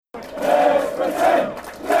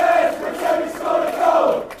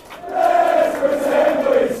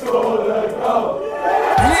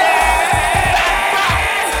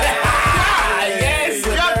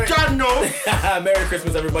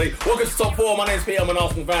everybody. Welcome to Top 4. My name's Peter, I'm an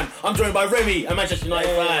Arsenal fan. I'm joined by Remy, a Manchester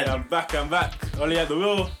United fan. I'm back. Only at the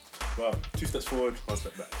wheel. Well, 2 steps forward, 1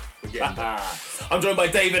 step back. We're getting there. I'm joined by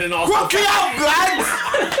David, an Arsenal Rock it out,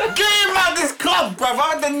 blood! Get him out this club, bruv.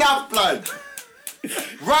 I had enough, blood.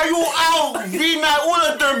 Rayo out, V-Night, all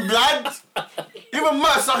of them, blood. Even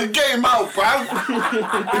Merce, I can get him out, bruv.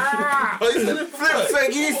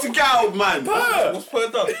 Flip, he used to get out, man. What's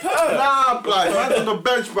put up? Nah, blood. Man's on the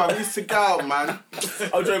bench, bruv. He used to get out, man.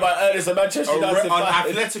 I'm joined by Ernest, a Manchester United On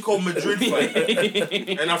fan. Atletico Madrid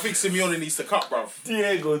fan. And I think Simeone needs to cut, bruv.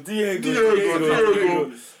 Diego.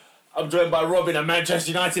 I'm joined by Robin, a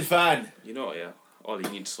Manchester United fan. You know what, yeah? Ollie,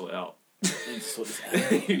 you need to sort it out. You need to sort this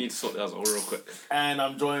out. You need to sort that out real quick. And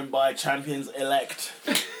I'm joined by champions-elect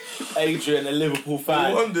Adrian, a Liverpool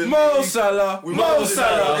fan. Mo Salah in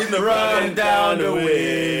the run down the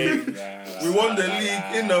wing. We won the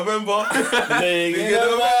league in November. League in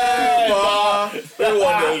November. We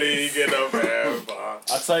won the league in November.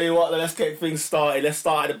 I'll tell you what, let's get things started. Let's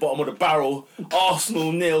start at the bottom of the barrel.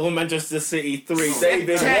 Arsenal 0, Manchester City 3.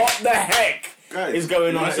 David, what the heck is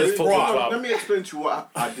going on at this football club? Let me explain to you what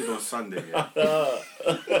I did on Sunday, yeah?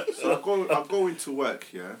 So I go into work,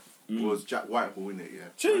 yeah? It was Jack Whitehall, innit, yeah?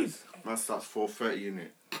 Jeez. Man starts 4:30,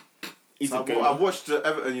 innit? He's So a good I one. watched the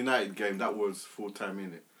Everton United game. That was full time,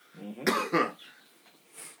 innit?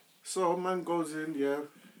 So man goes in, yeah.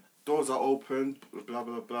 Doors are open, blah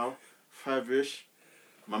blah blah. 5-ish.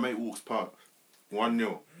 My mate walks past.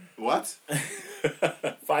 1-0. What?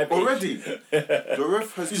 5 Already? The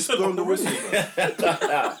ref has just blown the whistle,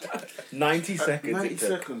 bro. 90 seconds. 90 it took.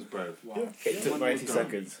 seconds, bro. It took 90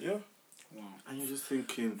 seconds. Yeah. And you're just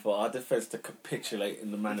thinking. For our defence to capitulate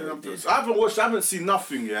in the manner it did. I haven't seen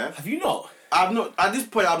nothing, yeah. Have you not? I've not, at this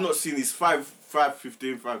point, I've not seen his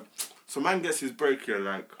 5:15. So man gets his break here,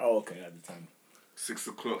 like, Oh, okay, at the time. 6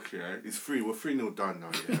 o'clock, yeah. It's 3. We're 3-0 down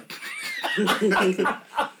now, yeah.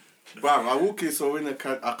 But I walk in, so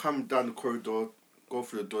I come down the corridor, go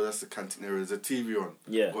through the door, that's the canteen area, there's a TV on.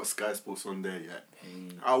 Yeah. Got Sky Sports on there, yeah.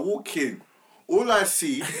 I walk in, all I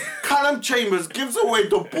see, Callum Chambers gives away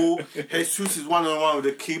the ball, Jesus is one-on-one with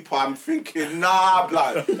the keeper. I'm thinking, nah,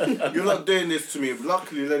 blood, you're not doing this to me.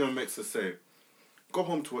 Luckily, Lennon makes a save. Go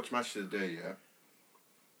home to watch Match of the Day, yeah.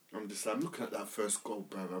 I'm just like, looking at that first goal,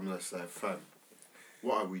 bro. I'm just like, fam,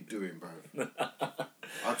 what are we doing, bro?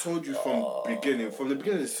 I told you from the beginning of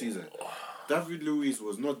the season, David Luiz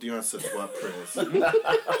was not the answer to our prayers.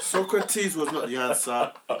 Socrates was not the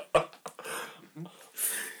answer.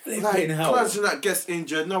 Like, Kolasinac gets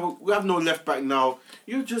injured. No, we have no left back now.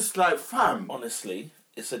 You're just like, fam. Honestly,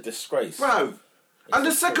 it's a disgrace. Bro. And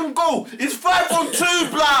the second goal is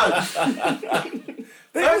 5-on-2, blood.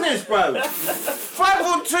 Ernest, bro.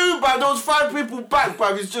 5-on-2, bro. Those 5 people back,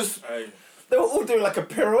 bro. It's just. They were all doing like a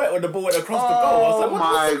pirouette when the ball went across the goal. I was like,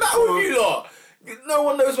 what's the matter with you lot? No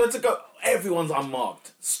one knows where to go. Everyone's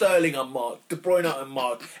unmarked. Sterling unmarked. De Bruyne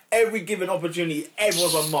unmarked. Every given opportunity,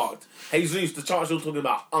 everyone's unmarked. Jesus, the chance you're talking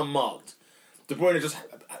about, unmarked. De Bruyne just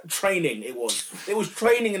training. It was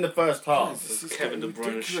training in the first half. Kevin De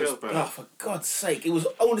Bruyne show. Oh, for God's sake! It was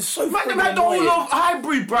so Man, they friggin' had the whole annoying. of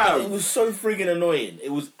Highbury, bro. It was so friggin' annoying.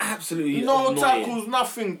 It was absolutely No annoying. tackles,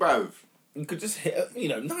 nothing, bro. You could just hit,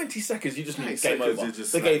 90 seconds. You just need 90 game seconds, over. you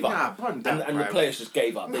just They like, gave up, nah, run that, and the bruv. players just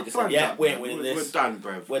gave up. They Nah, just run said, "Yeah, that, we ain't bruv. winning We're this. done,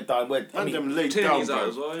 bro. We're done. I mean, Them laid down, Tierney's out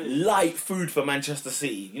as bro. well. light food for Manchester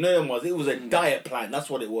City. You know what it was? It was a diet plan. That's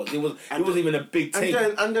what it was. It wasn't even a big team.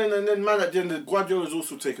 And then, man, at the end, Guardiola's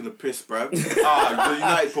also taking the piss, bro. The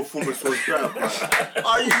United performance was better, bro.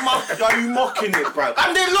 Are you mocking it, bro?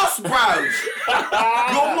 And they lost, bro.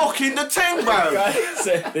 You're mocking the team, bro. Right?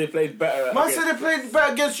 Said they played better. Man said they played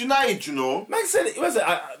better against United, you know. Man said it was at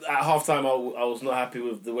half time. I was not happy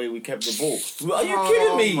with the way we kept the ball. Are you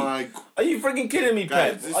kidding me? My God. Are you freaking kidding me,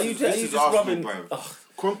 Guys, Pep? this Are you is just Arsenal, rubbing? bro. Ugh.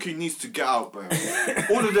 Kroenke needs to get out, bro.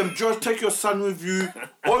 All of them, George, take your son with you.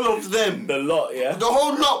 All of them. The lot, yeah. The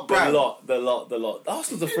whole lot, bro. The lot.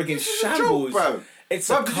 Arsenal's a freaking It's a shambles, joke, bro. It's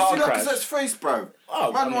Bro, a did you car see crash. Lacazette's face, bro?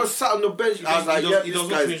 Oh, Man was sat on the bench. I was like, yeah, he this does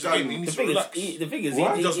not guy's change the game. He done. needs The to relax. thing is,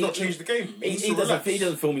 What? He does not change the game. He needs to relax. He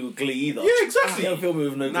doesn't fill me with glee either. Yeah, exactly. He doesn't fill me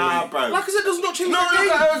with no Nah, glee. bro. Like I said, does not change No, the game.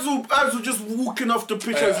 look at Ozil just walking off the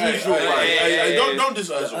pitch as usual, bro. Hey, don't diss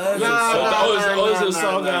Ozil. Ozil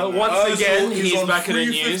Saga, once again, he's on back in the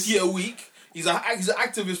news. $350 a week. He's an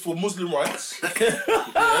activist for Muslim rights.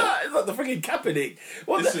 It's like the freaking Kaepernick.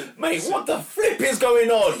 Listen. What the flip is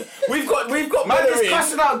going on? We've got Man, Bellerin. he's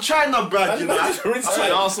cussing out China, bro. And You know.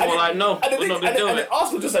 Arsenal were like, no, we're not going to do and it.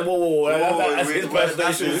 Arsenal just said, whoa, that's wait, his wait, personal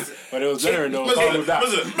that's issue. his- But it was Bellerin that was Listen, fine with that.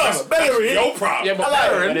 listen, No, Bellerin. Your problem. Yeah, but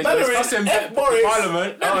Bellerin, When it's discussing F. Boris,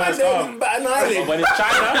 Parliament, that that's man calm. Bat an eyelid. When it's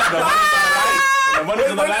China, the money's all right.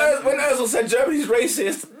 When Ozil said Germany's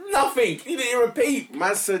racist, nothing. He didn't repeat.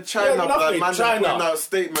 Man said China, Yeah, blood. nothing. Man China. putting out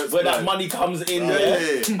statements. Where blood. that money comes in Yeah, there.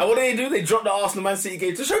 yeah, yeah. And what do? They dropped the Arsenal Man City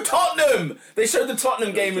game to show Tottenham. They showed the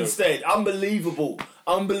Tottenham game instead. Unbelievable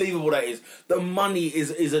that is. The money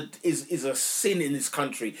is a sin in this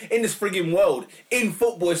country, in this frigging world, in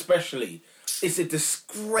football especially. It's a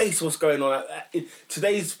disgrace what's going on.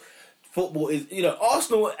 Today's football is,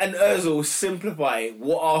 Arsenal and Ozil simplify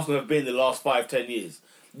what Arsenal have been the last 5-10 years.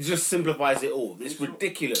 It just simplifies it all. It's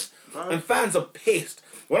ridiculous. And fans are pissed.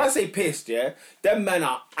 When I say pissed, yeah, them men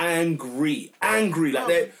are angry.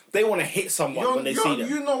 Like they want to hit someone when they see them.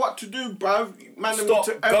 You know what to do, bruv. Man, Stop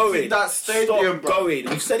need to empty going. that stadium, Stop bruv. going.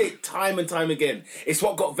 We've said it time and time again. It's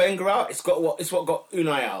what got Wenger out. It's what got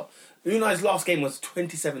Unai out. Unai's last game was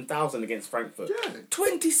 27,000 against Frankfurt. Yeah.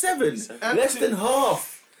 27. Less than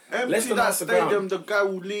half. Empty Less than that half the ground. stadium, the guy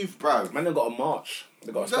will leave, bruv. Man, they've got a march.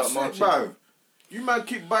 They've got to That's start it, marching. bruv. You man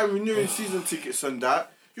keep buying renewing season tickets and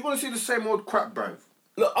that. You're gonna see the same old crap, bruv.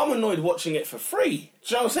 Look, I'm annoyed watching it for free.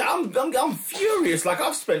 Do you know what I'm saying? I'm furious. Like,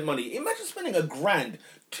 I've spent money. Imagine spending $1,000,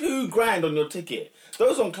 $2,000 on your ticket.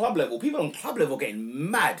 Those on club level, people on club level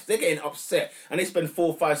getting mad. They're getting upset, and they spend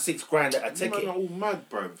 $4, $5, $6,000 at a You ticket. man are all mad,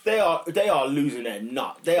 bruv. They are losing their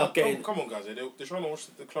nut. They are getting. Come on, guys. They're trying to watch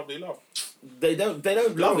the club they love. They don't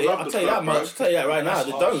love it. love I'll the tell you club, that much. bro. I'll tell you that right now.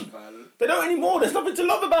 They don't. They don't anymore. There's nothing to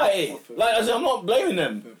love about it. Like, as in, I'm not blaming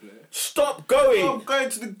them. Stop going. I'm going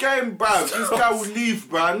to the game, bruv. This guy will leave,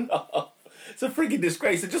 bruv. It's a freaking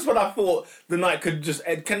disgrace. And just when I thought the night could just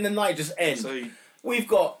end, can the night just end? We've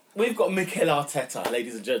got Mikel Arteta,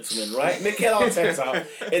 ladies and gentlemen, right? Mikel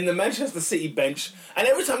Arteta in the Manchester City bench, and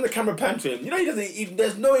every time the camera panned to him,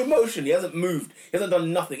 there's no emotion. He hasn't moved. He hasn't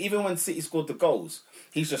done nothing. Even when City scored the goals,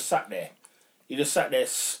 he's just sat there. He just sat there,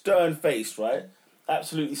 stern-faced, right?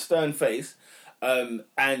 Absolutely stern-faced. And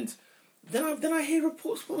then I hear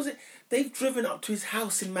reports. What was it? They've driven up to his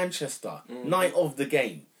house in Manchester, night of the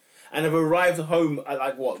game, and have arrived home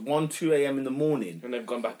at 1, 2 a.m. in the morning. And they've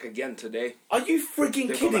gone back again today. Are you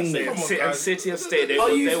freaking kidding me? Come on, guys. City have stayed. Are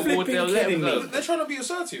you flipping kidding me? They're trying to be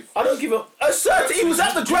assertive. I don't give a assertive. He was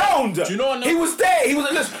at the ground. Do you know what? He was there. He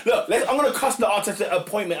was. Look. I'm going to cuss the Arteta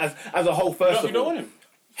appointment as a whole. First You of don't all, want him.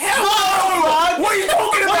 hell no, man. What are you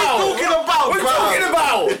talking about? What are you talking about, What are you bruv? talking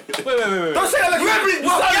about? Wait. Don't say that like Get you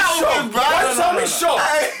sound out of shocked. him, bruv. Why sound No.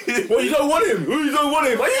 shocked? Well, you don't want him. You don't want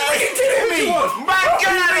him. Are you freaking kidding me? Man,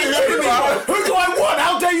 get out of here, bruv. Who do I want?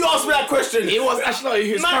 How dare you ask me that question? It was Ashley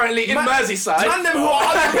who's currently in Merseyside. Man, them who are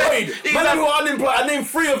unemployed. Man, them who are unemployed. I named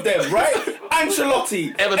 3 of them, right?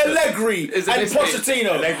 Ancelotti, Everton. Allegri, Is and it this thing?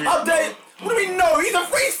 Pochettino. Allegri. How dare? What do we know? He's a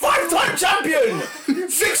 5-time champion.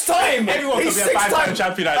 6-time. Everyone He's can be a 5-time 6-time.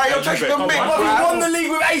 champion. Hey, you're taking the mick, But he bruv. won the league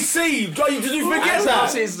with AC. Did you forget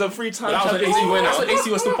that? Is the 3-time That was when Champions League winner. That's when AC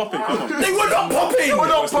was still popping. Come on. They were not popping. They were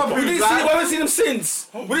not popping, We lad. haven't seen them since.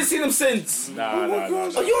 We didn't see them since. Nah.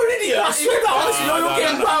 Oh, you're an idiot. I swear that. Honestly, you're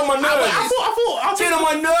getting round my nerves. I thought. Getting on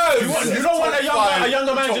my nerves. You don't want a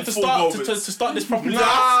younger manager to start this properly.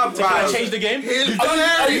 Nah, to bruv. change the game. He'll You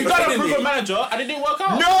do you got a kidding me? proven manager and it didn't work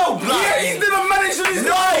out. No, Yeah, blood. he's never managed in his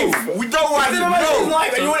life. We don't want He's to never managed in his know.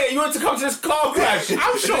 life, and you want to come to this car crash.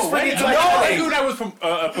 I'm sure. When It's like- Unai was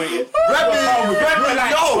appointed. Remy,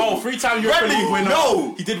 no. 3-time Europa Remy, League winner.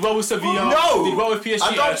 no. He did well with Sevilla. No. He did well with PSG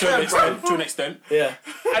I don't care, to an extent. Yeah.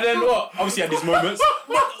 And then what? Obviously, had these moments.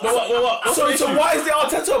 But what? What's the So issue? why is the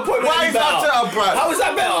Arteta appointment Why any is better? that better, How is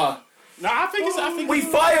that better? Nah, I think We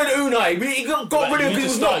fired Unai. We got rid of him because he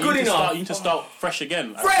was not good enough. You need to start fresh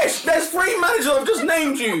again. Fresh. There's 3 managers I've just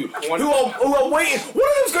named you who are waiting. One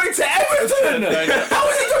of them's going to Everton. How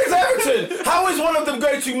is he going to Everton? How is one of them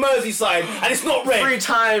going to Merseyside and it's not red?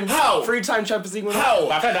 3-time. How? 3-time Champions League winner. How?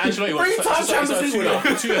 But I've heard that Ancelotti was 3-time Champions League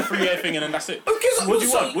winner. 2 or 3 year thing and then that's it. Who gives a- What do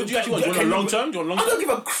you want? What do you actually want? Do you want a long term? Do you want I long don't term?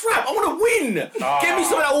 give a crap. I want to win. Give me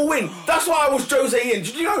someone that will win. That's why I was Jose Ian.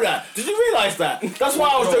 Did you know that? Did you realise that? That's why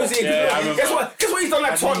I was Jose Ian. Yeah, I remember. Guess what he's done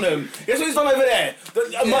at Tottenham? Guess what he's done over there?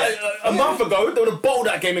 A month ago, they would have bottled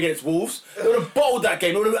that game against Wolves. They would have bottled that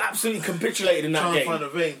game. They would have absolutely capitulated in that Trying to game. find a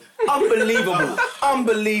vein. Unbelievable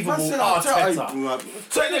Arteta.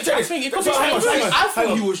 So, check this. So, hang on. I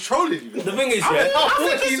thought he was trolling you. The thing is, yeah.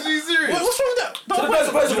 I think he's serious. What's wrong with that? So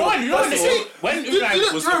the first of all, When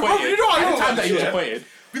Unai was appointed, you know I at know the time that he was yeah. appointed,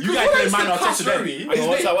 You guys didn't mind Arteta then. This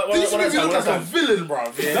What's that? What- makes me what's look that? like a villain,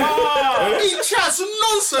 bruv. He chats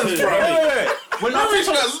nonsense, Wait, bruv. wait, wait. When He Arteta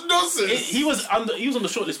chats nonsense. he was on the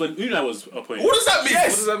shortlist when Unai was appointed. What does that mean?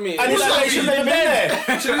 Yes. What does that mean? And he's What does like, that he should mean? never been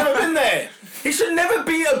there. Should never been there. He should never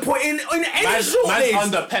be put in any Man's shortlist.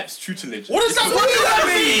 under Pep's tutelage. What does that mean? What does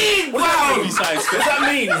that mean? Besides, What does that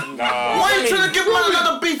mean? Why are you trying to give man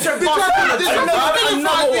another B-check possibility?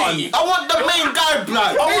 Another one. I want the main guy,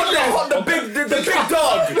 blood. I want the big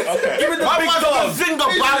dog. Give me the My big wife dog. got finger,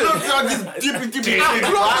 blood. Look at this dippy. I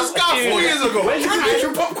blocked this guy 4 years ago. When did you get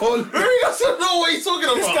your popcorn? He doesn't know what he's talking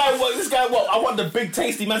about. This guy, what? I want the big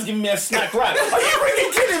tasty man's giving me a snack wrap. Are you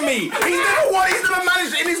freaking kidding me? He's never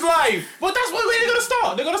managed it in his life. but that's where they're gonna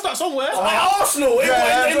start. They're gonna start somewhere. Like Arsenal, let's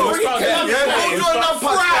freaking start there. Columbus Yeah, game. go join that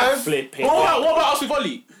podcast. Flipping. What about us with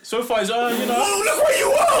Oli? So far, it's Oh, look where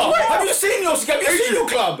you are! Have you seen your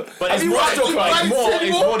club? But Have it's you more, watched your club?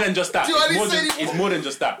 it's more than just that. Do you It's more than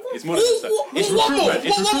just that. It's more than just that. It's One more. recruitment.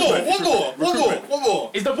 It's recruitment. One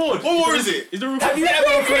more. It's the board. What more is it? It's the Have you recruitment.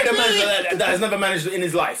 ever recruited a manager that has never managed in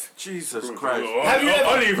his life? Jesus Christ. Have you ever?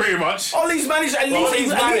 Oli, pretty much. Ollie's managed at least.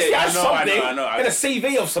 He's At least he has managed. I something. know. Got a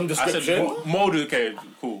CV of some I description. said Mulder. Okay,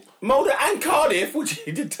 cool. Mulder and Cardiff, which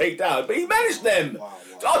he did take down, but he managed them.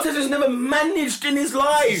 Arteta's never managed in his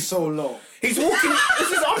life. So low. He's walking.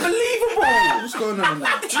 This is unbelievable. What's going on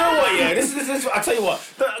now? Do you know what? Yeah, this is. I tell you what.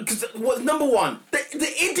 Because number one, the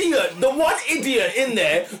idiot, the one idiot in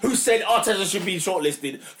there who said Arteta should be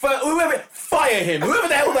shortlisted. For whoever, fire him. Whoever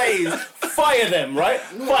the hell that is, fire them. Right?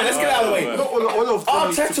 Fine. Let's get out of the way. All of them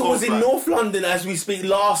need to Arteta go was in back. North London as we speak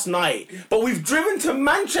last night, but we've driven to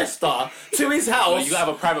Manchester to his house. Well, you gotta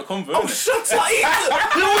have a private convo. Oh, innit? shut up!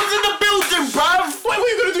 He was in the building, bruv. What are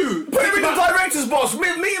you gonna do? Put him in the director's box. Meet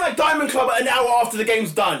him at Diamond Club an hour after the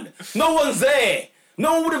game's done. No one's there.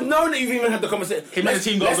 No one would have known that you've even had the conversation. Him and the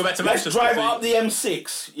team gotta go back to Let's Manchester, drive so- up the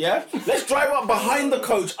M6, yeah? Let's drive up behind the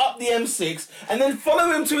coach, up the M6, and then follow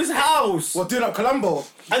him to his house. What, doing up Colombo?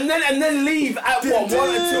 And then leave at what, 1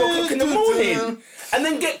 or 2 o'clock in the morning. And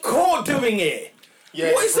then get caught doing it.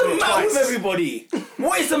 Yeah, What is the bro, matter twice. with everybody?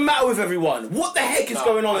 What is the matter with everyone? What the heck is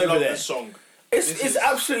going on I over love there? this song. It's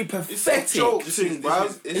absolutely pathetic. Joke thing,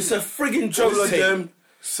 bruv. It's a friggin' joke All of thing. them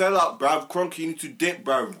sell up, bruv. Cronky, you need to dip,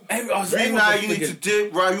 bruv. Everyone's Now you need to friggin'-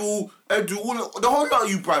 dip, bruv. You, Edu, the whole lot of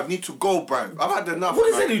you, bruv, need to go, bruv. I've had enough. What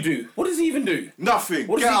does bruv. Edu do? What does he even do? Nothing.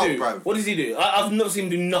 What Get does out, he do? bruv. What does he do? I've not seen him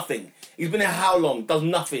do nothing. He's been here how long? Does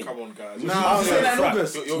nothing. Come on, guys. Nah, I'm saying that in crap.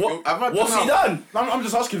 August. What- I've had What's he enough. done? I'm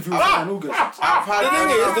just asking if he was there in August. I've had The thing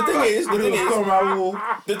is, enough, the thing bruv. is, the thing is, Go,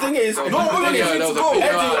 Raul. the thing is. No, the all thing of you is- need there to was a go. video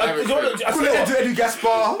Edu, out, I everything. tell you Call what. it Edu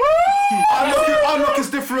Gaspar. Unlock is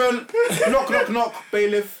different. Knock,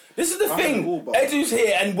 bailiff. This is the thing. all, but- Edu's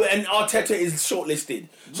here and Arteta is shortlisted.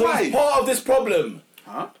 So Why? he's part of this problem.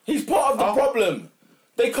 Huh? He's part of the problem.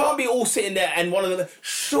 They can't be all sitting there and one of them.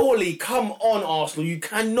 Surely, come on, Arsenal. You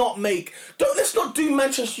cannot make. Let's not do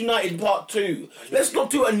Manchester United Part 2. Let's not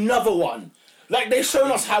do another one. Like they've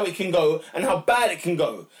shown us how it can go and how bad it can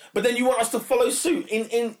go, but then you want us to follow suit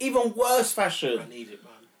in even worse fashion. Need it,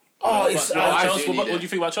 man. Oh, it's. What do you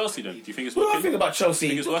think about Chelsea then? Do you think it's What do I working? think about Chelsea?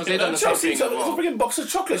 Think it's working? They've done the same Chelsea, thing it's as a well. freaking box of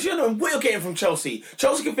chocolates. You don't know what you're getting from Chelsea.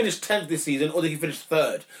 Chelsea can finish 10th this season, or they can finish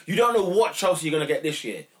 3rd. You don't know what Chelsea you're going to get this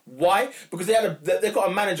year. Why? Because they've got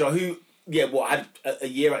a manager who, had a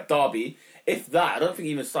year at Derby. If that, I don't think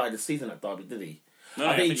he even started the season at Derby, did he? No,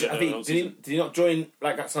 I think did he not join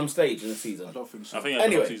like at some stage in the season? I don't think so. I think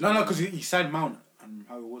Anyway. No, because he signed Mount and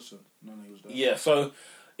how it was so. No, he was there. Yeah, so,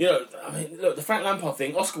 I mean, look, the Frank Lampard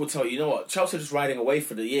thing, Oscar will tell you, what, Chelsea are just riding away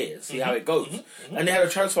for the year, see how it goes. And they had a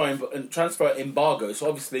transfer embargo, so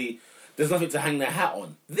obviously there's nothing to hang their hat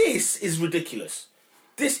on. This is ridiculous.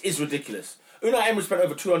 This is ridiculous. Unai Emery spent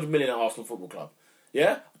over 200 million at Arsenal Football Club.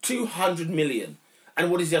 Yeah? 200 million. And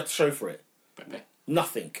what does he have to show for it?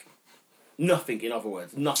 Nothing. Nothing, in other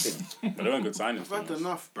words. Nothing. But they weren't good signings. I've had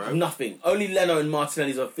enough, bruv. Nothing. Only Leno and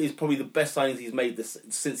Martinelli is probably the best signings he's made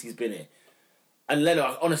since he's been here. And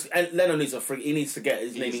Leno, honestly, Leno needs he needs to get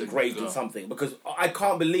his name engraved in something, because I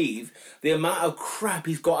can't believe the amount of crap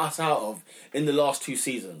he's got us out of in the last 2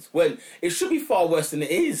 seasons. When it should be far worse than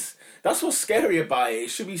it is. That's what's scary about it. It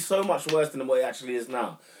should be so much worse than what it actually is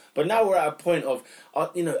now. But now we're at a point of,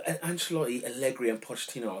 Ancelotti, Allegri, and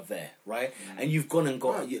Pochettino are there, right? And you've gone and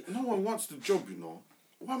got. No one wants the job, you know.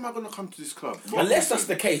 Why am I going to come to this club? Unless that's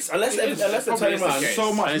the case, unless they're turning around.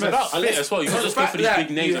 So much And it's mess. about fit as well. You can't just go for these big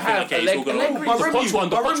names you and think, have okay, it's all going to Allegri. The Poch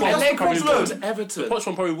one Allegri, probably that's the would. problem. Everton. The Poch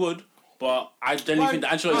one probably would, but I genuinely think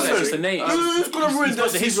that Ancelotti is Listen, just a name. Who's going to ruin He's their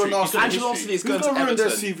got the history. CV on He's got the Arsenal? history. Ancelotti is Who's going going to to ruin their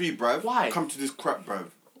Everton. CV, bruv? Why? Come to this crap, bruv.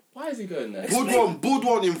 Why is he going there? Board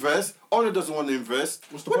won't invest. Owner doesn't want to invest.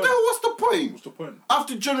 What the point? hell? What's the point? point? I have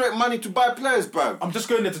to generate money to buy players, bro. I'm just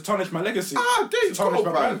going there to tarnish my legacy. There you Tarnish go, my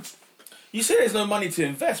bro. brand. You say there's no money to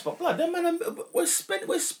invest, but blood, them man, we're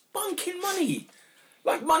spunking money.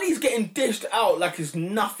 Like money's getting dished out like it's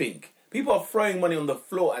nothing. People are throwing money on the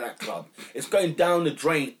floor at that club. It's going down the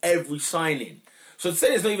drain every signing. So to say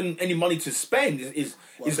there's not even any money to spend is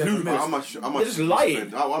ludicrous. How much? They're Did just we lying.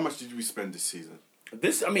 spend? How much did we spend this season?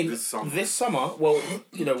 This This summer. Well,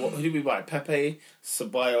 you know who did we buy? Pepe,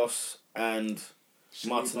 Ceballos, and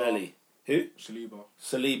Martinelli. Who?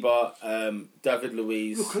 Saliba, David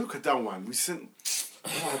Luiz. Look at that one. We sent.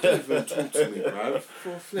 Oh, don't even talk to me, bro.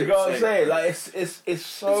 You know what I'm saying? Like it's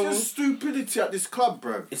so. It's just stupidity at this club,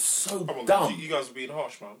 bro. It's so Come on, dumb. you guys are being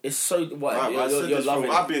harsh, man. It's so what? Right, You're loving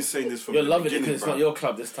it. I've been saying this from You're the loving it beginning, because it's bro. not your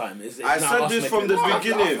club this time. It's I now said us this making from the it.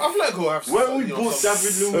 beginning. I've let go. When we bought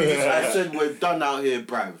David Luiz, I said we're done out here,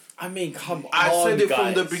 bruv. I mean, come I on, said it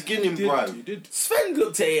guys. from the beginning, bruv. You did. Sven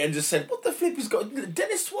looked at it and just said, "What the flip has got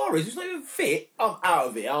Dennis Suarez? Who's not even fit. I'm out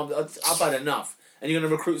of it. I've had enough." And you're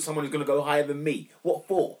going to recruit someone who's going to go higher than me. What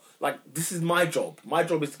for? Like, this is my job. My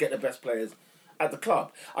job is to get the best players at the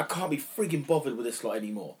club. I can't be frigging bothered with this lot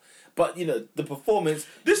anymore. But, you know, the performance...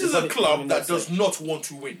 This is a nothing club that to does not want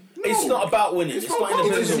to win. It's not about winning. It's not in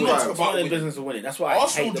the business of winning. It's not in the winning. business of winning. That's why I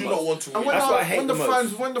Arsenal hate the do most. not want to win. And when, That's what I hate the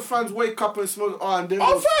most. when the fans wake up and smell, and then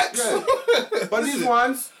Facts. But these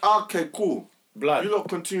ones, okay, cool. Blood. You lot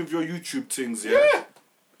continue with your YouTube things, Yeah.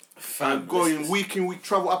 And going week in, week,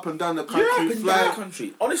 travel up and down the Up country, and fly, down the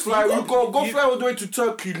country. Honestly, fly, you you go fly all the way to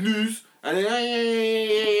Turkey, lose, and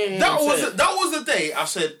then That was the day I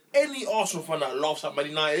said any Arsenal fan that laughs at Man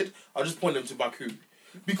United, I just point them to Baku.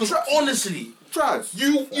 Because honestly, trash.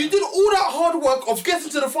 you did all that hard work of getting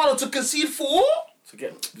to the final to concede 4? to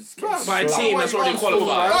get By a team that's already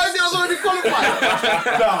qualified. Guys, they was already qualified.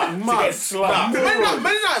 to get slapped.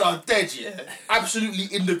 Man United are dead, yeah.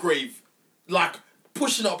 Absolutely in the grave. Like,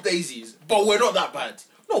 pushing up daisies. But we're not that bad.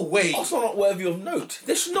 No way. Also not worthy of note.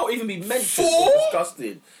 They should not even be mentioned 4?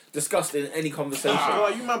 or discussed in any conversation.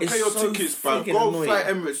 You man It's pay your so tickets, bro. friggin' Go annoying. fly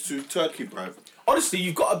Emirates to Turkey, bro. Honestly,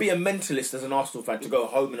 you've got to be a mentalist as an Arsenal fan to go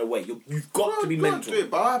home and away. You've got to be Go mental. do it,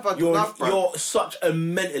 but I've had enough, bro. You're such a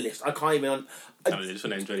mentalist. I can't even... I just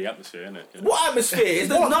want to enjoy the atmosphere, innit? What atmosphere? There's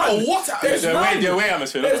none. What? There's none. The away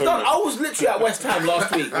atmosphere. There's not none. home. I was literally at West Ham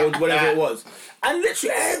last week, or whatever it was, and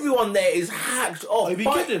literally everyone there is hacked off, Are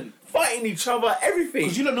you kidding? fighting each other, everything.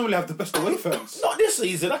 Because you don't normally have the best away fans. Not this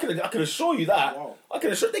season. I can assure you that. Wow. I can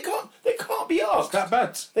assure they can't be asked. That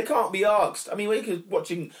bad. They can't be asked. I mean, we're here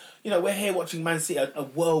watching Man City, a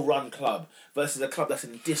well-run club, versus a club that's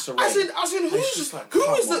in disarray. As in, It's just like, who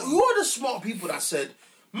come are the smart people that said,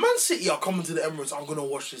 Man City are coming to the Emirates, I'm going to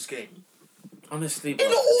watch this game? Honestly, In bro,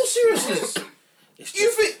 all seriousness. it's You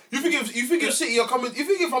just- think if City are coming? You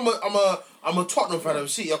think if I'm a Tottenham fan and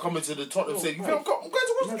City are coming to the Tottenham Stadium? You think I'm going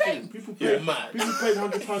to watch the game? People You're pay, mad. people paid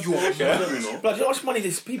 £100 for You're it, you know. Blood, you know how much money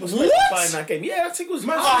these people spent What? buying that game? Yeah, I think it was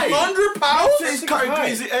Man, high. £100? It's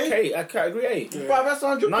category, is it A? Okay, category A. Bro, that's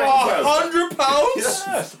 £100. £90. £100?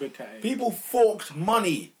 That's a bit catty. People forked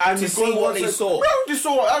money And to you see go what and they say, saw. Bro, this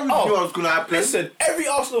saw. I already Oh, knew I was gonna happen. Listen, every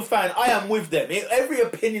Arsenal fan, I am with them. Every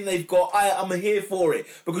opinion they've got, I'm here for it.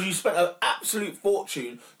 Because you spent an absolute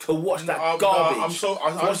fortune to watch that garbage. I To watch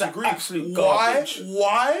that disagree. absolute Why? garbage.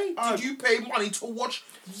 Why did you pay money to watch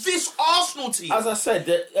this Arsenal team? As I said,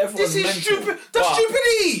 that everyone's This is mental, stupid. That's but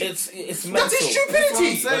stupidity. It's mental. That is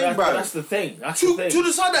stupidity. But that's the thing. That's the To thing.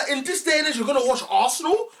 decide that in this day and age you're going to watch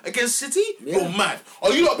Arsenal against City, Yeah. you're mad.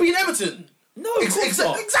 Are you not beating Everton? No, of course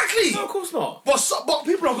not. Exactly. No, of course not. But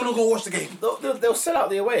people are going to go watch the game. They'll sell out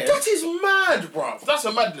the away. That is mad, bruv. That's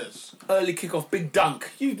a madness. Early kick-off, big dunk.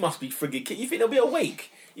 You must be frigging kidding. You think they'll be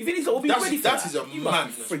awake? You think they'll be ready for that? That is a You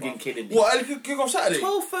madness. must be frigging bruv. kidding me. What, early kick off Saturday?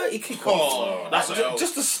 12:30 kick-off. Oh, that's a L.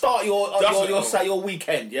 Just to start your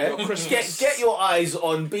weekend, yeah. Get your eyes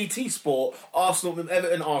on BT Sport, Arsenal,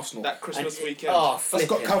 Everton, Arsenal. That Christmas And- weekend. Oh, That's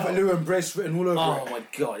got flipping Calvert hell. Lewin brace written all over Oh it. my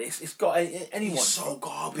god, it's got anyone. He's so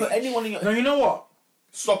garbage. Put anyone in your. No, you know what?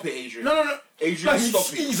 Stop it, Adrian. No. Adrian, No,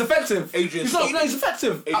 stop it. he's effective. Adrian, he's stop not. You know, it. he's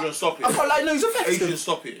effective. Adrian, stop it. I can't lie. No, he's effective. Adrian,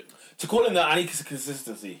 stop it. To call him that, I need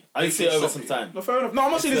consistency. I need to see it over some time. No, fair enough. No,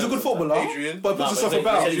 I'm not saying he's a good footballer, Adrian. but he puts himself he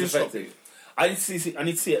about. said he's effective. I need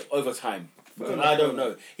to see it over time. Because I don't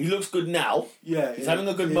know. He looks good now. Yeah, He's having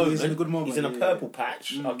a good moment. He's in a good moment. He's in a yeah, purple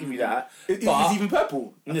patch. I'll give you that. yeah. But He's even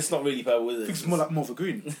purple. it's not really purple, is I it? think it's more like more of a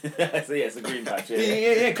green. So yeah, it's a green patch. yeah,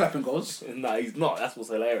 Yeah. clapping goals. No, he's not. That's what's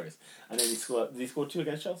hilarious. And then he scored 2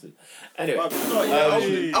 against Chelsea. Anyway, But, no,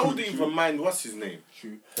 yeah, I wouldn't even mind. What's his name?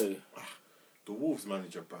 who? The Wolves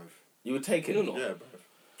manager, bro. You would take it or not? Yeah, bro.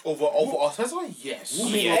 Over Arteta? Yes. I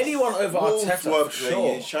mean, anyone over Wolves Arteta, were for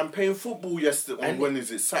playing sure. champagne football yesterday. And- when is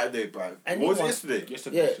it? Saturday, bruv. Anyone- What was it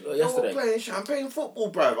yesterday? Yeah, They were yesterday. playing champagne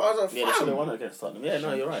football, bruv. I was like, Yeah, they should have fam, won against Tottenham. Yeah,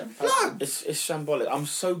 no, you're right. Blood. It's shambolic. I'm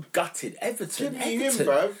so gutted. Everton, give me him, Everton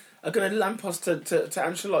bruv. are going to lamp us to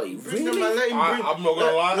Ancelotti. Bring them and Really? let him bring. I'm not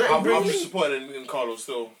gonna lie. let him I'm bring- disappointed in Carlos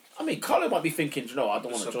still. I mean, Carlo might be thinking, you know, I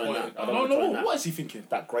don't want to join that. I don't No, want to join no. that. What is he thinking?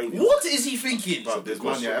 That gravy. What is he thinking? Bruv, there's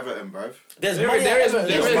money at Everton, bruv. There's There money. is- there is- Everton.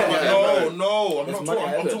 there is- There's money money. at Everton. No, I'm There's not money talking. at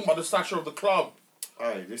I'm Everton. talking about the stature of the club.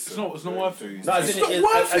 Aye, listen. It's not worth it. No, as in, It's not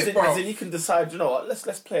worth as it, in, bro. as in you can decide, you know what, let's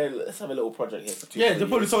have a little project here for 2 Yeah, 3 they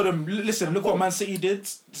probably years. told them, listen, look what Man City did.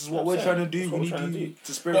 This is what we're trying to do. That's We what need we're trying to you do.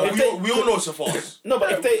 to spirit. No, up. we all know it's a farce. No,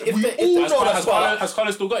 but if they, We if all they, know that's fine. Has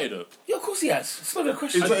Carlos still got it though? yeah, of course he has. It's not a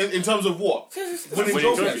question. In terms of what? Winning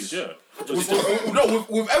Winning trophies. trophies, yeah. No,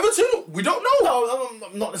 with Everton, we don't know. No,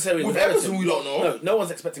 I'm not necessarily With Everton, we don't know. No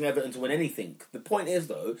one's expecting Everton to win anything. The point is,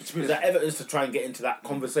 though, is that Everton's to try and get into that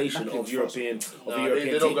conversation of European, Nah, the European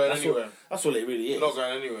they're not team. going That's anywhere. that's all it really They're is. not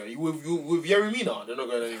going anywhere. With Yerry Mina, they're not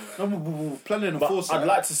going anywhere. No, we're planning and But forcing. I'd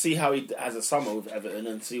like to see how he has a summer with Everton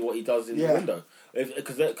and see what he does in the Yeah. window.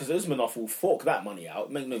 Because Usmanov will fork that money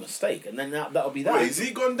out, make no mistake, and then that'll be that. Wait, is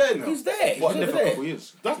he gone there now? He's there. He's What, over for a couple there.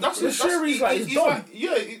 years. That's Mushiri's like he's done.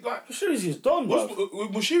 like Sure, he's done, bro.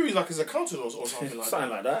 Mushiri's like his accountant or something like Something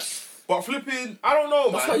that. like that. But flipping, I don't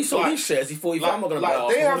know, That's man. why he sold Like- his shares. He thought, if I'm not going to buy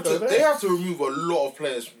like they Arsenal, have I'm gonna to go they there. have to remove a lot of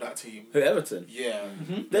players from that team. Who, Everton? Yeah.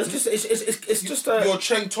 There's just it's just a Your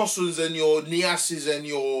Cheng Tossers and your Niases and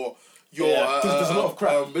your Yeah, there's a lot of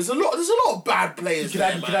crap. There's a lot of bad You players. could there,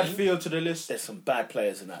 add, you could add man. Theo to the list. there's some bad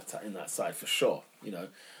players in that side for sure, you know.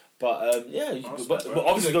 But but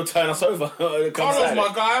obviously they'll turn us over. Come Carlos Saturday.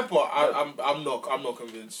 my guy, but I'm not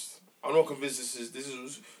convinced. I'm not convinced this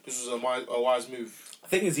was a wise move. The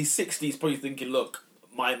thing is, he's 60. He's probably thinking, look,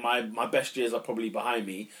 my best years are probably behind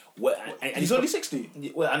me. And He's only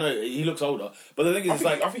 60. Well, I know he looks older, but the thing is, I it's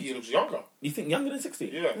like think he looks younger. you think younger than 60.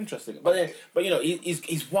 Yeah. Interesting. But you know,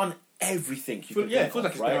 he's won everything. You could Yeah, think it feels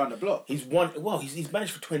like of, he's been around the block. He's won. Well, he's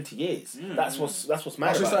managed for 20 years. That's what's mad Actually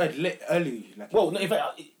about it. started late, early. Like, Well, no, in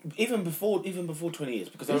fact, even before 20 years,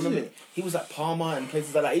 because I Is remember it? he was at Parma and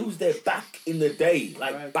places like that. He was there back in the day,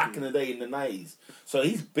 Right. back in the day in the 90s. So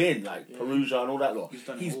he's been like Perugia and all that lot. He's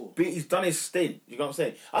done it all. He's done his stint. You know what I'm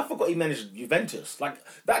saying? I forgot he managed Juventus. Like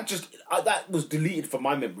that that was deleted from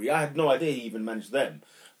my memory. I had no idea he even managed them,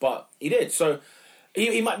 but he did. So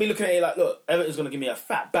he might be looking at it like, look, Everton's going to give me a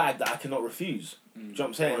fat bag that I cannot refuse. Do you know what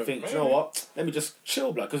I'm saying? And think, do you know what? Let me just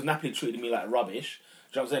chill, blood, because Napoli treated me like rubbish.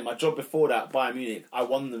 Do you know what I'm saying? My job before that, Bayern Munich, I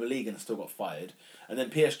won the league and still got fired. And then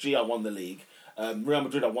PSG, I won the league. Real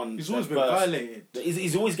Madrid, I won. he's always the been first. violated.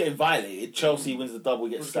 He's always getting violated. Chelsea wins the double,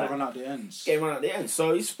 he gets He's going to sacked. run out the ends. Getting run at the end.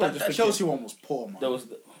 So he's That Chelsea one was poor, man. There was,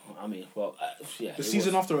 I mean, well, yeah. The it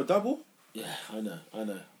season was. after a double? Yeah, I know. And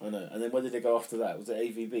then where did they go after that? Was it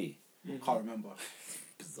AVB? Can't remember.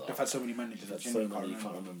 Bizarre. They've had so many managers. I That's so genuinely many you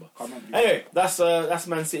can't remember. Can't remember. Anyway, that's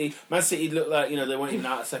Man City. Man City look like, you know, they weren't even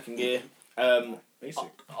out of second gear. Basic.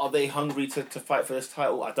 Are they hungry to fight for this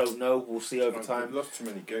title? I don't know. We'll see over They've time. lost too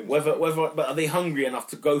many games. But are they hungry enough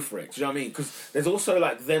to go for it? Do you know what I mean? Because there's also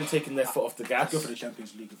like them taking their foot off the Go gas, for the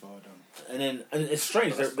Champions League if I don't. and it's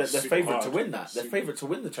strange. They're super favourite to hard. win that. They're favourite to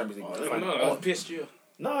win the Champions League. Oh, No, PSG.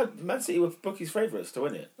 No, Man City were bookies' favourites to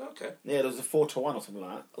win it. Okay. Yeah, there was a 4-1 or something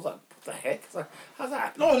like that. I was like, what the heck? It's like, how's that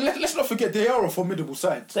happen? No, let's not forget they are a formidable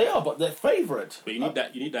side. They are, but they're favourite. Oh. But you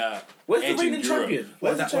need that. Where's the edge in reigning Europe. champion?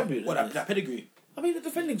 Where's the champion? That pedigree? I mean, the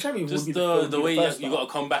defending champion Just would be the way first you now. got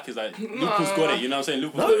to come back is like Liverpool's got it. You know what I'm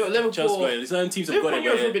saying? No, Liverpool- Chelsea got it. Certain teams have got Liverpool it.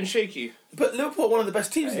 Europe have But been shaky. But Liverpool are one of the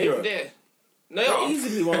best teams in Europe. Yeah. No, They're yeah.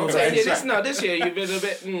 easily one of I'm the saying, best. this year you've been a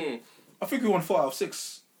bit. I think we won 4 out of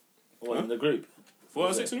 6. What, in the group? 4 out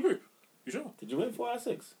of 6 in the group. You sure? Did you win 4 out of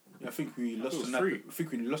 6? Yeah, I think we lost it was to Napoli. 3. I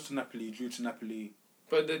think we lost to Napoli, drew to Napoli.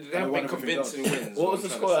 But they they haven't won been everything convincing else. wins. What was the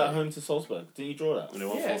I'm score trying at home to Salzburg? Did you draw that? And they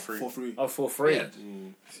won Yeah. 4-3. 4-3. Oh, 4-3. Yeah.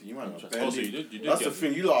 See, you might not Interesting. bare Also, you leaky. did That's the get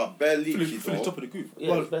thing, you lot are bare leaky, Finished top though. of the group.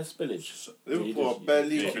 Yeah, Well, best spillage. Liverpool are Yeah, bare yeah,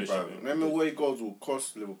 leaky, finished bro. it, yeah. Remember away goals will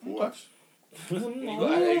cost Liverpool. Watch. You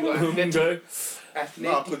got Athletic. Go.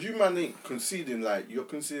 Nah, because you man ain't conceding like you're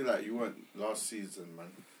conceding like you weren't last season, man.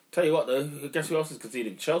 Tell you what, though, guess who else is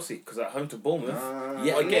conceding? Chelsea, because at home to Bournemouth,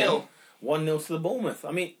 yet 1-0. again, 1-0 to the Bournemouth.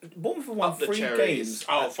 I mean, Bournemouth have won Up the 3 cherries. games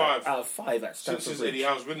Out of 5. Out of 5 at Stamford Since Bridge. Eddie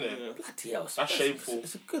Howe's been there. Bloody hell. That's shameful.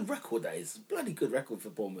 It's a good record, that is. It's a bloody good record for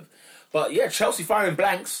Bournemouth. But yeah, Chelsea firing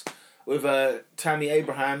blanks. with Tammy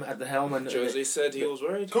Abraham at the helm. And Jose said he was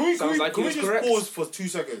worried. Can we was just correct. pause for 2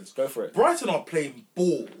 seconds? Go for it. Brighton are playing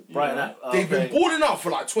ball. Brighton, They've been balling out for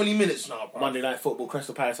like 20 minutes now, bro. Monday Night Football,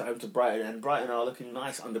 Crystal Palace at home to Brighton, and Brighton are looking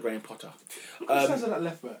nice under Graham Potter. Who says that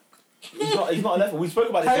left back? He's not a left. We spoke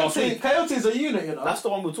about this last week. Coyote's a unit, you know. That's the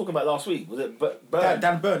one we were talking about last week. Was it Burn?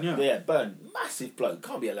 Dan Burn, yeah. Yeah, Burn. Massive bloke.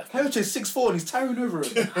 Can't be a left back. Coyote's 6'4" and he's towering over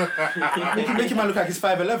him. Making man look like he's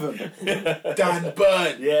 5'11". Dan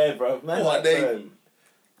Burn. Yeah, bro. Man, What like name? Burn.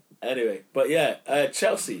 Anyway, but yeah,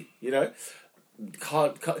 Chelsea, you know.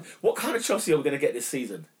 What kind of Chelsea are we going to get this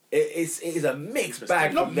season? It is a mixed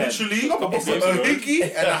bag from them. Literally, a Hickey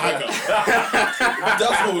and a Haggard.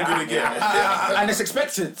 That's what we're gonna get. And it's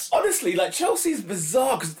expected. Honestly, like Chelsea's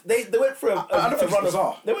bizarre because they went for I don't think it's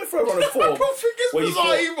bizarre. They went for a run of form. I don't think it's where you bizarre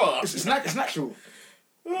thought- either. It's natural.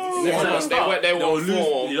 They were They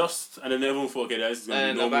form, lost, and then everyone thought, okay, this is going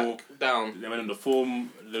and to be they're normal. back down. They went on the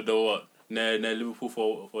form, the what? Near Liverpool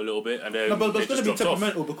for a little bit, and then No, but they it's going just to be dropped off.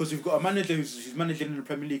 temperamental because you've got a manager who's managing in the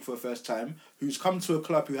Premier League for the first time, who's come to a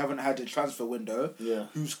club who haven't had a transfer window, Yeah.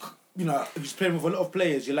 who's playing with a lot of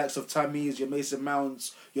players, your likes of Tammy's, your Mason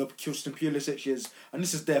Mounts, your Christian Pulisic's, and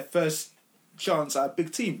this is their first chance at a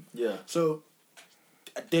big team. Yeah. So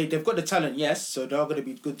they've got the talent, yes, so there are going to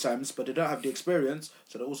be good times, but they don't have the experience,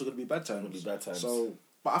 so they're also going to be bad times. Gonna be bad times. So,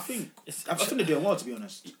 but I think It's- they're doing well, to be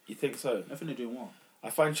honest. You think so? I think they're doing well. I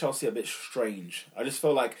find Chelsea a bit strange. I just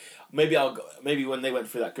feel like maybe when they went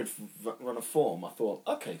through that good run of form, I thought,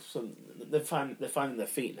 okay, so they're finding their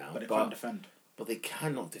feet now, But they can't defend. but they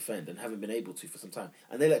cannot defend and haven't been able to for some time.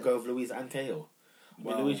 And they let go of Luis and Cahill. I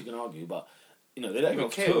mean, Wow. Luis you can argue, but you know they let go Even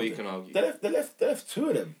of Cahill two of you them. can argue. They left two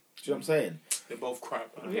of them. Do you know what I'm saying? They're both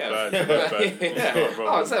crap. Man. Yeah. Bad. Yeah.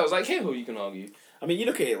 Oh, so I was like, Cahill, you can argue. I mean, you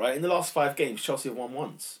look at it, right? In the last 5 games, Chelsea have won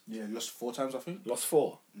once, Yeah, lost 4 times, I think. lost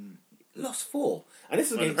 4. Lost 4. And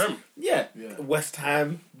this is Well, against Yeah. West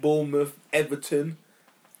Ham, Bournemouth, Everton,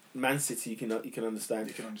 Man City. You can understand.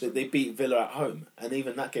 You can understand. They beat Villa at home, and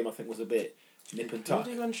even that game I think was a bit nip and Who tuck.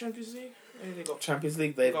 they got in Champions League? They got Champions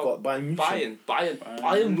League, they've got Bayern Munich. Bayern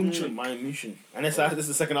Munich. Bayern Munich. And this is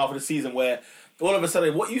the second half of the season where all of a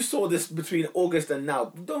sudden, what you saw this between August and now,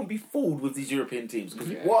 don't be fooled with these European teams.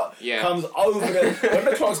 Because what comes over when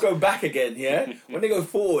the clocks go back again, when they go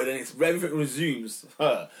forward and everything resumes,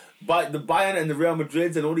 but the Bayern and the Real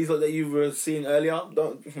Madrids and all these that you were seeing earlier,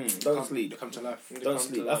 don't sleep. They come to life. Don't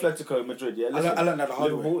sleep. Atletico Madrid, yeah. I learned that the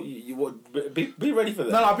hard way. Liverpool, be ready for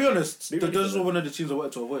that. No, I'll be honest. Be ready Those for are one of the teams I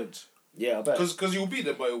wanted to avoid. Yeah, I bet. Because you'll beat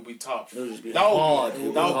them, but it'll be tough. It'll just be That'll hard. be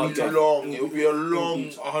It'll be hard. long. It'll be a long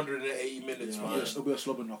 180 minutes, man. It'll be a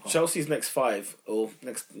slobber knocker. Chelsea's next 5 or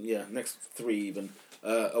next 3 even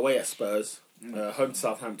away at Spurs, home to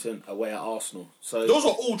Southampton, away at Arsenal. So Those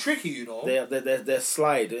are all tricky, you know. they're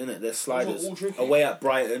slide, isn't it? They're sliders. all tricky. Away at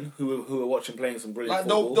Brighton, who are watching playing some brilliant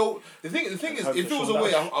Like football. the thing is, Home if to it was Sean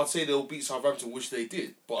away, Dyche. I'd say they'll beat Southampton, which they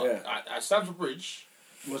did. But Yeah. at Stamford Bridge,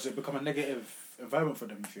 Was it become a negative environment for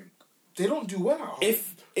them, you think? they don't do well at home.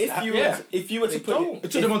 If you were to They put don't.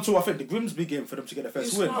 It took them until I think the Grimsby game for them to get their first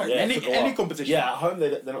It's win. right. Yeah, any it took a while. any competition. Yeah, at home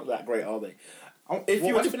they're not that great, are they? If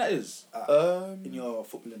you what were do to- you think that is? In your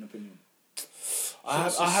footballing opinion? I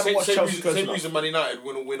haven't watched Chelsea close Same enough. reason Man United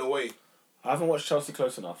win away. I haven't watched Chelsea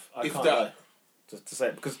close enough. I If can't that. lie to say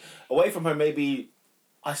it because away from home, maybe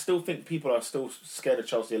I still think people are still scared of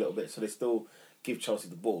Chelsea a little bit, so they still give Chelsea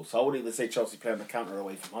the ball. So I wouldn't even say Chelsea play on the counter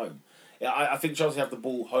away from home. Yeah, I think Chelsea have the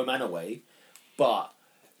ball home and away, but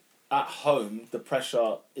at home the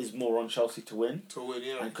pressure is more on Chelsea to win, To win,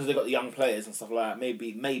 yeah. and because they got the young players and stuff like that.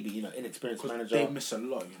 Maybe inexperienced manager. They miss a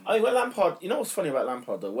lot. You know? I mean, when Lampard, you know what's funny about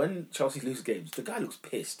Lampard though? When Chelsea lose games, the guy looks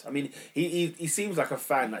pissed. I mean, he seems like a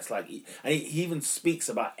fan that's like, and he even speaks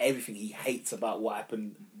about everything he hates about what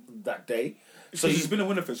happened that day. So he's been a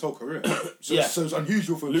winner for his whole career. So, Yeah. so it's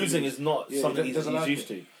unusual for him losing to lose. is not Yeah, something he he's doesn't like used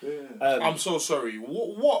it. to. Yeah. I'm so sorry.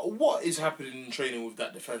 What is happening in training with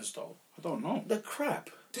that defence though? I don't know. They're crap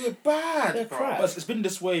They're bad. They're bro. crap. But it's been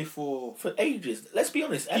this way for. for ages. Let's be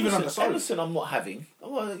honest. Even under Sarri. Emerson, I'm not having.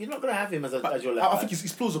 Well, you're not going to have him as your left I back. think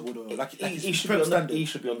he's plausible though. Like he he's should be on standard. he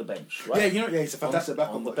should be on the bench, right? Yeah, you know, he's a fantastic back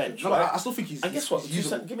on the bench, No, right? but I still think he's. And guess what? He's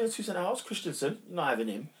usable. Give me the 2 centre halves. Christensen, you're not having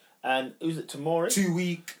him. And who's it? Tomori. Too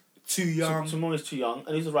weak, too young. Tomori's too young,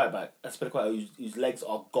 and who's the right back? Aspilicueta, whose legs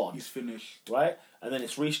are gone. He's finished. Right? And then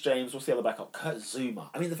it's Reece James. What's the other backup? Kurt Zuma.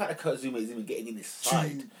 I mean, the fact that Kurt Zuma is even getting in this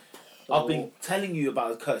side. I've been telling you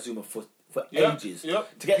about Kurt Zuma for ages.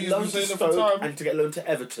 Yep. To get He's been loaned to saying it for Stoke time. and to get loaned to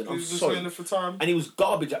Everton. I'm He's been sorry. saying it for time. And he was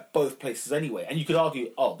garbage at both places anyway. And you could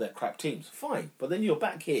argue, oh, they're crap teams. Fine. But then you're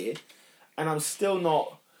back here, and I'm still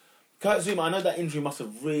not... Kurt Zuma, I know that injury must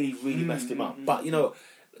have really, really messed him up. But, you know,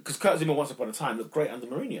 because Kurt Zouma once upon a time looked great under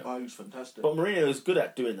Mourinho. Oh, he was fantastic. But Mourinho is good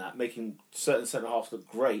at doing that, making certain centre halves look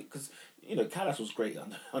great. Because Callas was great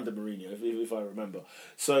under Mourinho, if I remember.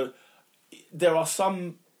 So there are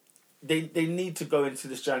some. They need to go into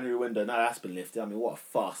this January window. Now that's been lifted. I mean, what a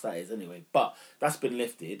fast that is, anyway. But that's been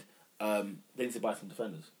lifted. They need to buy some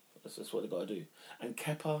defenders. That's what they've got to do. And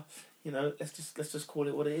Kepa, let's just call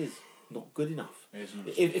it what it is. Not good enough.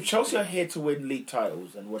 If Chelsea are here to win league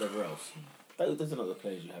titles and whatever else, those are not the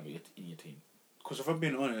players you have in your team. Because if I'm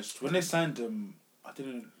being honest, when they signed him, I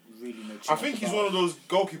didn't really know. I think he's one of those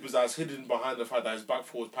goalkeepers that's hidden behind the fact that his back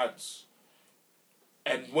four is pants.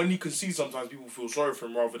 And when he concedes, sometimes people feel sorry for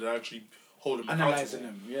him rather than actually hold him analysing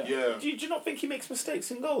accountable. him. Yeah. Do you not think he makes mistakes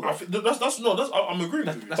in goal? I think I'm agreeing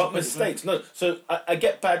with you. But mistakes, no. So I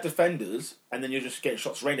get bad defenders, and then you're just getting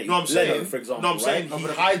shots rained at you. No, I'm saying, Leno, for example. no, I'm saying right? he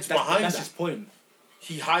hides behind That's that. his point.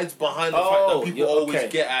 He hides behind the fact that people always okay.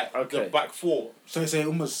 get at the back four. So it's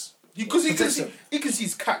almost Because he protects him. can see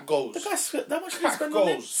his cat goals. The guy's that much he Cat spent on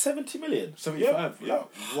him? goals. 70 million. 75. Yeah. World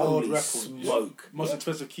Holy record. smoke. Most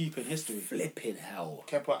expensive keeper in history. Flipping hell.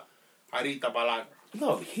 Kepa Arita Balaga.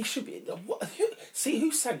 No, he should be.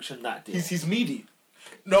 Who sanctioned that deal? He's meaty.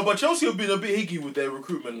 No, but Chelsea have been a bit higgy with their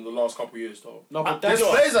recruitment in the last couple of years, though. No, but There's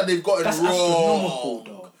that's players that they've gotten that's wrong, astronomical,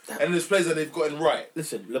 though. and there's players that they've gotten right.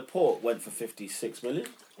 Listen, Laporte went for 56 million.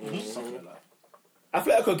 Something like that.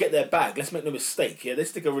 Atletico get their bag. Let's make no mistake. Yeah, they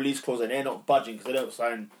stick a release clause and they're not budging because they don't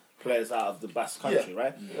sign players out of the Basque country,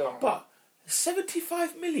 right? Yeah. But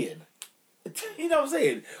 75 million. You know what I'm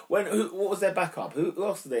saying? What was their backup? Who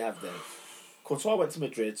else did they have there? Courtois went to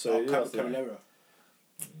Madrid, so who else did they have? Caballero.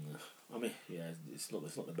 I mean, yeah, it's not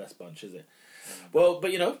the best bunch, is it? Well,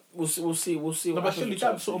 but we'll see. No, What but happens surely with that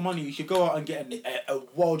Chelsea. sort of money, you should go out and get a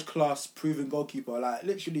world class proven goalkeeper. Like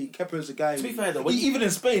literally, Kepa's a guy. To be fair, though, when even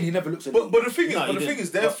in Spain, he never looks at. But the thing is, No, he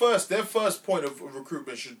their didn't. first point of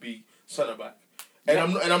recruitment should be centre back, and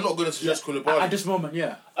I'm not going to suggest Koulibaly. at this moment,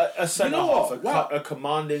 yeah. A centre You know half, what? Wow. a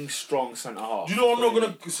commanding, strong centre half. Do you know why I'm not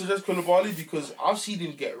going to suggest Koulibaly? Because I've seen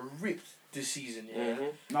him get ripped this season. Yeah.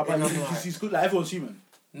 No, but he's good. Like everyone's human.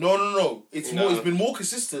 No. It's been more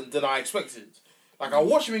consistent than I expected. Like I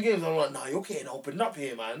watch him in games, and I'm like, nah, you're getting opened up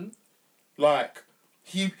here, man. Like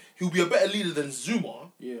he'll be a better leader than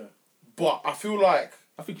Zuma, Yeah. but I feel like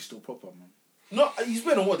I think he's still proper, man. he's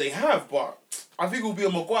better than what they have, but I think it'll be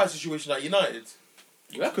a Maguire situation at United.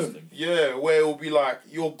 You reckon? Yeah, where it'll be like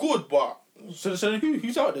you're good, but So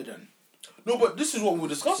who's out there then? no. But this is what we're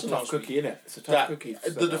It's a discussing tough last week. cookie, innit? It's a tough That cookie.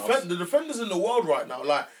 the defenders in the world right now,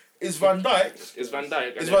 like is Van Dijk. It's Van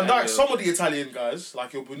Dijk. It's Van Dijk. Some of the Italian guys,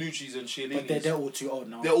 like your Bonucci's and But they're Chiellini's, all too old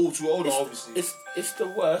now. they're all too old, obviously. It's the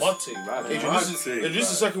worst. Mate, Adrian, this is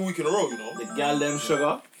the second week in a row, you know. The Gallem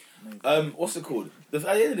sugar. What's it called? At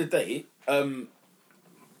the end of the day,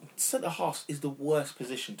 centre half is the worst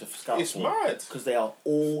position to scout It's for mad. because they are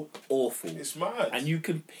all awful. It's mad. And you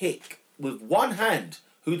can pick with one hand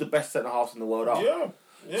who the best centre halves in the world are.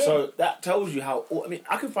 Yeah. So that tells you how. I mean,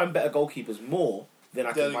 I can find better goalkeepers more than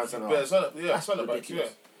I can find centre halves. That's centre backs,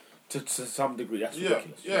 ridiculous. To some degree, that's Yeah,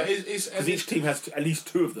 ridiculous. yeah. It's Because each team has at least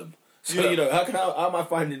two of them. So Yeah. how am I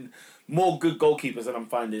finding more good goalkeepers than I'm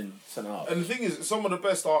finding centre halves? And the thing is, some of the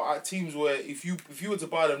best are at teams where if you were to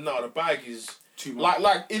buy them now, the bag is Too much.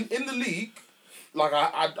 like in the league. Like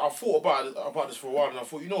I thought about this for a while, and I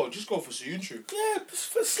thought, just go for Soyuncu. Yeah,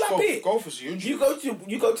 slap it. Go for Soyuncu.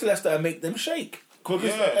 You go to Leicester and make them shake. Because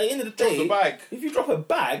Yeah. at the end of the Drop day, the bag. if you drop a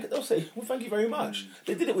bag, they'll say, "Well, thank you very much."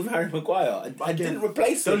 They did it with Harry Maguire and didn't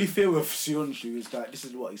replace The only him. fear with Sionchu is that this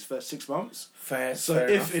is his first 6 months. Fair, So fair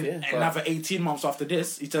if enough, in another 18 months after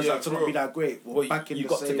this, he turns Yeah, out to not bro. be that great, well, back in you the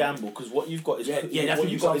got same, to gamble because what you've got is you have what to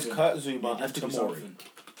you've do got is something. Kurt You Zuma have and to do Tomori. something.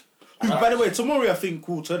 Who, by the way, Tomori I think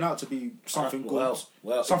will turn out to be something good.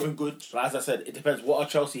 Well, Something good. As I said, it depends. What are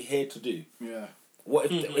Chelsea here to do? Yeah.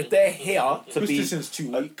 What if they're here to be? Christensen's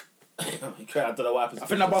too weak. I don't know what happens. I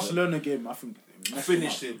think that Barcelona game, I think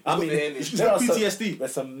Finished him. I mean, Put it in. It's there are some- PTSD.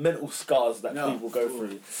 There's some mental scars that No. people go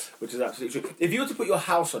through, which is absolutely true. If you were to put your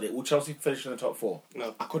house on it, will Chelsea finish in the top four?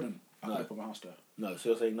 I couldn't. I No. couldn't put my house there. No. So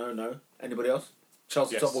you're saying no. Anybody else?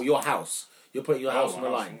 Chelsea Yes. top four. Your house. You're putting your house on the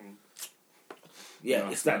my line. house. Yeah, No,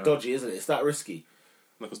 it's that no. dodgy, isn't it? It's that risky.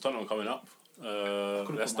 Because Tottenham coming up.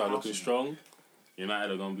 put Leicester my house looking in. strong.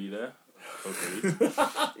 United are going to be there.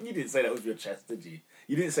 Hopefully. You didn't say that with your chest, did you?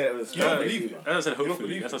 You didn't say that with a Yeah, strong believe face it. either. As I said, hopefully.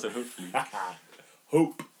 believe As I said, hopefully.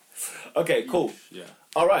 Hope. Okay, cool. Yeah.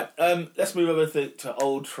 All right, let's move over to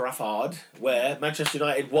Old Trafford, where Manchester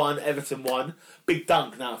United won, Everton won. Big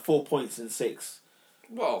dunk now, 4 points in 6.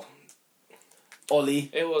 Well, Ollie,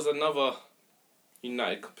 it was another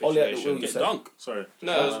United Ollie at the capitulation. wheel, Get said. dunk. Sorry.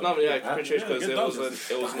 No, it was not United capitulation because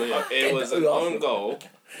get it was an own goal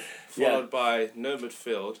Yeah. followed by no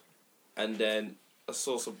midfield, and then a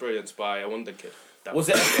source of brilliance by a wonder kid. That Was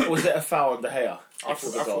it a foul on De Gea? I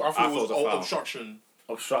thought it was a foul. obstruction.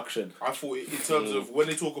 Obstruction. I thought in terms of when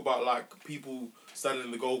they talk about like people standing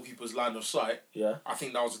in the goalkeeper's line of sight, Yeah. I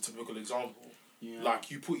think that was a typical example.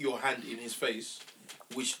 Like you put your hand in his face,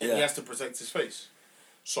 and Yeah. he has to protect his face.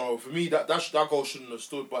 So for me, that goal shouldn't have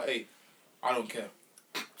stood. But hey, I don't care.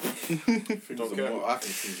 Don't care. I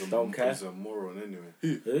think he's a, Don't care. he's a moron anyway.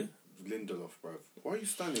 Who? Lindelof, bruv. Why are you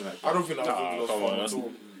standing like that? I don't think that was Nah, Lindelof's come fault on, at that's-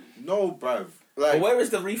 all. No, bruv. But Like, where is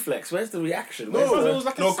the reflex? Where's the reaction? No, Where's it the- was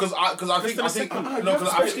like No, because I think no, because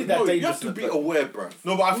especially that no, you dangerous have to be look. aware, bruv.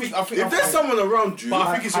 no, but I think If there's someone around you, but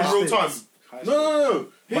I think it's in real time. no.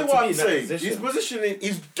 Hear But to what be I'm in that saying. position- His positioning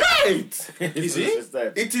is dead. Is he? It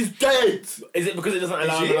is dead. Is it because it doesn't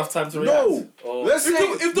allow Is him he? enough time to react? No. Or- Let's say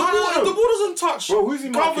If the ball doesn't touch, Bro, who's he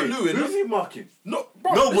marking? Calvert-Lewin, Who's he marking? no,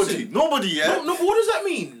 bro, Nobody. listen. Nobody, yeah? No, but what does that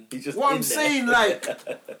mean? He's just What in I'm there. saying, like,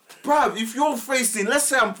 bruv, if you're facing, let's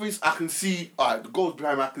say I'm facing, I can see, alright, the goal's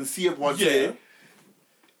behind me, I can see everyone Yeah. here.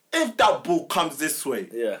 If that ball comes this way,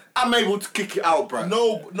 Yeah. I'm able to kick it out, bruv.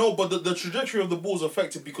 No, but the trajectory of the ball's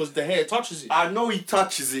affected because the hair touches it. I know he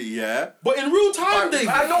touches it, yeah? But in real time, Dave.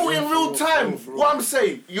 I know in real time. What I'm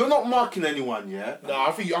saying, you're not marking anyone, yeah? Nah,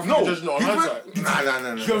 I think you're No. judging it on hindsight.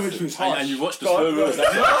 Nah. Geometry is harsh. And you watched the slow mo.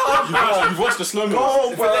 You've watched the slow mo.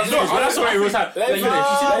 No, bro. That's why it was like. Let him finish.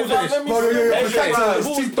 Let Let him finish. me Bro, see. yeah, Let him protect finish. it.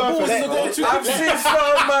 It's too perfect. I've seen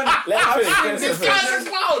some man. Let him finish. I've seen Let him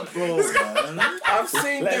finish. defenders. I've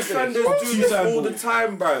seen Let him defenders finish. do this all the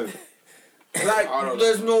time, bro. Like,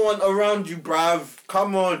 there's no one around you, bruv.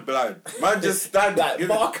 Come on, blood. Man, just stand. Like,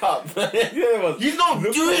 bark up. He's not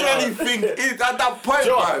doing anything at that point,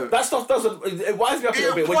 bro. That stuff doesn't. It winds me up a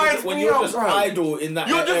little bit when me you're up, just bro. idle in that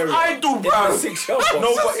You're just area. idle, bro. In the 6 yard box.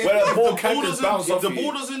 No, but where the ball if catches bounce if off the you.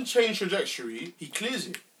 ball doesn't change trajectory, he clears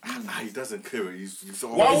it. He doesn't clear it. He's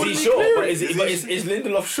Why Is would he he short? clear But it? is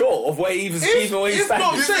Lindelof short of where he's even where he's If not,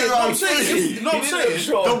 I'm standing? saying, what I'm I'm saying, saying. if- no, I'm He didn't look saying.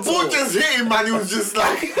 short the at ball all. just hit him, man. He was just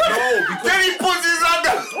like, No, because then he puts his hand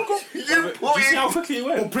up. You Do put you see how it. quickly it Oh,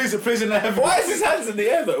 went? praise in the heaven. Why is his hands in the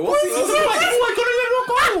air though? What's he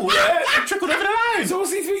goal. Yeah, it trickled over the line. So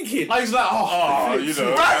what's he thinking? Like, he's like, Oh, you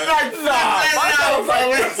know. That's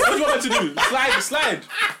like, What do you want me to do? Slide.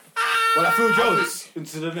 well, like Phil Jones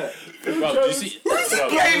into the net. Bro, do you see?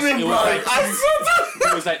 blaming, It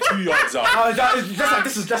bro. was like 2 yards out. It's just like,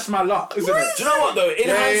 this is just my luck, isn't it? Do you know what though? In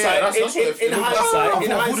hindsight, that's what it in feels. hindsight, Of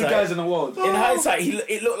in all the guys hindsight, in the world. in hindsight,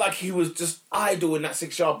 it looked like he was just idle in that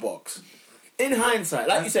 6 yard box. In hindsight,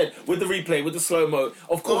 like you said, with the replay, with the slow mo,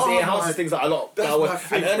 of course Oh it enhances my- things out a lot. that's my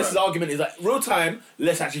thing, And Ernest's bro. argument is like real time.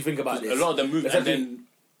 Let's actually think about this. A lot of them moved, Let's and actually- then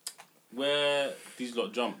where these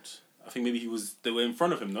lot jumped, I think maybe they were in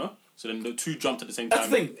front of him, no? So then the two jumped at the same That's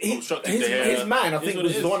time. the thing. obstructed His De Gea. man, I It is think, what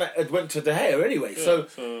was it the is. one that went to De Gea anyway. Yeah, so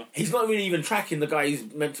so- he's not really even tracking the guy he's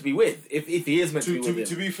meant to be with. If he is meant to be with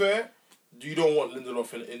to him. be fair, you don't want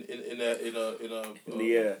Lindelof in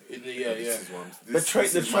the air. In the air, yeah.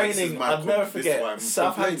 The training, I'll never forget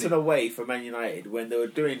Southampton away for Man United when they were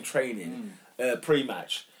doing training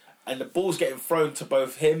pre-match, and the ball's getting thrown to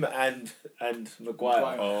both him and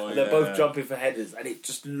Maguire, Oh, and they're both yeah. jumping for headers, and it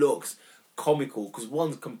just looks comical because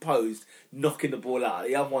one's composed, knocking the ball out,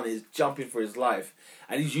 the other one is jumping for his life,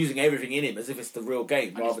 and he's using everything in him as if it's the real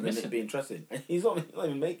game rather than missing. it being interesting. And he's not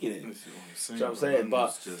even making it. You know what I'm saying?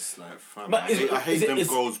 But- just like, fam, But I hate them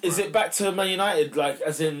goals, bro. is it back to Man United, like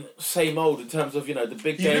as in same old in terms of the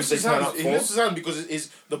big He games lifts they his turn hands. up He for? lifts his hand because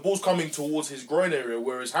the ball's coming towards his groin area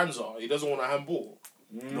where his hands are. He doesn't want a handball.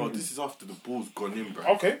 No, this is after the ball's gone in, bro.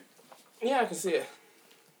 Okay. Yeah, I can see it.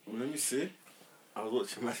 Well, let me see. I was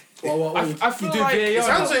watching my. I feel do like VAR His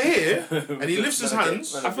now. hands are here, and he lifts his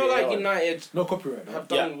hands. I feel like United No copyright. have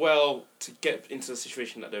done well to get into the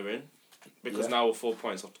situation that they're in. Because Yeah. now we're 4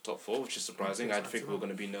 points off the top 4, which is surprising. I think we were going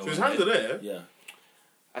to be So his hands are there, Yeah.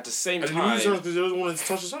 At the same and he moves his hands time, because he doesn't want him to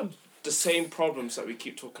touch his hand. the same problems that we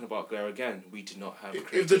keep talking about there again. We do not have a If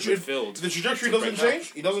creative the midfield. the trajectory to doesn't break down.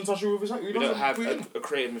 change, he doesn't touch it with his hand. He We don't doesn't have put it in. a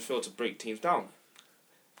creative midfield to break teams down.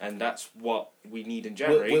 And that's what we need in Will,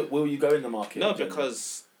 January. will you go in the market? No, in January?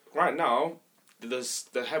 because right now,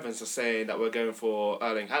 the heavens are saying that we're going for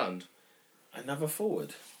Erling Haaland. Another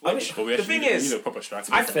forward. Which, But we the actually thing is, need a proper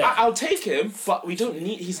striker. I'll take him, but we don't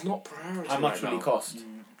need. He's not priority. How much right will now. he cost?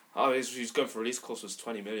 Oh, he's going for release cost was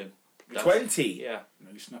 20 million. That's- 20? Yeah.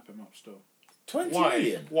 No, you snap him up still. 20 Why?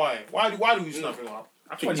 million? Why? Why do we snap him up?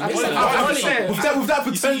 I think I'm saying. With that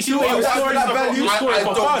potential, what he was with scoring that for- value, was scoring I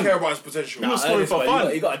for don't fun. care about his potential. He was scoring for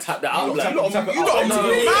fun. You got to tap that out. Like, You're not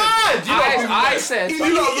moving mad. I said.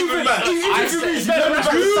 You're not moving mad. I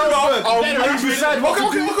said.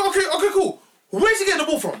 Okay, cool. Where's he getting the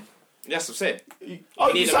ball from? Yes, I'm saying. Oh, You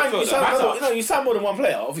you need a sign midfielder. more, no, you sign more than one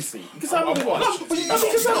player, obviously. You can sign more than one. No, but you can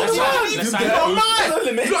sign more than one. Let's sign You're not both. mad. There's no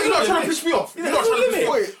limit. You're not trying to piss me off. You're not trying to piss me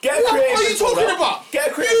off. Get a What creative are you talking midfielder. about? Get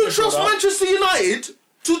a creative You trust midfielder. Manchester United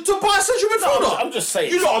to buy a central midfielder? I'm just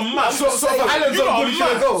saying. You lot are mad. So for Alan's You lot on are good, should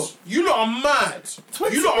I mad. go? You lot are mad.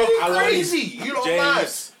 You lot are crazy. You lot are mad.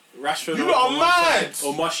 James, Rashford. You lot are on one mad. side,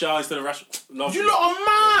 or Martial instead of Rashford. Love You lot are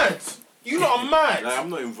mad. You lot are mad. Like, I'm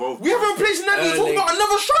not involved. We haven't replaced Nani. You're talking about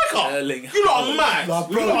another striker. Erling. You lot are mad.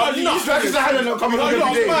 You lot are nuts. Strikers that Haaland not coming You on lot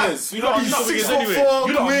every are day. mad. You lot are He's nuts. 6'4",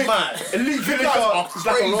 You lot are quick, mad. elite You guys are finisher. He's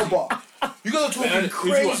like a crazy. robot. You guys are talking Who do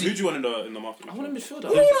crazy. you want in the market? I want a midfielder. Who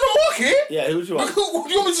on the market? Yeah, who do you want? Do you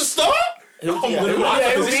want me to start? Who do you Who- want?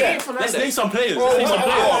 who- Yeah, Let's name some players. Oh, Let's name some my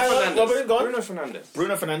players. God. Bruno Fernandes.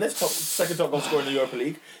 Bruno Fernandes, second top goal scorer in the Europa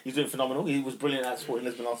League. He's doing phenomenal. He was brilliant at Sporting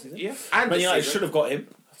Lisbon last season. Yeah. And Man this United season, should have got him.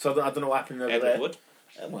 So I don't know what happened over Edward there. Wood.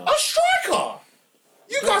 Well, A striker.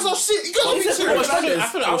 You guys are serious. You guys are being He's a serious. Bruno I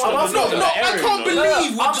feel like I was I'm talking not- about No, I Aaron, can't though.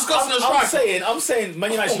 believe we're discussing a striker. I'm saying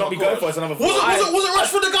Man United should not be going for us another Was it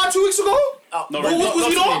Rashford the guy 2 weeks ago? No, Was he not? Was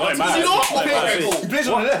he not? Okay, cool. He plays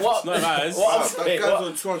on the left. What? No, nice. What I'm That saying? guy's What?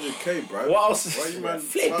 on 200k, bro. What else? Why you man?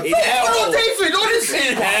 Flipping No, hell! David, honestly.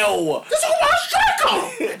 Flipping hell! This is about a striker.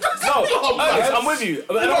 No, Ernest, I'm with you.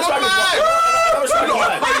 Another You're striker's mad. Another striker's You're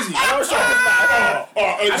mad. crazy. Another striker's mad.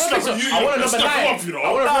 I want a number 9. I want a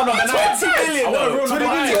real number 9. 20 million. I want a though. real number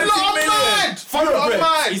 9. You're not mad. You're not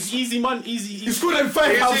mad. It's easy, man. Easy. He scored them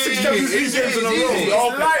 5 out of 6 Champions League games in a row.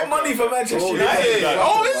 It's light money for Manchester United. blood.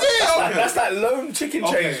 Oh, is it? That's that lone chicken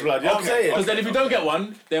change, blood. You know what I'm saying? Because then if you don't get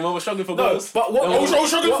one, then we're struggling for No, goals. but what? Are we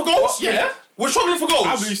struggling for goals? Yeah. We're struggling for I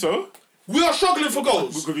goals. believe so. We are struggling for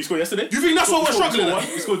goals. Because we scored yesterday. You think that's what we're struggling one. at?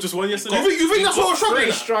 We scored just one yesterday. You think that's what we're struggling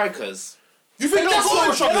Three at? strikers. You think that's what we're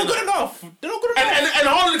They're struggling not good at? enough. They're not good enough. And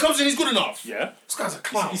Haaland comes in, he's good enough. Yeah. This guy's a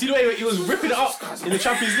clown. You see the way he was ripping it up in the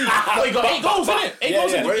Champions League? Well, he got 8 goals, innit? 8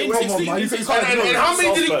 goals in Wait, 16. man, you It's- can't it's- And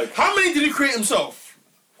Salzburg. how many did he create himself?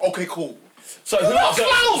 Okay, cool. So You're not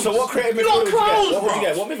clowns. So what creative You're not midfielder would you get? clowns, What would you bro.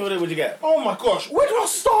 get? What midfielder would you get? Oh my gosh, where do I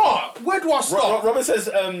start? Robin says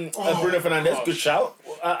Bruno Fernandes, gosh. good shout.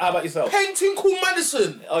 How about yourself? Painting cool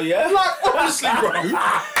Madison. Oh yeah? Like, honestly, bro.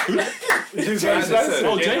 James Oh,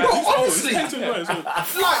 Madison. James. Bro, honestly. Oh,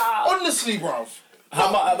 Like, honestly, bro. How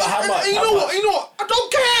much? How much? You know what? I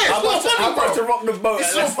don't care. How much? It's How not much money, to bro. rock the boat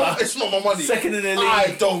at Leicester? It's not my money. Second in the league.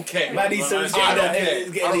 I don't care. Madison's I don't care.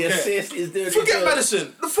 getting the I don't care. assist. Is doing Forget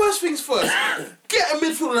Madison. The first things first. Get a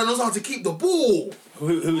midfielder that knows how to keep the ball.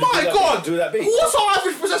 My God. Who would that be? What's our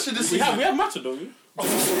average possession this We season? have Mata, don't we? Get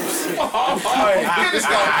this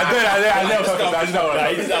guy. I did that on purpose. I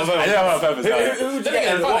did that on purpose. Who would you Then get?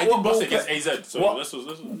 again, What he ball busted player? against AZ, so What? let's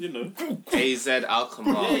you know. AZ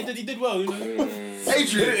Alkmaar. Yeah, he did well, you know.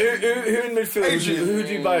 Adrian. Who in midfield? Who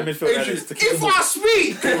do you buy in midfield? Adrian. to keep If the ball? I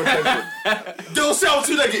speak, they'll sound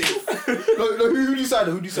too negative. No, who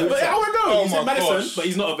decided? Who decided? But I want to know. Oh He my said Madison, gosh. but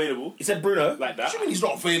he's not available He said Bruno. like that. What do you mean he's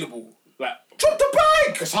not available? Like, Drop the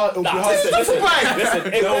bag. It's hard. It'll be Nah, hard. listen, Drop the bag. Listen,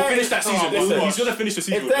 if he'll there finish is- that season. listen, He's gonna finish the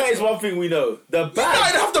season. if there is one thing we know, the United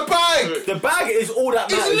bag. have the bag. The bag is all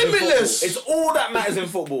that It's matters. in limitless. football. It's all that matters in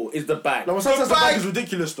football. Is the bag. No, sometimes the bag- bag is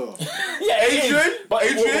ridiculous though. Yeah, it is. Adrian, But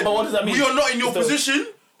Adrian, but what does that mean? we are not in your So- position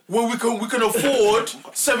where we can afford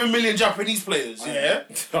 7 million Japanese players. Yeah,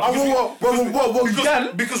 Well, you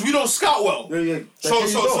can. because we don't scout well. Yeah. So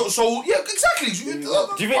yeah, exactly. Do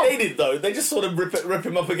you think they did though? They just sort of rip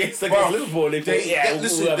him up against Liverpool. And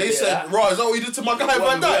They said, right, is that what you did to my guy Van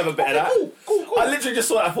we have a Dijk? bit of that. Cool. I literally just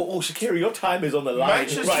saw that. I thought, oh, Shaqiri, your time is on the line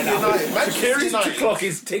Manchester right now. United, Manchester Shaqiri's United. clock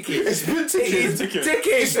is ticking. It's been ticking. It's ticking.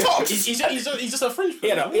 Tops. He's just a fringe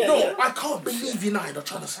player. No, I can't believe United are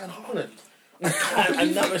trying to sign Haaland.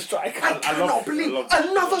 Another striker. I cannot believe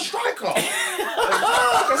another striker. I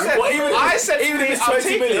said even if it's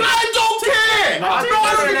 20 million. I don't care. I know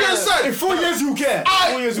what you're gonna say. In 4 years, you'll care.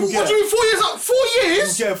 4 years, you'll What care. do you mean 4 years up? 4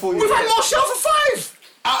 years? You'll care 4 years. We've had Martial for 5.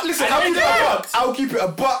 Listen, I'll keep it a buck. I'll keep it a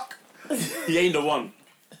buck. He ain't the one.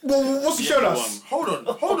 Well, what's he showed us? Hold on.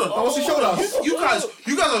 What's he showed us? You guys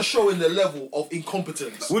are showing the level of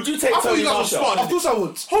incompetence. Would you take I thought Tony you guys were Marshall? smart. Of course I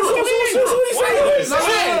would. Hold on.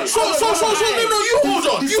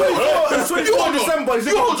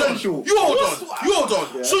 You hold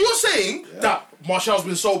on. So you're saying that Martial's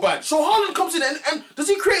been so bad. So Haaland comes in and does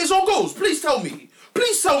he create his own goals? Please tell me.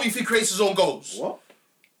 Please tell me if he creates his own goals. What?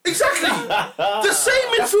 Exactly. The same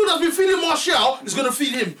midfielder that's been feeding Martial is gonna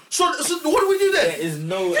feed him. So what do we do then? There is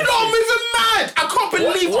no. You know, I'm even mad. I can't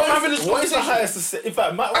believe I'm having this What is the conversation. highest assist? In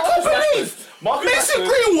fact, I can't believe Mason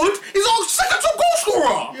Greenwood is our second top goal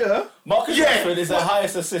scorer. Yeah. Marcus Yeah. Rashford is the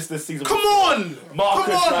highest assist this season. Come on,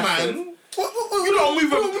 Marcus come on, Rashford. man. You know, I'm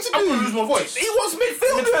gonna lose my voice. He wants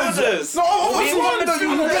midfielders. No, We want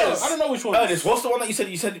midfielders. I don't know which one. Ernest, what's the one that you said?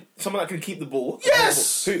 You said someone that can keep the ball.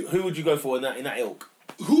 Yes. Who would you go for in that ilk?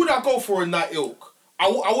 Who would I go for in that ilk? I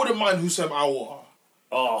wouldn't mind Houssem Aouar.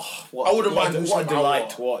 Oh, what, I wouldn't mind What a Houssem delight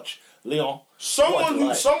Aouar. to watch. Leon. Someone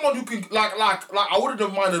who can like I wouldn't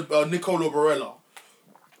have minded Nicolo Barella.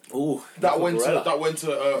 Ooh, That went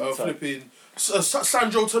to flipping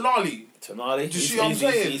Sandro Tonali. Tonali. Do you see what I'm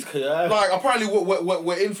saying? Like apparently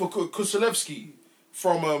we're in for Kuselevsky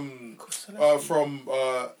from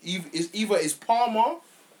either it's Parma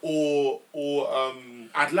or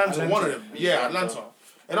Atlanta. One of them. Yeah, Atlanta.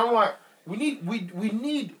 And I'm like, we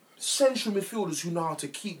need central midfielders who know how to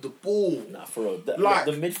keep the ball. Nah, for real. The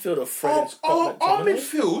midfield of Fred and Our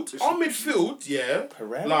midfield, yeah.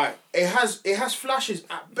 Pereira? Like it has flashes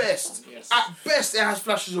at best. Yes. At best, it has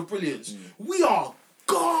flashes of brilliance. We are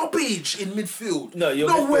garbage in midfield. No, your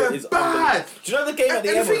we're midfield is bad. unbelievable. Do you know the game at the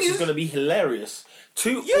And the Emirates thing is is- going to be hilarious?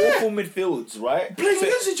 Two Yeah. awful midfields, right? Playing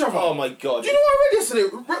against each other. Oh my god! Do you know what I read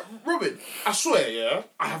yesterday, Robin? I swear, yeah,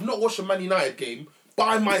 I have not watched a Man United game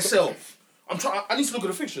by myself. I need to look at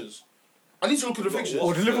the fixtures. Oh,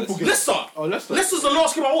 the Liverpool game. Leicester. Oh, Leicester. Leicester's the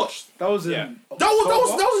last game I watched. That was in. Yeah. That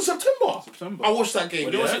was in September. September. I watched that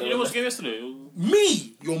game. You Yeah? know what's the game yesterday?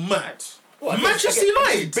 Me, you're mad. What, Manchester against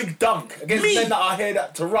United. big dunk against Me. men that are here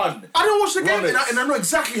to run. I don't watch the game Runners. and I know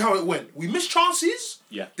exactly how it went. We missed chances.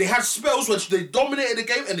 Yeah. They had spells where they dominated the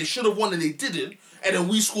game and they should have won and they didn't. And then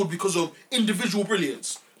we scored because of individual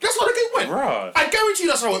brilliance. That's how the game went. Right. I guarantee you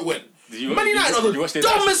that's how it went. You- Man United you are the watched it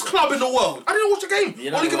dumbest last- club in the world. I didn't watch the game. You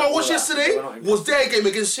know Only game I what, watched we're yesterday not interested. was their game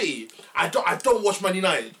against City. I don't watch Man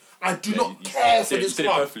United. I do not care for You this did it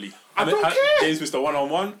club. perfectly. I don't care. James missed the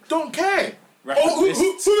 1-on-1. Don't care. Rashford Oh, who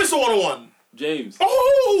missed the 1-on-1? James.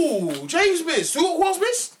 Oh, James missed. Who else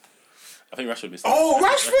missed? I think Rashford missed. Oh,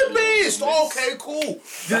 Rashford missed. missed. Okay, cool.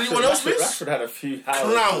 Did anyone else miss? Rashford had a few howls.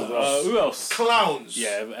 Clowns. as well. Who else? Clowns.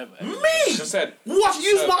 Yeah. Me. Just said. What?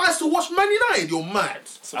 Use my eyes to watch Man United. You're mad.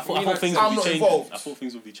 So I for me, thought things I'm would be not changing. involved. I thought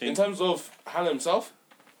things would be in changing. terms of Haaland himself,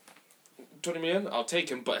 20 million, I'll take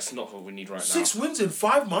him, but it's not what we need right now. 6 wins in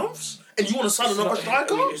 5 months, and you want to sign another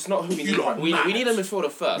striker? It's not who we You need. lot We mad. need a midfielder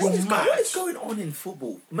first. You're mad. What is going on in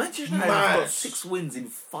football? Manchester United Mad. have got 6 wins in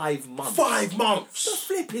 5 months. 5 What months. the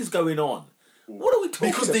flip is going on? What are we talking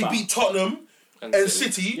Because about? they beat Tottenham and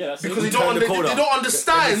City Yeah, that's because it. they don't, Turned the corner. they don't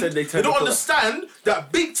understand. They said they They turned don't the corner. understand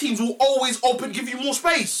that big teams will always give you more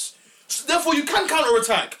space. So therefore, you can counter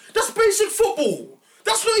attack. That's basic football.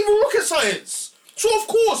 That's not even rocket science. So of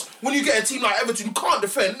course, when you get a team like Everton who can't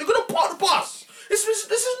defend, they're gonna park the bus. This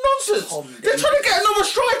is nonsense. They're trying to get another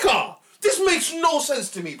striker. This makes no sense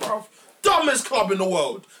to me, bruv. Dumbest club in the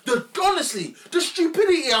world. Honestly, the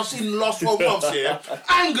stupidity I've seen in the last 12 months here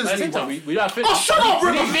angers me, Same time, bruv. we don't Oh, shut up, We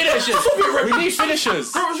Remy. need finishers. Stop it, Remy. We need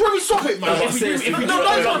finishers. Remy, stop it, man. If we do- if we do no,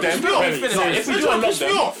 unlock don't them, piss me off. Remy, No, if we do don't unlock piss me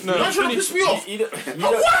them, off. no, Don't try to finish- piss me off. You don't- And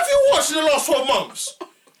what have you watched in the last 12 months?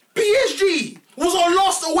 PSG was our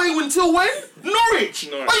last away win till when? Norwich.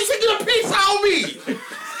 Are you taking a piece out of me?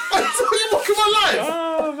 Are you mocking my life?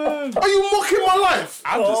 Oh, man. Are you mocking my life?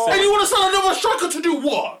 I'm just And saying. you want to sign another striker to do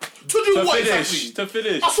what? To do To what finish. exactly? To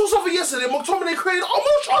finish. I saw something yesterday. McTominay created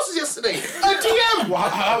almost chances yesterday. A DM. Well,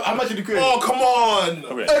 how much did you create? Oh, come on.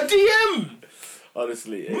 Okay. A DM.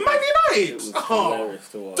 Honestly, Man it United. was Oh, hilarious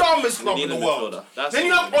to watch. dumbest club need in the a world. midfielder. That's Then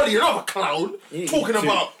you what have we need. Ollie, another clown, need talking two.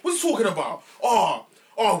 about, what's he talking about?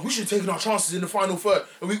 Oh, we should have taken our chances in the final third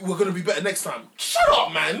and we're going to be better next time. Shut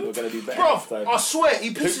up, man. We're gonna be better next Bruv, time. I swear,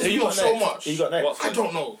 he pisses Who me you off got so next? much. Who you got next? What? I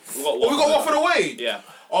don't know. We got Oh, we got Watford away. Yeah.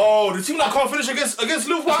 Oh, the team that can't finish against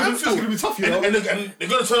Liverpool at That's Anfield. gonna be tough, you know. And they're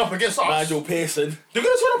going to turn up against us. Nigel Pearson. They're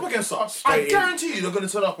going to turn up against us. I Straight in. guarantee you they're going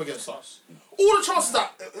to turn up against us. All the chances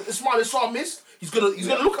that Ismail Sarr missed, he's gonna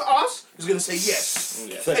look at us, he's going to say yes.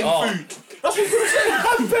 Say, Take oh. food. That's what he's going to say.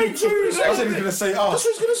 I beg you. I said he's gonna say, That's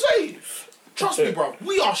what he's going to say. Trust me, bro.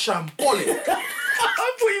 We are shambolic.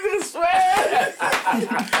 I thought you were gonna swear.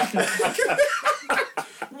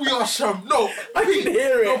 We are No, I Pete. can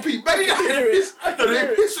hear it. No, Pete. Man United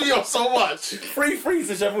they piss me off so much. 3-3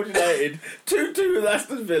 to Sheffield United. 2-2 with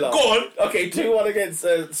Aston Villa. Go on. Okay, 2-1 against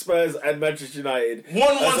Spurs and Manchester United. 1-1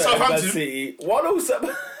 Man Southampton. City.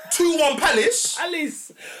 1-0 2-1 Palace.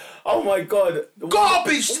 Alice. Oh my god.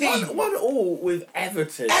 Garbage team. 1-1 with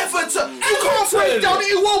Everton. Everton. You can't break down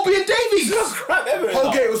it won't be a Davies. Crap, Everton.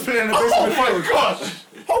 Holgate was playing in the basement Oh my midfield. gosh.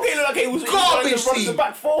 Holgate looked like he was Garbage running team. the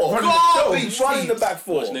back four. Garbage Running the team. back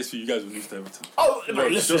four. Watch next for you guys will lose to Everton. Oh, no,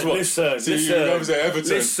 Watch, listen, just watch. listen, See, you guys at Everton.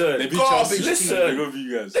 listen. They beat Garbage Chelsea. team. They go for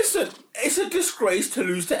you guys. Listen, it's a disgrace to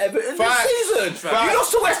lose to Everton Facts. this season. Facts. You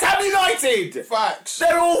lost to West Ham United. Facts. They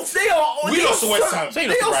are. We lost to West Ham. Say you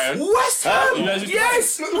lost to Brighton. West Ham. You guys-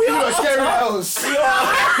 Yes, we You are. know, scary else. We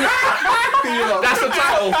are. That's the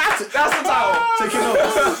title. That's the title. Taking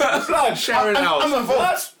off. Blood. Sharing out. I'm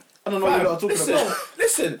involved. I don't know what you're talking Listen, about.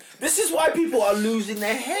 listen. This is why people are losing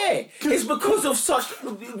their hair. It's because of such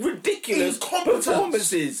ridiculous Incompetence.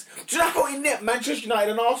 performances. Do you know how inept Manchester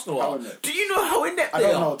United and Arsenal How are? inept? Do you know how inept I they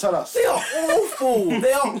don't are? know. Tell us. They are awful.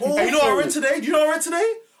 They are awful. Hey, you know what I read today? Do you know what I read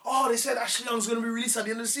today? Oh, they said Ashley Young's going to be released at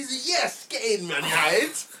the end of the season. Yes, get in, Man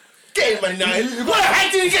United. Get in, Man United. Why the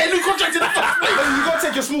heck did he get a new contract in the first place? You gotta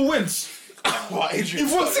take your small wins. What, Adrian?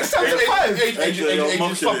 You've won 6 times in 5.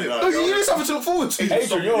 Adrian, stop it. No, you need something to look forward to.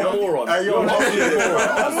 Adrian, you're a moron. Hey, you're a moron.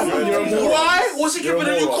 You're a moron. Why was he You're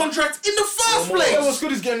given a a new moron. contract in the first Yeah, what's place?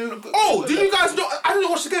 good is getting. Oh, did you guys know? I didn't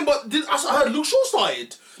watch the game, but I heard Luke Shaw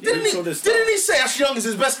started. Didn't Luke Shaw did he? start. Didn't he say Ashley Young is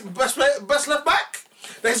his best left back?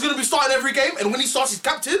 That he's going to be starting every game, and when he starts, he's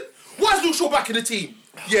captain. Why is Luke Shaw back in the team?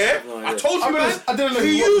 Yeah, I told you, I'm man. honest, I didn't know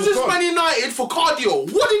he he was uses gone. Man United for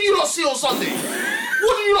cardio. What did you not see on Sunday?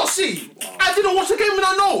 What did you not see? I didn't watch the game, and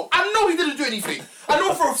I know he didn't do anything. I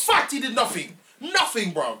know for a fact he did nothing.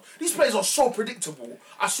 Nothing, bro. These players are so predictable.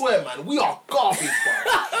 I swear, man, we are garbage,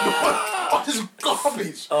 bro. This is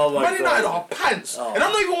garbage. Oh my Man United God. are pants, and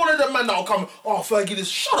I'm not even one of them men that will come. Oh, Fergie,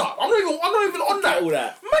 just shut up. I'm not even on that. All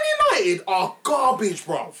that. Man United are garbage,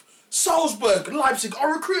 bro. Salzburg, Leipzig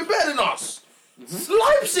are recruiting better than us.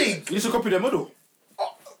 Leipzig. You need to copy their model.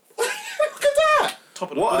 Look at that.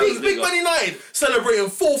 Top of the Big Man United celebrating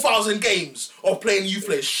 4,000 games of playing youth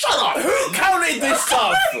players. Shut up. Who counted this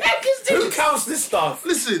stuff? Who counts this stuff?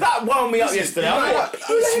 Listen. That wound me up yesterday. I'm know like, what?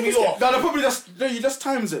 who the heck Piss is me that? off. No, probably you just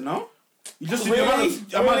times it, no? You just do the amount Really?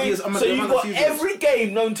 of Really? years. So you've got every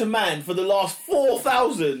game known to man for the last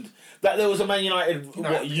 4,000 that there was a Man United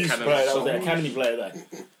youth Academy. player that was there, academy player there.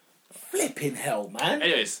 Flipping hell, man.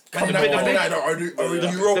 Anyways, Man United are in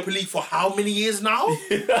the Europa League for how many years now?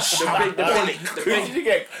 Who did you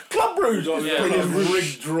get? Club Brugge. Yeah. Brilliant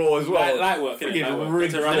rigged draw as well. Light work, innit? Friggin' Light work.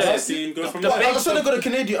 rigged Get around draw. the scene, go from The there. I said they got a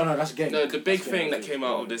Canadian. Oh no, that's a game. no, the big thing that came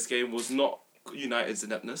out of this game was not United's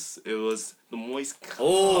ineptness. It was the Moise.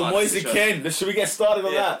 Oh, Moise situation. Ken. Should we get started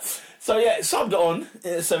on Yeah. that? So yeah, subbed it on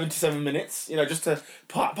in 77 minutes. You know, just to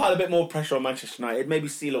pile a bit more pressure on Manchester United. Maybe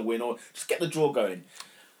seal a win or just get the draw going.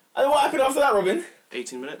 And what happened after that, Robin?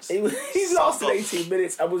 18 minutes. He lasted 18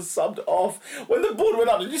 minutes and was subbed off. When the board went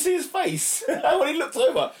up, did you see his face? When he looked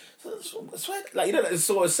over, like, you know, that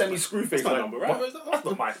sort of semi-screw face. not Like, number, right? what? That's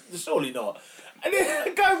not mine. Surely not. And then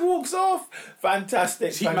the guy walks off.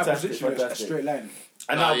 Fantastic, See my fantastic, position is a fantastic. straight line.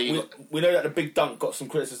 And Nah, now you we know that the big dunk got some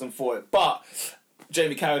criticism for it, but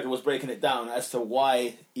Jamie Carragher was breaking it down as to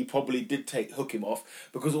why he probably did hook him off,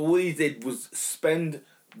 because all he did was spend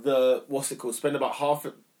about half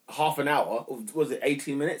an hour, or was it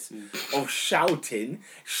 18 minutes, of shouting,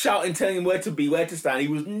 telling him where to be, where to stand. He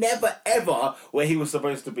was never ever where he was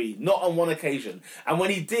supposed to be, not on one occasion. And when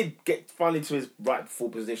he did get finally to his rightful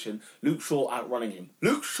position, Luke Shaw outrunning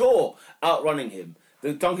him.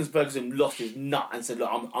 The Duncan Ferguson lost his nut and said, "Look,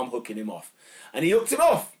 I'm hooking him off," and he hooked him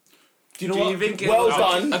off. Do you know Do what? you think it Well was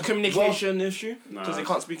done. a communication issue? Because they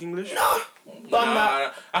can't speak English? Done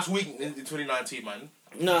that. That's weak in 2019, man.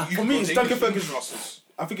 Nah. For me, it's Duncan English Ferguson. losses.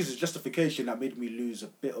 I think it's his justification that made me lose a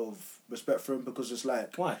bit of respect for him, because it's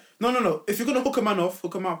like, Why? No. If you're gonna hook a man off,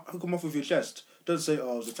 hook him off with your chest. Don't say,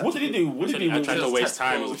 "Oh, it was a tactical." What did he do? What did he I do? tried to waste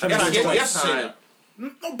time. Yes, yes, to say that. No,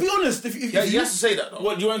 be honest. If Yeah, he has to say that, though.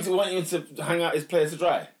 What, do you want him to hang out his players to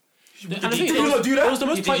dry? And the Did thing you is, not do that? It was the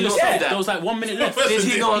most Did you pointless not stuff. do that? There was like 1 minute left. Did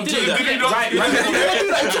he not do that?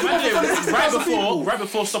 Right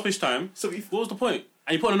before stoppage time. So What was the point?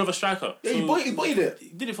 And you put on another striker. Yeah, he bodied it. He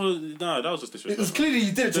did it for that was just It was disrespectful. clearly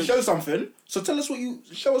you did it to show something. So show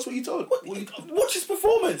us what you told. Watch his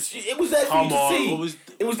performance. It was there for Come you to on, see. what was-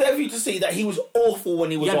 It was there for you to see that he was awful when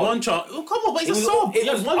he was He had on. one chance. Oh, come on, but he's a It was- sub. it He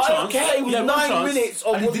had was- one I chance. don't care. It was He had one 9 chance. minutes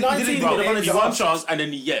or And he didn't 19 do it. Bro, minutes. he had one chance and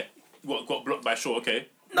then got blocked by Shaw. Okay.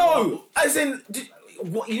 No, as in,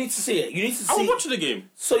 what you need to see it. You need to I was see. watching the game.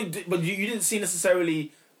 So, but you didn't see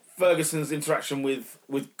necessarily Ferguson's interaction with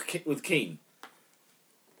Keane.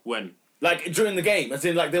 When? Like during the game, as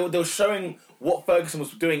in like they were showing what Ferguson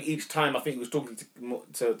was doing each time. I think he was talking to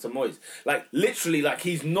Moyes. Like literally, like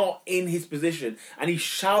he's not in his position and he's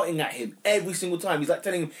shouting at him every single time. He's like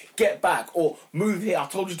telling him get back or move here. I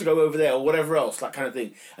told you to go over there or whatever else, that kind of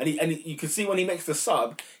thing. And you can see when he makes the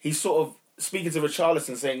sub, he's sort of speaking to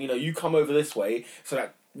Richarlison, saying, you know, you come over this way so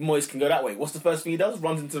that Moyes can go that way. What's the first thing he does?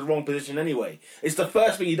 Runs into the wrong position anyway. It's the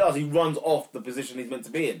first thing he does. He runs off the position he's meant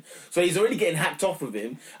to be in. So he's already getting hacked off with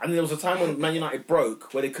him. And there was a time when Man United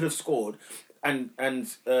broke where they could have scored. And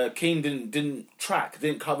Keane didn't track,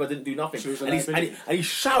 didn't cover, didn't do nothing. So And he's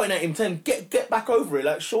shouting at him, telling him, get back over it.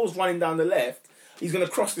 Like Shaw's running down the left. He's going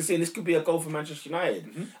to cross this in. This could be a goal for Manchester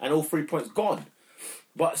United. And all 3 points gone.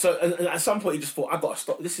 But so and at some point he just thought, I got to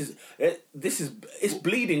stop. This is it's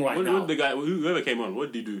bleeding right now. When the guy, whoever came on,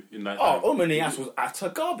 what did he do in that? Oumar Niasse was utter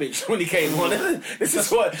garbage when he came on. This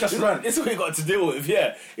is what he got to deal with.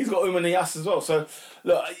 Yeah, he's got Oumar Niasse as well. So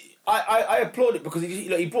look, I applaud it because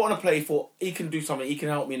he brought on a play for he can do something. He can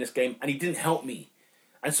help me in this game, and he didn't help me.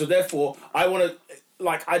 And so therefore, I want to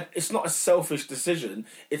it's not a selfish decision.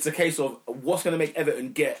 It's a case of what's going to make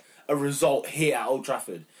Everton get a result here at Old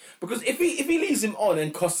Trafford. Because if he leaves him on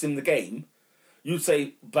and costs him the game, you'd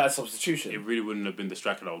say bad substitution. It really wouldn't have been the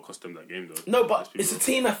striker that would cost him that game, though. No, but it's a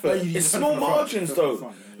team effort. Yeah, It's small margins,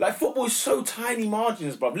 though. Like, football is so tiny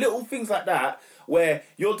margins, bruv. Little things like that, where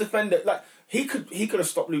your defender... Like, he could have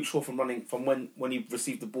stopped Luke Shaw from running from when he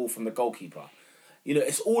received the ball from the goalkeeper. You know,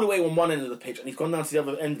 it's all the way on one end of the pitch, and he's gone down to the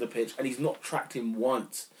other end of the pitch, and he's not tracked him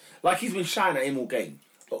once. Like, he's been shouting at him all game.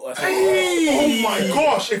 Oh my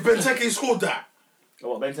gosh! If Benteke scored that,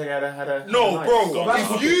 What, Benteke had a no, nice bro. goal.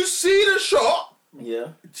 If you see the shot, Yeah.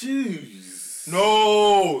 Jeez.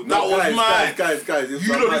 no, that was mad. Guys. You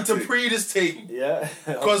don't need to pre this thing. Yeah.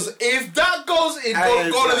 Because if that goes in,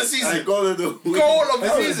 goal of the season. Goal of the week. Goal of the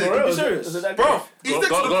For season. real? Be serious? Is it that Bro, he's next to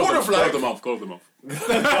the corner Goal of the flag. month. Goal of the month. He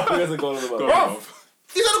has a goal in the Goal box. of the Bro, month.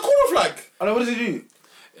 he's at the corner flag. I know, what does he do?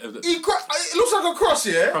 It looks like a cross,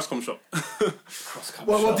 yeah? Cross-com shot.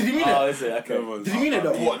 Well, did he mean Oh, it? is it? Okay. Did he mean it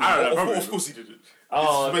though? What? I don't know, Of probably. course- of course he did it.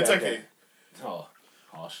 Oh, It's okay, Benteke. okay. Oh,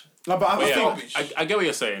 harsh. No, but I But think yeah, I get what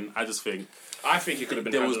you're saying. I just think I think he could have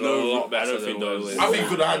been there was handled no. a lot better. I don't than think what there it was. was. I think he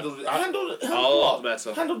could have handled it. Handled A lot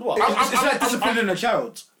better. Handled what? it's like disciplining a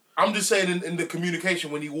child. I'm just saying in the communication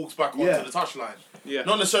when he walks back onto Yeah. the touchline. Yeah.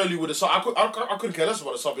 Not necessarily with the sub. I couldn't care less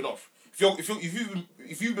about the subbing off.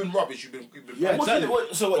 If you've been rubbish, you've been Yeah, What did-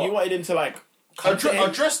 what- so what, you wanted him to like... come to him?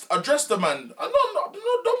 address the man.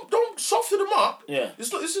 No, don't soften him up. Yeah.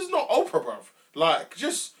 This is not Oprah, bruv. Like,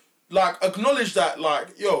 just like acknowledge that.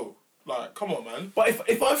 Like, yo, like, come on, man. But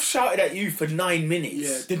if I've shouted at you for 9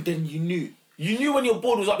 minutes... Yeah, then you knew. You knew when your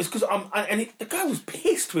board was up. It's because the guy was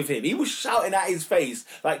pissed with him. He was shouting at his face,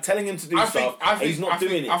 like telling him to do stuff. And he's not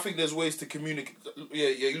doing it. I think there's ways to communicate. Yeah.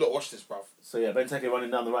 You lot watch this, bruv. So yeah, Benteke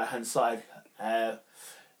running down the right hand side. He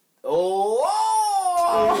was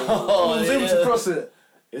able to cross it.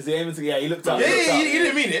 Is he aiming to? Yeah, he looked up. Yeah, he looked up. he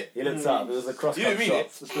didn't mean it. He looked up. It was a cross. You didn't mean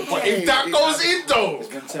it. shot. But if that goes in, though.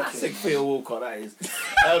 Classic Theo Walcott, that is.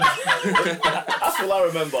 That's all I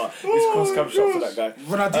remember. His cross-come shot for that guy.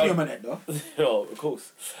 Ronaldinho meant it though. Oh, of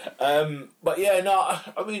course. But yeah, no.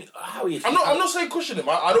 I mean, how are you? I'm not saying cushion him.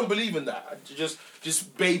 I don't believe in that. Just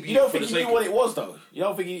baby. You don't for think the he sake knew what of it was, though. You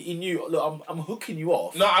don't think he knew? Look, I'm hooking you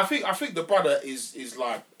off. No, I think the brother is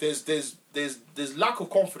like there's lack of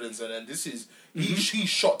confidence, and then this is he's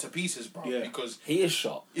shot to pieces, bro. Yeah. Because He is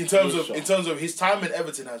shot. in terms He is of shot. his time in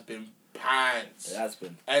Everton has been pants, It has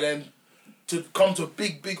been. and then to come to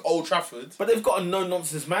big Old Trafford. But they've got a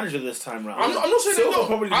no-nonsense manager this time round. I'm not saying Silva they don't.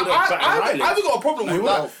 probably I would have batted an eyelid. haven't got a problem No, with he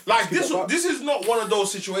that. would've. Like Keep this, it up. this is not one of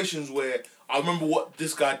those situations where I remember what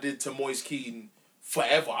this guy did to Moise Keane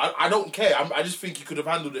forever. I don't care. I just think he could have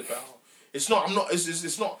handled it better. It's not. I'm not.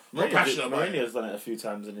 It's not. I'm not passionate about it. Mourinho's done it a few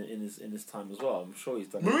times in his time as well. I'm sure he's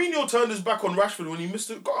done it. Mourinho turned his back on Rashford when he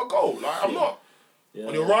got a goal. Like I'm not. Yeah.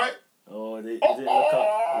 On your right. Oh, he didn't look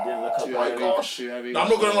up. He didn't look up. Oh my gosh. I'm not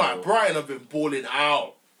gonna lie. Brighton have been balling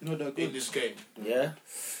out No, they're in good. this game. Yeah.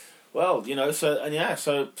 Well,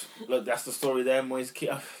 so look, that's the story there. Moise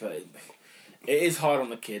Keane. It is hard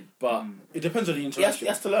on the kid, but It depends on the he has, interaction. he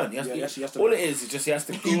has to learn. He has he has to all learn. it is just he has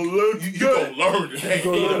to. You gotta learn.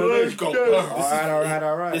 You gotta learn.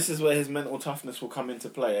 All right. This is where his mental toughness will come into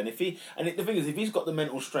play, and the thing is, if he's got the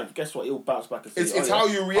mental strength, guess what? He'll bounce back and say, It's "Oh, how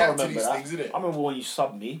yeah, you I react to remember these that. things, isn't it? I remember when you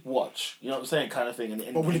subbed me. Watch, you know what I'm saying, kind of thing.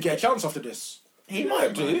 And But will he get a chance after this? He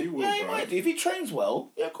might do. man, he will, He bro. might do if he trains well.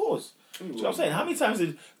 Yeah, of course. Do you know what I'm saying? How many times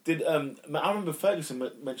did I remember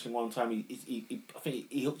Ferguson mentioning one time he I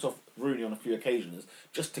think he hooked off Rooney on a few occasions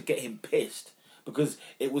just to get him pissed because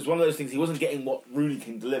it was one of those things he wasn't getting what Rooney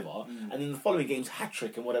can deliver, and in the following games hat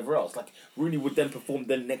trick and whatever else, like Rooney would then perform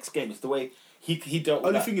the next game. It's the way he dealt with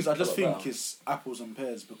Only that thing is, I just a lot think it's apples and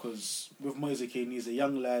pears because with Moise Keane, he's a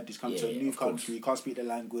young lad. He's come to a Yeah, new of course. country. He can't speak the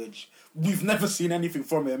language. We've never seen anything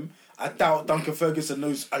from him. I doubt Duncan Ferguson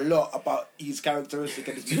knows a lot about his characteristic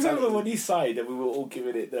and his Do you remember mentality. when he signed and we were all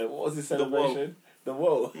giving it what was his celebration? The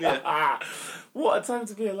wall. Yeah. What a time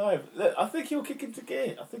to be alive. Look, I think he'll kick into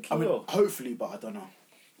gear. I think he I mean, will. hopefully, but I don't know.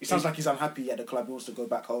 It sounds like he's unhappy at the club. He wants to go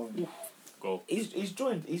back home. Go. He's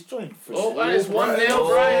joined. Oh, and it's 1-0, And,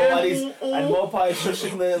 Brian. and Mopai is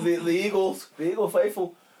shushing the Eagles. The Eagle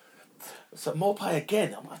faithful. So Mopai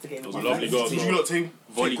again. I'm going to have to get him. It was in a my lovely fantasy goal. Did team. you lot team?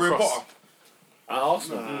 Volley Take Graham cross. Potter. At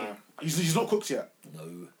Arsenal. He's not cooked yet.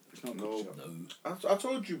 No. He's not No. cooked yet. I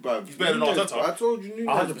told you, bruv. He's better than Arteta. I told you, Nunes,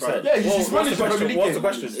 100%. bruv. Yeah, he's What's managed the the Premier question? League What's the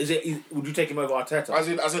games. question? Is it? Would you take him over Arteta? As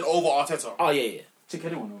in over Arteta. Oh yeah. Take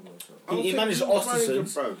anyone over. I'll He take managed Nunes manager,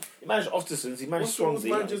 Ostersons. bruv. He managed Ostersons. He managed What's the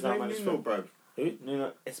Swansea. manager's He's now name? managed Nuno, bruv. Who?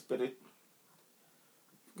 Nuno Espirito.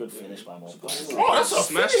 Good finish by Mopai. Oh, that's a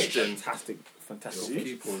Smashed finish. him. Fantastic.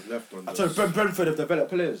 Keeper was left on I the- told you, Brentford have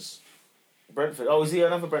developed players. Brentford. Oh, is he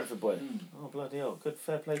another Brentford boy? Oh, bloody hell. Good,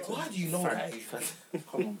 fair play to him. Why do you know that?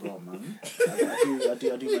 Come on, bro, man. I do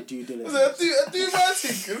my due diligence. I do my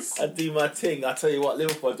tickers. I do my thing. I tell you what,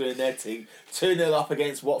 Liverpool are doing their thing. 2-0 up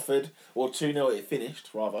against Watford, or 2-0 it finished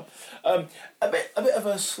rather. A bit of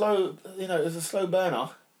a slow. You know, it was a slow burner,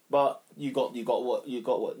 but you got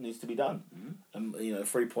what needs to be done.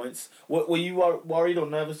 3 points. Were you worried or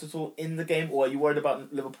nervous at all in the game, or are you worried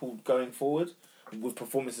about Liverpool going forward with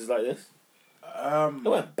performances like this? They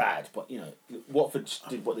weren't bad, but Watford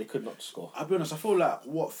did what they could not to score. I'll be honest, I feel like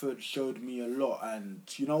Watford showed me a lot, and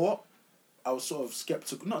you know what? I was sort of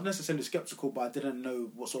sceptical, not necessarily sceptical, but I didn't know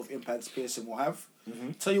what sort of impacts Pearson will have.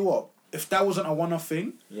 Tell you what, if that wasn't a one-off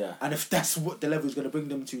thing, Yeah. and if that's what the level is going to bring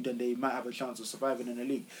them to, then they might have a chance of surviving in the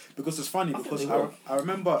league. Because it's funny, because I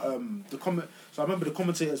remember So I remember the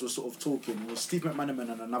commentators were sort of talking. It was Steve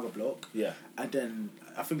McManaman and another bloke. Yeah. And then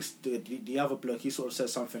I think the other bloke, he sort of said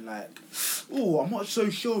something like, "Oh, I'm not so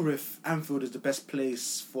sure if Anfield is the best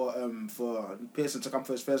place for Pearson to come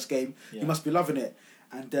for his first game. Yeah. He must be loving it."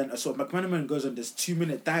 And then sort of McManaman goes on this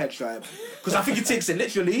 2-minute diatribe because I think he takes it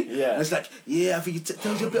literally. Yeah. And it's like, yeah, I think it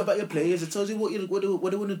tells you a bit about your players. It tells you what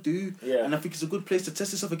they want to do. Yeah. And I think it's a good place to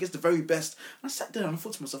test yourself against the very best. And I sat there and I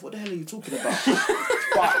thought to myself, what the hell are you talking about?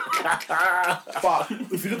 but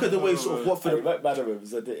if you look at the way sort of Watford,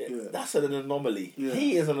 That's an anomaly. Yeah.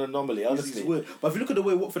 He is an anomaly, it's honestly. weird. But if you look at the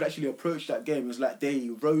way Watford actually approached that game, it's like they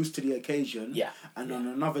rose to the occasion. Yeah. And on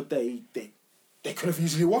another day, they could have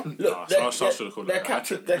easily won. Look, Nah, Sarr should have called it a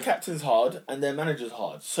hat-trick. their captain's hard and their manager's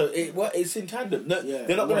hard. So it's in tandem. No, Yeah,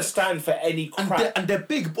 they're not going right. to stand for any crap. And they're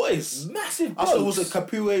big boys. Massive I blokes. saw it was a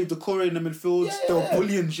Capoue, Decore in the midfield. They were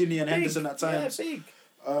bullying Ginny and Henderson at times. Yeah, big.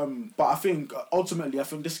 But I think ultimately,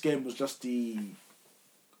 this game was just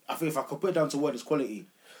I think if I could put it down to word, it's quality.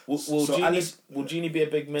 Will So Gini be a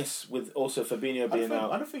big miss with also Fabinho being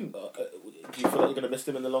out? I don't think. Do you feel like you're going to miss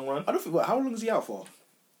him in the long run? I don't think. How long is he out for?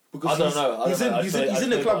 I don't know. He's in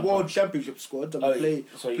the Club World Championship squad and play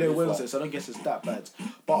so Wednesday, so I don't guess it's that bad.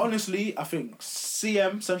 But honestly, I think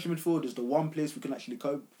CM, central midfield, is the one place we can actually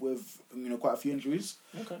cope with quite a few injuries.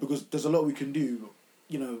 Okay. Because there's a lot we can do.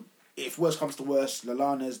 If worse comes to worse,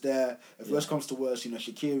 Lallana's there. If worse comes to worse,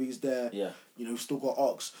 Shaqiri's there. Yeah. We've still got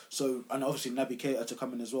Ox. So, and obviously Naby Keita to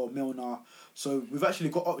come in as well, Milner. So we've actually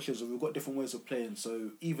got options and we've got different ways of playing.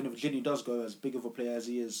 So even if Ginny does go as big of a player as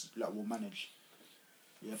he is, we'll manage.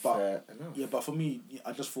 Yeah, but Fair enough. but for me,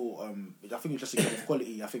 I just thought I think it's just a game of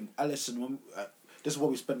quality. I think Alisson, this is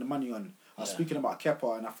what we spend the money on. I was speaking about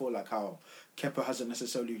Kepa, and I feel like how Kepa hasn't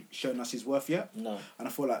necessarily shown us his worth yet. No. And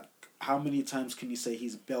I feel like how many times can you say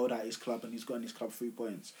he's bailed out his club and he's gotten his club 3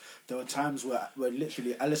 points? There were times where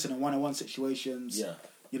literally Alisson in 1-on-1 situations.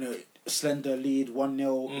 Yeah. Slender lead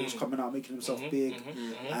 1-0. He was coming out making himself big,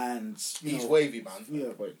 and He's wavy, man. yeah.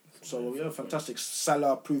 So fantastic.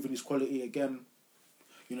 Salah proving his quality again.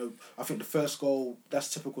 I think the first goal, that's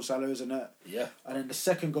typical Salah, isn't it? Yeah. And then the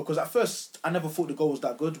second goal, because at first I never thought the goal was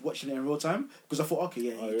that good watching it in real time, because I thought, okay,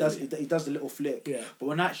 he does the little flick. Yeah. But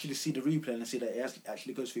when I actually see the replay and I see that it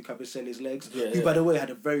actually goes through Kabasele's legs, Yeah, who yeah. by the way had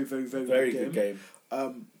a very, very, very, Very good good game.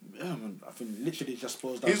 game. I think literally just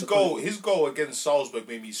boils down His to goal, quality. his goal against Salzburg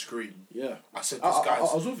made me scream. Yeah. I said, I "This guy's."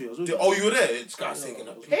 was with you. Oh, you were there. This guy's taking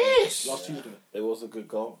a piss. Last Tuesday. It was a good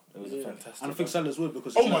goal. It was a fantastic And I think goal. Salah's would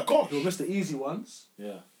because Oh my God. he'll miss the easy ones,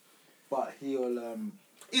 Yeah. but he'll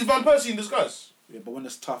He's Van Persie in disguise. but when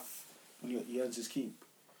it's tough, when he earns his keep.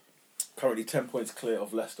 Currently 10 points clear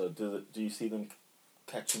of Leicester. Do you see them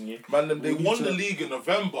catching you? Man, they We need won to- the league in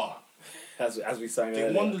November. As we sang They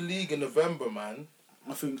earlier. won the league in November, man.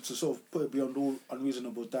 I think to sort of put it beyond all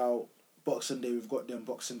unreasonable doubt, Boxing Day we've got them.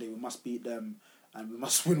 Boxing Day we must beat them, and we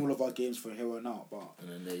must win all of our games from here on out. But And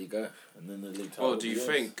then there you go. And then the league title. Well, do you begins.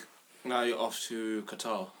 think now you're off to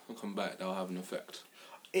Qatar and come back, that'll have an effect?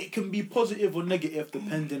 it can be positive or negative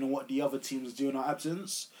depending on what the other teams do in our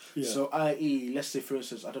absence. Yeah. So, i.e., let's say for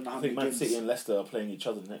instance, I don't know how I many think Man games. City and Leicester are playing each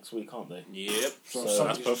other next week, aren't they? Yep. So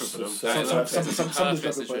That's perfect for them. Some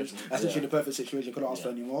Perfect situation. That's literally the perfect situation. Couldn't ask for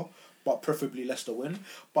any more, but preferably Leicester win.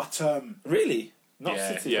 But Really? Not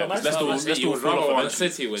Yeah, City. yeah. not Man Leicester City? will- City Leicester will would fall rather off want eventually.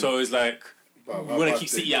 City win. So it's like Bro, we want to keep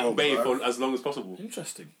City at bay bro. for as long as possible.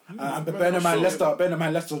 Interesting. but bear in mind,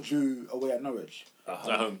 Leicester drew away at Norwich. It's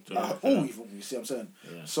at home. You see what I'm saying?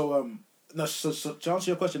 Yeah. So no, so to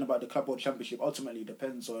answer your question about the Club World Championship, ultimately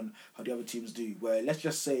depends on how the other teams do. Where let's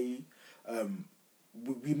just say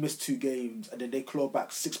we missed 2 games and then they claw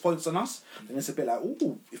back 6 points on us, then it's a bit like,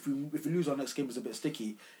 oh, if we lose our next game, it's a bit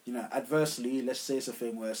sticky. You know, adversely, let's say it's a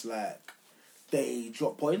thing where it's like they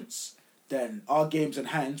drop points. Then our games in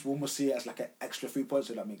hand, we'll almost see it as like an extra 3 points,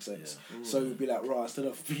 if that makes sense. Yeah. So we'd be like, right, instead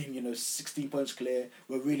of being 16 points clear,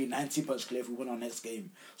 we're really 19 points clear if we win our next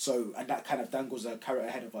game. So, and that kind of dangles a carrot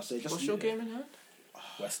ahead of us. So just What's your game in hand?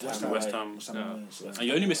 West West Ham. Ham. West Ham. West Ham, No. yes, yes. And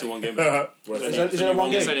you're only missing one game. Is there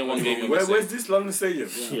one It's game? only one game. you're Where's missing. this London Stadium?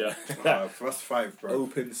 Yeah. That's 5, bro.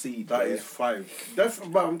 Open seed. That yeah. is 5.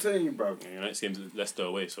 But I'm telling you, bro. Your next game's Leicester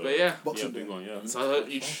away, so But yeah. Boxing big Day. one, yeah. So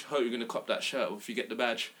I hope you're gonna cop that shirt if you get the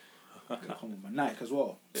badge. Come on, man. Nike as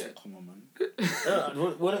well. Yeah. Come on,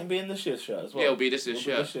 man. Wouldn't it be in this year's shirt as well? Yeah, it'll be this year's It'll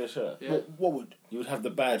be shirt. This year's shirt. Yeah. What would? You would have the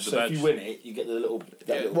badge. The so badge. if you win it, you get the little.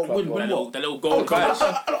 What, win club That what? little gold Oh, badge.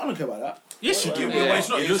 I don't care about that. Yes, you do. Yeah. But it's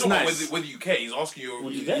not. It It's looks not nice. with the UK. He's asking you.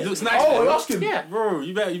 Would you It get it? looks nice. Oh, bro. you're asking me? Yeah. Bro,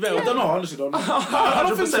 you better. I don't know. I honestly don't know. I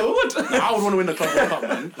don't think so. I would want to win the Club World Cup,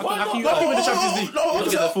 man. How can you win the Champions League? No, You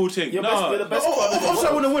don't get the full thing. You're the best Oh, club in the obviously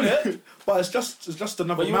I world. want to win it, but it's just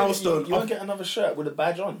another But you won't- milestone. You won't get another shirt with a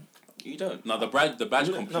badge on. You don't. No, the badge No,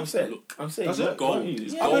 completes I'm the saying. look. I'm saying. Does it? Gold.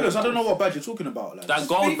 It's I'll be honest, I don't know what badge you're talking about. Like. That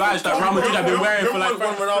gold badge that Real Madrid have been wearing for like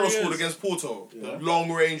when 3 Ronaldo years. scored against Porto, the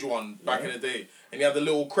long range one back in the day, and he had the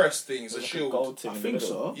little crest things, a Like a shield. gold thing I in think the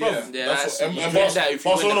middle. so. Yeah, Yeah, that's that's- what. you And get that if you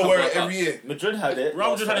win the Barcelona wear it Cup. every year. Madrid had it. Real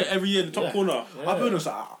Madrid had it every year in the top Yeah. corner. I'll be honest,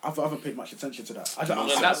 I haven't paid much attention to that.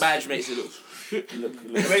 That badge makes it look.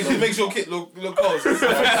 It makes your kit look close.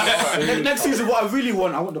 Next season, what I really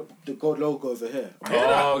want, I want the gold logo over here.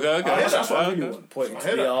 Oh, okay. That's what I really want. Pointing I to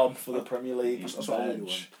hear the that. arm for the Premier League. That's what I really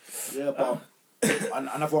badge. want. Yeah, but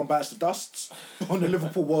another one bites the dust on the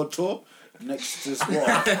Liverpool World Tour. Next is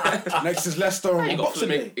what? Next is Leicester on You got Boxing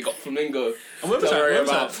Day. Flamingo. And where was Don't that? worry Where was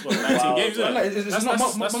about- that? What, 19 games, isn't Like, it? it's That's not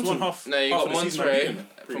that's Monterrey. one half. No, you half got of the season Monterrey already,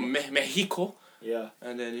 from Mexico, Yeah.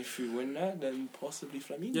 and then if you win that, then possibly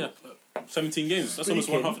Flamingo. Yeah, 17 games. That's almost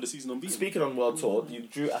one half of the season unbeaten. Speaking on World Tour, you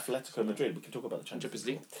drew Atletico Madrid. We can talk about the Champions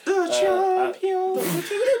Champions League.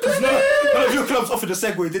 None of your clubs offered a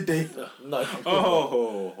segue, did they? No.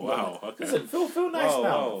 Oh, wow. Okay. Listen, feel nice Wow,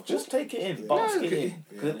 now. wow. Just take it in, bask it in.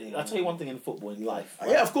 'Cause I'll tell you one thing in football, in life.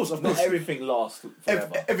 Yeah, of course, of Not course. everything lasts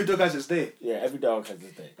forever. Every dog has its day. Yeah, every dog has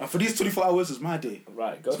his day. And for these 24 hours, it's my day.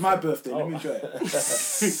 Right, go. It's for my it. birthday. Let Oh. me enjoy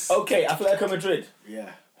it. Okay, Atletico Madrid.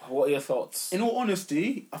 Yeah. What are your thoughts? In all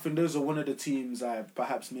honesty, I think those are one of the teams I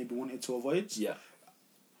perhaps maybe wanted to avoid. Yeah.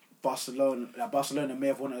 Barcelona may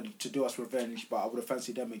have wanted to do us revenge, but I would have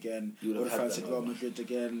fancied them again. You would Would have have had fancied them Real over. Madrid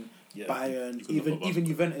again. Yeah. Bayern, You couldn't have even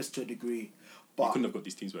Juventus to a degree. You But couldn't have got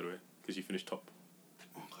these teams, by the way, because you finished top.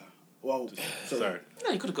 okay. Well, so, Sorry.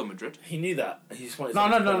 No, you could have gone Madrid. He knew that. He just wanted. no.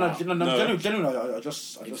 someone to point out. Genuinely, I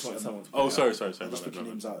just He just wanted someone to Oh, point out. sorry. I'm just picking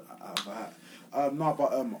names out of a hat. No,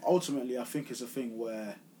 but ultimately, I think it's a thing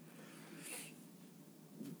where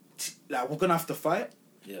like we're gonna have to fight,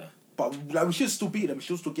 Yeah. but like we should still beat them. We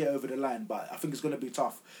should still get over the line. But I think it's gonna be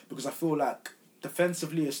tough because I feel like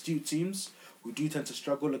defensively astute teams we do tend to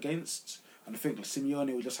struggle against, and I think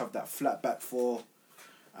Simeone will just have that flat back four,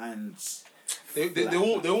 and They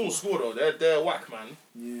all score though. They're whack, man.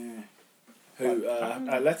 yeah. Who?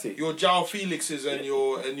 Atleti. Your João Felix's and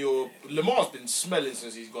your Lamar's been smelling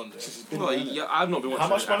since he's gone there. Well, yeah, I've not been watching. How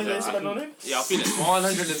much money it. did they spend on him? Yeah, I feel it's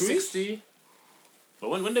 160. But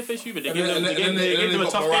when they faced Juve, they And gave then them they a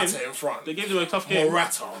got tough Morata game. in front. They gave them a tough game.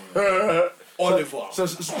 Morata. Oliver. So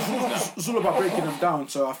it's all about breaking them down.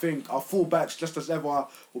 So I think our fullbacks, just as ever,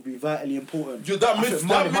 will be vitally important. Yo, that I think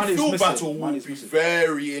midfield Mane's missing. battle will Mane's be missing.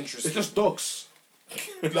 very It's interesting. just dogs.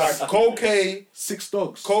 Like Koke, 6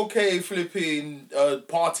 dogs. flipping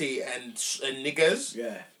Party and niggas.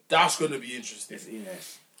 Yeah. That's gonna be interesting.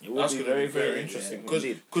 Yes. It will That's be gonna very, be very interesting.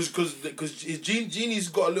 Indeed. Because Genie's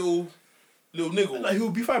got a little niggle. Like, he'll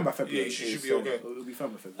be fine by February. Yeah, he should be okay. He'll be fine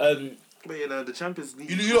by February. But you know, the Champions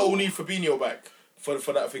League. You lot will need Fabinho back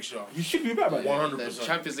for that fixture. You should be better, man. 100%. The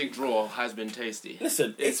Champions League draw has been tasty.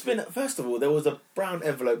 Listen, it's been first of all there was a brown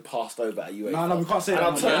envelope passed over at UEFA. No, we can't say And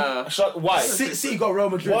I'll that. tell you why. City got Real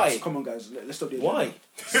Madrid. Why? Come on, guys. Let's stop the Why?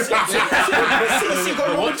 City got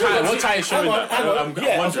Real What Madrid. tie is showing that? Hang on. I'm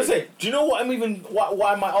Yeah, I was wondering. gonna say. Do you know what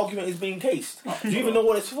why my argument is being cased? Do you even know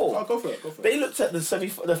what it's for? Oh, go for it. They looked at the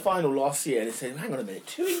final last year and they said, "Hang on a minute,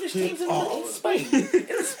 2 English teams in Spain in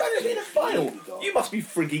the Spanish in the final. You must be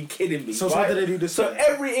freaking kidding me!" So right? what did they do this So year?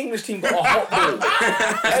 every English team got a hot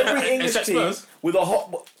ball. Every English Except team Spurs. with a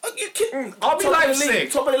hot ball. Are you kidding? RB Top of the Leipzig.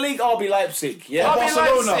 league, top of the league, RB Leipzig. Yeah, RB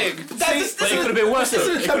Barcelona. Leipzig. But it could have been worse. Though.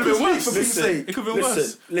 It could have been worse. For Pete's sake. It could have been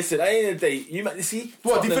worse. Listen. At the end of the day, you see.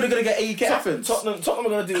 What, do you think Tottenham- they're going to get AEK Athens? Tottenham are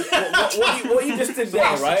going to do what you just did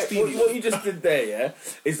there, right? What you just did there, yeah,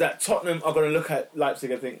 is that Tottenham are going to look at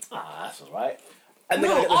Leipzig and think, that's all right, and they're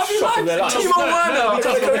going to get the shock of their life. Timo Werner. They're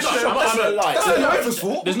gonna get the shock of their life. That's not UEFA's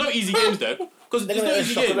fault. There's no easy games there. Because They're there's gonna no get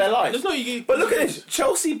easy the shock of games. their life. There's no easy games. But look at this: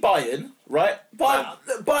 Chelsea, Bayern, right?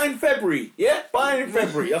 Bayern February, yeah, Bayern in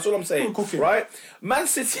February. That's what I'm saying, right? Man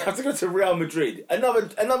City have to go to Real Madrid,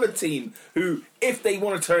 another team who, if they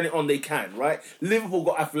want to turn it on, they can, right? Liverpool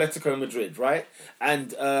got Atletico Madrid, right?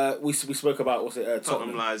 And we spoke about Tottenham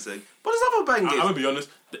Tottenham. Leipzig. But there's other I'm bangers. gonna be honest.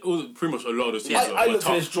 Pretty much a lot of those teams. I looked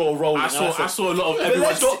at this draw rolling. I saw a lot of But everyone.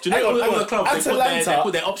 let's- Do you know hang all on. the clubs? They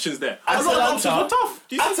put their options there. A lot of options were tough.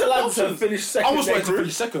 Do you see the Atalanta options? finished second. I almost in wanted to their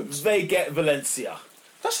finish group. second. They get Valencia.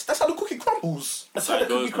 That's how the cookie crumbles. That's how the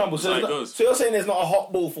That's how it cookie goes, crumbles. man. So, That's how it goes. so you're saying there's not a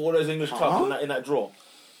hot ball for all those English clubs in that draw?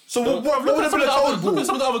 So what would Look have at some been a of the cold other- look ball? at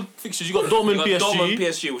some of the other fixtures. You got Dortmund, You got Dortmund,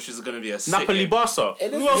 PSG, PSG, which is going to be a sick Napoli, game. Barca.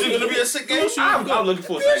 It is Who else It's you going to be a sick game. I'm looking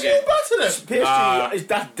forward to that game. PSG is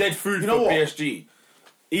that's dead food know for what? PSG.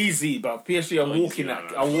 Easy, but PSG are walking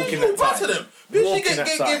that. Are walking You that batter tie. them. PSG Walking that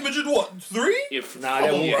gave side. Madrid what? 3? If Nah,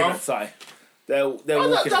 they're Come on, walking bro. that tie. They're Oh,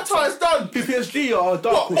 walking that tie is done. PSG are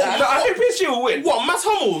dark What? horse. I think PSG will win. What? Matt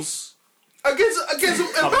Hummels against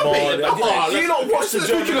Come Mbappe. on, you not watch the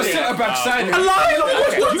German league. centre-back signing. You don't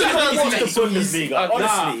watch Okay. the Bundesliga.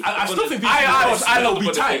 Honestly, I still think I love will be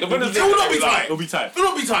the tight. Bundesliga. The It will not be Bundesliga. tight. It'll be tight. It will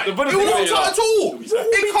not be tight. The It will not be Bundesliga. tight at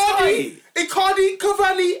all. Icardi,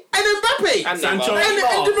 Cavani, and Mbappe. And Sancho. And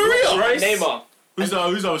Di Maria. Neymar. Who's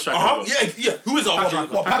our striker? Yeah. Who is our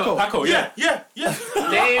striker? What, Paco? Paco, yeah. Yeah.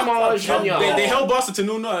 Neymar Junior. They held Barca to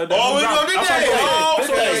 0-0. Oh, we know, did That's what I'm they? saying. Oh, Did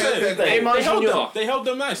sorry, they? sorry. Did they? Neymar They held Junior. them. They held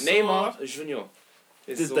them nice. Neymar Junior.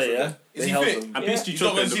 Did they? Yeah. Is They he held fit? them. And Yeah. PSG He's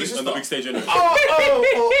choked not on gonna see on the this big stage anyway.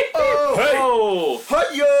 Oh.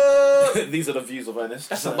 Hut yo! These are the views of Ernest.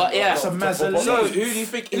 But yeah. That's a massive So who do you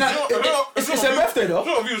think is It's a birthday though. It's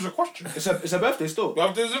not a view, it's a question. It's a birthday still.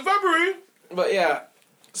 Birthday's in February. But yeah.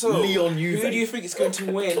 So Leon who Juve. do you think is going to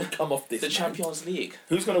win Come off this. the man. Champions League?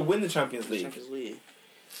 Who's going to win the Champions League? Champions League.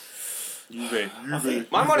 Juve.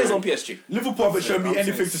 My money's on PSG. Liverpool haven't shown me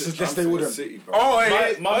anything to suggest they wouldn't. City, bro.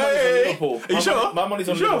 Oh, My money's on Liverpool. Are you sure? My money's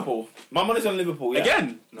on You sure? Liverpool. My money's on Liverpool. Yeah.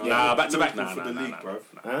 Again? Nah, back to back. Liverpool Nah, for the nah, league, nah. bro.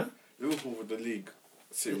 Huh? Liverpool for the league.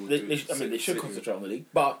 City will They do it. should City. concentrate on the league,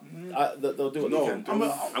 but they'll do what No, they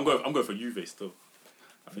can. I'm going for Juve still.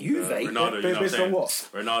 I think, Juve? Ronaldo, you know what I'm Based on saying? what?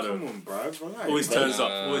 Come Ronaldo. on, bro. Relax. Always turns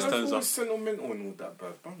up. Always Bro, turns up. always sentimental and all that, bro.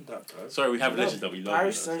 Done that, bro. Sorry, we have legends that we love.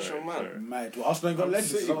 Paris you know, Saint-Germain. sorry. Mad. Well, Arsenal ain't got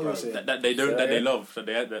legends. Is that what you're saying? That they don't, that they love, that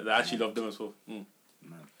they actually love them as well.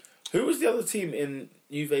 Who was the other team in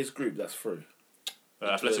Juve's group that's through?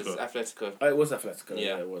 Atletico. Atletico. Oh, it was Atletico.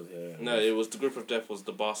 Yeah. It was. Yeah. No, it was the group of death was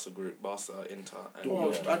the Barca group, Barca, Inter, and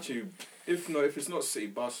Well, actually, if it's not City,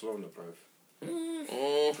 Barcelona, bro.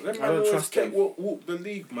 Mm. Let I don't trust them. walk the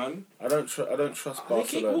league, man. I don't trust They keep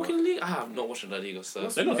Barcelona. walking the league. I have not watched the Liga, so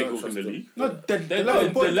They're not I don't walking trust the them. league. No, They're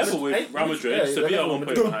level with Hey, Real Madrid, yeah, Sevilla they're at one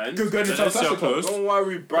point Go- behind. go get into Valencia South close. Don't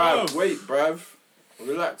worry, bruv. Bruv. Wait, bruv.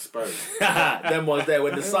 Relax, bro. Them ones there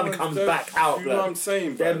when the sun comes back out. You know what I'm Like,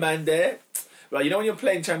 saying, them bro? man there. Right, you know when you're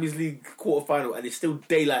playing Champions League quarter final and it's still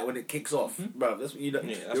daylight when it kicks off, bro. That's what you know.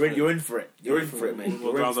 Yeah, that's you're in. what- You're in for it. You're in for it, mate. What You're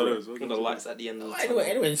in grounds are for it. those? with the lights at the end of the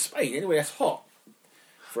Anyway, in Spain, anyway, that's hot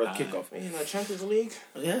for a kickoff. You know, Champions League.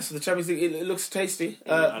 Yeah, so the Champions League, it looks tasty. I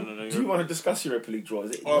don't know. Do you want to discuss Europa League draw?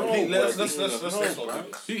 Is it? Oh, No, let's bro.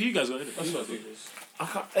 You guys got it. I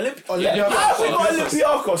can't. Olympiacos. Oh, Yeah, Olympiacos. we got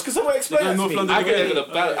Olympiacos. Can someone explain that to North me? London. I think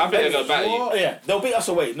they're gonna battle you. Oh, yeah, they'll beat us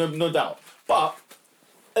away, no doubt. But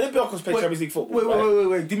Olympiacos play Wait, Champions League football.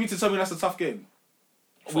 Wait. Do you mean to tell me that's a tough game?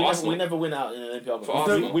 We never win out in Olympiacos. For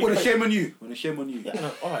Arsenal. What a shame on you. What a shame on you. Yeah,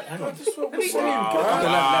 no, all right, hang on.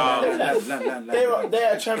 Land.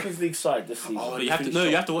 They're a Champions League side this season. But you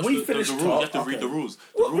have to watch We the finished rules. You have to top, read the okay. rules.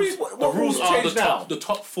 What rules The rules are changed now? the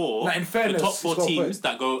top four. Now, in fairness, the top four it's got teams a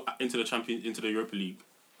that go into the Europa League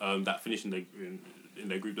that finish in the in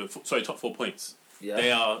their group. Top 4 points. Yeah.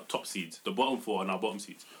 They are top seeds. The bottom 4 are now bottom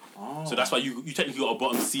seeds. Oh. So that's why you technically got a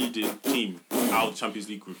bottom seeded team out of the Champions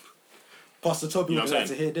League group. Pastor Toby You know would what I'm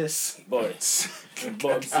like to hear this. Boy.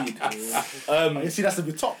 Bottom seed. You see, that's to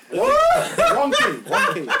be top.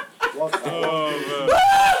 1K.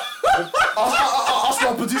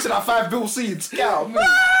 Arsenal producing that 5 bill seeds. Get out, move.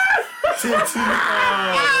 Tier 2.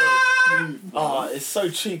 It's so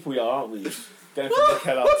cheap we are, aren't we? Going for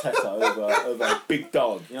Mikel Arteta over a big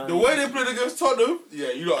dog. You know The what I way mean? they played against Tottenham,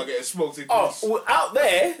 yeah, you lot are getting smoked in Oh, this. well, out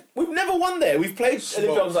there, we've never won there. We've played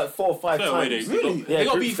Olympiacos like 4 or 5 Fair times. away, Really? Yeah, they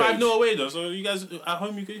got group beat stage. 5-0 away though. So you guys at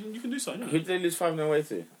home you can do something. Who did they lose 5-0 away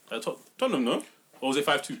to? Tottenham, no? Or was it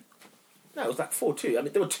 5-2? No, it was like 4-2. I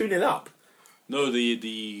mean, they were 2-0 up. No,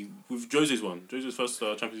 the with Jose's one. Jose's first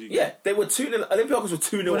Champions League. Yeah, they were 2-0. Olympiacos were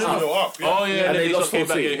 2-0 They up. were up, yeah. Oh yeah, And they lost came 4-2.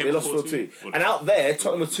 back, yeah, They lost 4-2. And out there,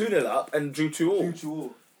 Tottenham was 2-0 up and drew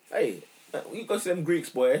 2-2. Hey, you go to them Greeks,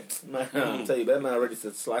 boy. Man, I'll tell you, man are ready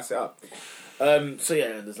to slice it up. So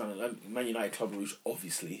yeah, there's Man United Club Rouge,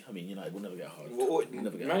 obviously. I mean, United will never get hard. We'll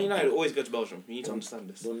never get Man hard. United always go to Belgium. You need to understand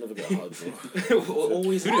this. They'll never get hard.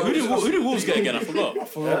 Always. Who did Wolves get again? I forgot.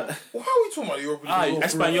 Well, how are we talking about the European League?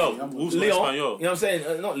 Espanyol. Wolves got Leon, Espanyol. you know what I'm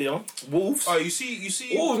saying? Not Leon. Wolves. Oh, you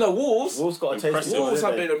see. Wolves, no, Wolves. Wolves got a taste. Impressive. of it, Wolves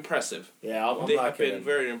have didn't been impressive. they? Yeah, I'm They have liking been them.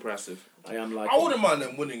 very impressive. I am like. I wouldn't mind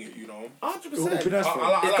them winning it, you know. 100%. It would be nice for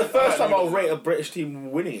them. It's the first time I'll rate a British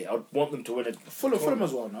team winning it. I'd want them to win it. Fulham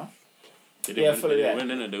as well, no? They Yeah, didn't fully, win, yeah. they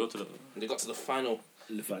didn't win, they got to the They got to the final.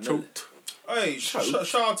 choked. Hey,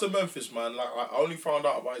 shout out to Memphis, man. Like I only found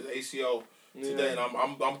out about his ACL today, and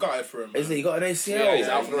I'm gutted for him. Man. Isn't he? He got an ACL. Yeah, he's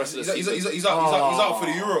out for the rest of the season. He's out for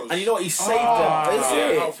the Euros. And you know what? He saved them. Is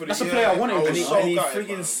it? Out for the- That's a player I wanted. was And he, so and he gutted,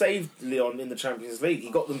 friggin' man. saved Lyon in the Champions League. He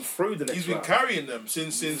got them through the next He's been round. carrying them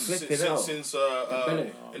since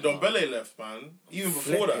Ndombele left, man. Even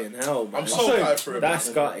before Flipping that, hell, man. I'm so gutted for him. That's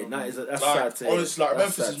man. gutting. That's sad to hear. Honestly, like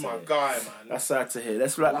That's Memphis sad is to my hear. guy, man. That's sad to hear.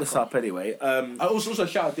 Let's wrap this up anyway. I also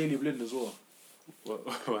shout out Daley Blind as well.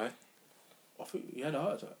 Why? I think he had a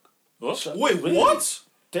heart attack. What? Wait, Really? what?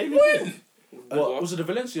 David When? What? Was it the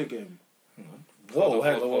Valencia game? Whoa,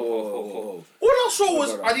 hang on, whoa. All I saw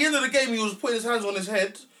was at the end of the game he was putting his hands on his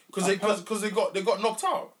head because they got knocked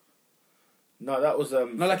out. No, that was No,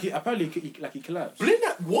 like apparently he collapsed. Blind,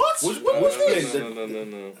 what? When was this?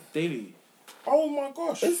 No. Daley. Oh my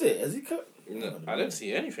gosh! Is it? Has he cut? No, I don't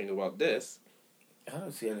see anything about this. I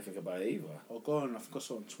don't see anything about it either. Oh, go on. I think I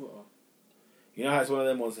saw on Twitter. You know how it's one of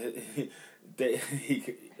them ones.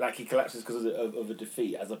 He collapses because of a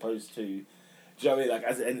defeat, as opposed to. Do you know what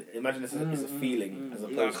I mean? Like, imagine it's a feeling as No,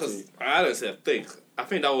 opposed because to I don't see a thing. I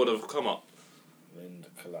think that would have come up. and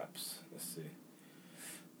collapse. Let's see.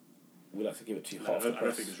 We'll have to give it to you. I Half don't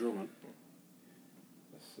press. think it's real, man.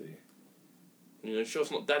 Let's see. You sure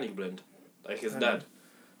it's not Danny Blind, like his Hang dad. on.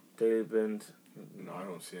 David. No, I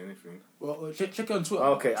don't see anything. Well, check it on Twitter.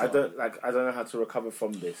 Okay, I don't know how to recover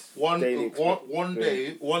from this. One Daily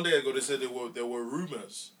day ago they said there were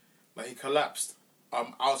rumors that he collapsed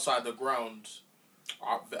outside the ground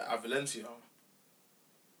at Valencia.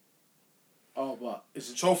 Oh, but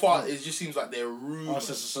is it So far, it just seems like they're rumors.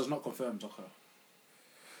 Oh, so it's not confirmed. Okay.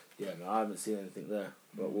 Yeah, no, I haven't seen anything there,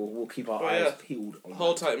 but we'll keep our Oh, eyes yeah. peeled on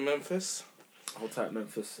Hold that. tight, Memphis. Hold tight,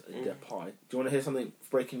 Memphis. Depay. Do you want to hear something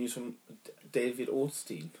breaking news from David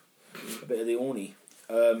Ornstein? A bit of the Orny.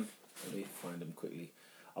 Let me find him quickly.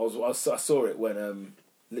 I saw it when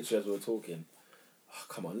literally as we were talking. Oh,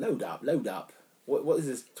 come on, load up. What is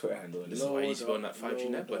his Twitter handle? This is why you need to go on that 5G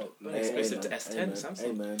network. Exclusive to S10, Samsung.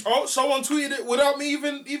 Hey, man. Oh, someone tweeted it without me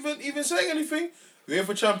even saying anything.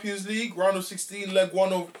 UEFA Champions League round of 16, leg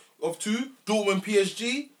 1 of 2, Dortmund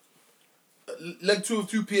PSG. Leg 2 of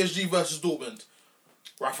 2, PSG versus Dortmund.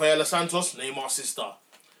 Rafaela Santos, Neymar's sister.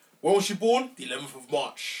 When was she born? The 11th of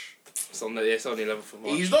March. It's on the 11th of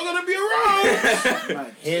March. He's not gonna be around.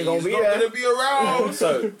 Man, He ain't gonna He's be not there. gonna be around.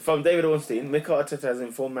 So, from David Ornstein, Mikel Arteta has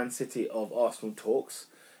informed Man City of Arsenal talks.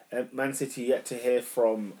 Man City yet to hear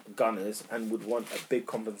from Gunners and would want a big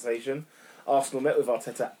compensation. Arsenal met with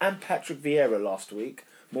Arteta and Patrick Vieira last week.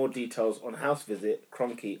 More details on house visit,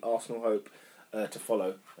 Kroenke, Arsenal hope to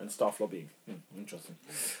follow, and staff lobbying. Interesting.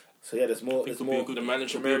 So yeah, there's more. There's it'll be more. a good- The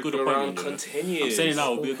manager it'll be a good merry-go-round appointment, you know. continues. I'm saying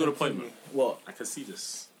now, it'll be a good appointment. What? I can see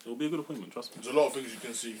this. It'll be a good appointment, trust me. There's a lot of things you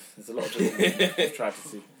can see. There's a lot of things I've tried to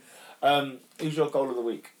see. Who's your goal of the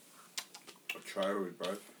week? Traore,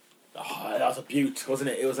 bro. Oh, that was a beaut, wasn't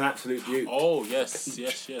it? It was an absolute beaut. Oh yes.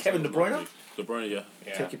 Kevin De Bruyne? De Bruyne,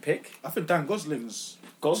 yeah. Take your pick. I think Dan Gosling's.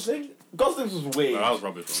 Gosling's was weird. No, that was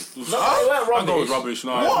rubbish. Man. No, it weren't That goal was rubbish.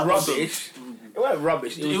 rubbish. No, What? Rubbish? It weren't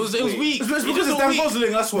rubbish. It was weak. It's because it's Dan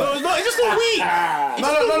Gosling, that's why. No, it's just not weak.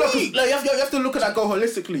 No. 'Cause, like, you have to look at that goal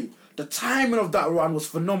holistically. The timing of that run was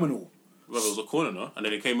phenomenal. Well, it was a corner, no? And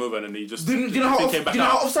then he came over and then he just. Do you know how came back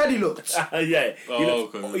how out. offside he looked? Yeah,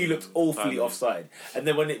 okay. he looked awfully offside. And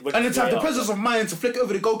then when And then to have the presence of mind to flick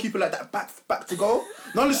over the goalkeeper like that back to goal.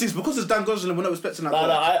 No, honestly, it's because it's Dan Gosling. We're not expecting that. No,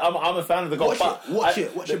 goal. I'm a fan of the goal. Watch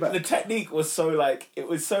it back. The technique was so it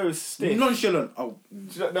was so stiff. Nonchalant. Oh,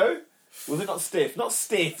 Do you not know? Was it not stiff? Not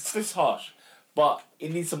stiff. Stiff's harsh, but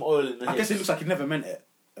it needs some oil in the. I guess it looks like he never meant it.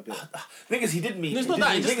 A bit. The thing is, he didn't mean. It's not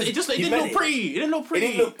that. It didn't look pretty. It didn't look It pretty.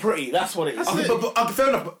 didn't look pretty. That's what it is. But fair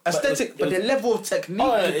enough. Aesthetic, but the level of technique.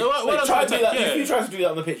 Try to do that. yeah. If you try to do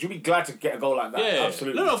that on the pitch, you'll be glad to get a goal like that. Yeah.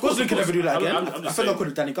 Absolutely. No, of course. Gosling can never do that again. I'm I just think saying. I call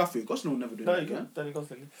it Danny Guthrie. Gosling will never do No, that you again. can. Danny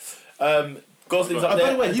Gosling. Gosling's up By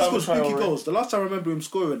there. the way, he Adama scored spooky Traore. goals. The last time I remember him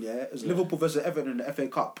scoring, it was Liverpool versus Everton in the FA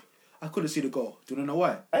Cup. I couldn't see the goal. Do you know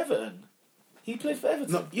why? Everton. He played for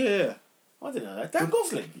Everton. No, yeah. I didn't know that. Dan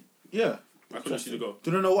Gosling. Yeah. I couldn't see the goal.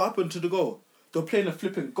 Do you know what happened to the goal? They were playing a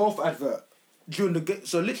flipping golf advert during the game.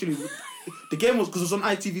 So literally, the game was, because it was on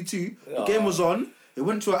ITV2, the game was on, it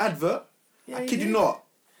went to an advert. I kid you not.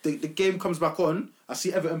 The game comes back on, I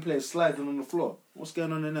see Everton players sliding on the floor. What's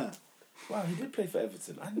going on in there? Wow, he did play for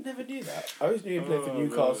Everton. I never knew that. I always knew he played for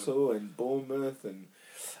Newcastle and Bournemouth and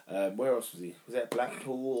where else was he? Was that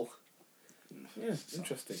Blackpool? Yeah,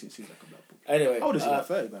 interesting. Seems like a Blackpool. Anyway, How old is he? Like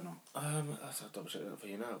 30 by now? I'll double check that for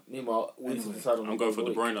you now. Meanwhile, we need to decide on I'm going for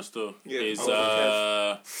De Bruyne still. Yeah, His I'm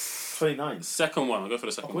going 29th, second one. I'll go for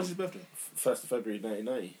the second When's one. his birthday? 1st of February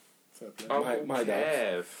 1990. Fair play. Uncle My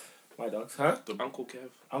dad. Kev. My dogs, huh? Uncle Kev.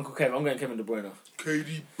 Uncle Kevin. I'm going Kevin De Bruyne.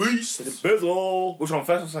 KD Beast. To the Bizzle. Which one,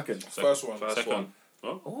 first or second? First one. First Second. one.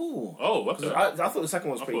 Oh. Oh, okay. I thought the second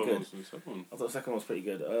one was I pretty thought it good. was the second one. I thought the second one was pretty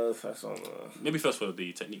good. First one. Maybe first for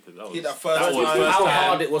the technique. 'Cause that was Hit that first that was time. first How time.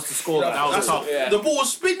 hard it was to score that. That was tough. Yeah. The ball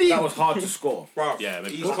was spinning. That was hard to score. Bro, Yeah,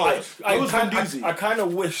 maybe. he's Well, close. I It was Van Diezy. kind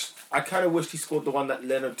of wished he scored the one that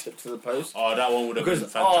Leonard tipped to the post. Oh, that one would have been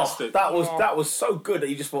Because fantastic. that was so good that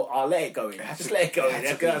you just thought, let it go in. Just let it go in.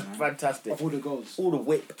 That's fantastic. Of all the goals. All the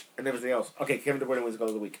whip and everything else. Okay, Kevin De Bruyne wins goal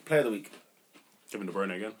of the week. Player of the week. Kevin De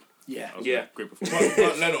Bruyne again. Yeah. That was Yeah. a great performance.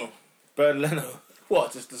 Bert Leno. Bern Leno.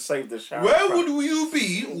 What? Just to save the shower. Where would you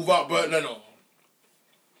be without Bert Leno?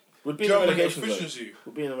 Would be in the German relegation zone. efficiency.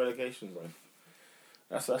 Would be in the relegation zone.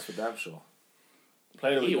 That's for damn sure.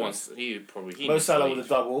 Player of the He week. wants. He probably. He Mo needs to Salah leave. with a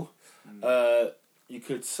double. You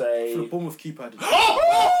could say. For the Bournemouth keeper, I did.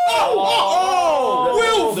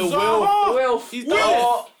 Oh! The Wilf. He's Oh,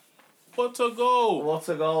 done it. What a goal. what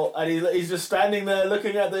a goal. And he's just standing there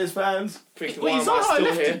looking at those fans. Thinking, Wait, why he's am I not still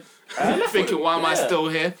left here? Thinking, why am I Yeah. still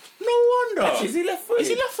here? No wonder. Actually, is he left footed? Is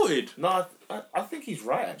he left footed? No, I think he's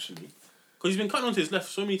right, actually. Because he's been cutting onto his left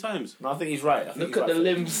so many times. No, I think he's right. I think Look he's at the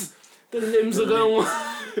right-footed. limbs. The limbs are going.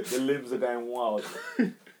 The limbs are going wild.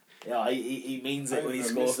 Yeah, he means it when he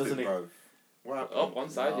scores, doesn't he? What happened? Oh, one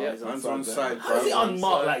side, Oh, yeah. he's Man's onside on there. side, How is bro. he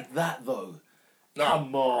unmarked like that, though? Nah,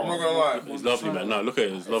 Come on. I'm not gonna lie. He's lovely, man. No, look at it.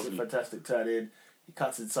 It's It's a lovely. fantastic turn in. He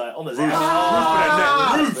cuts inside on the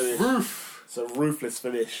Roof. It's a ruthless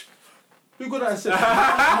finish. Who got that assist?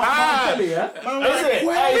 Kelly, yeah? Is it?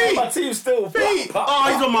 Hey, my team's still. Oh,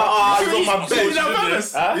 he's on my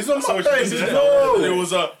bench. Huh? He's on my bench. It No.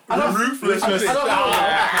 was a ruthless.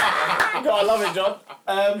 God, I love it, John.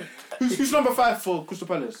 Who's number 5 for Crystal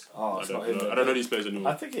Palace? Oh, I it's not don't him. know. I don't know these players I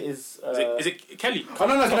anymore. think it is. Is it Kelly? Oh,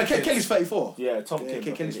 no, Kelly's 34. Yeah, Tom Yeah,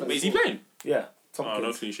 Kim. Kelly's Wait, is he playing? Yeah, Tom Oh, Kim.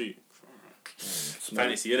 no clean sheet.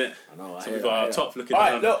 Fantasy, innit? I know, I So hear we've that, I got our hear top that. looking All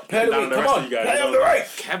down. right, look, player of the down week. Come rest on, of you guys. player of the week.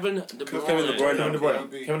 Kevin De Bruyne. Kevin De Bruyne. Kevin De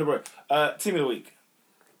Bruyne. Kevin De Bruyne. Team of the week.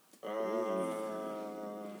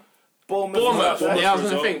 Bournemouth. Bournemouth. Yeah, I was gonna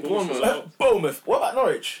result, think Bournemouth Bournemouth. result. Bournemouth. What about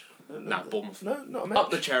Norwich? Nah, Bournemouth. No, not a match.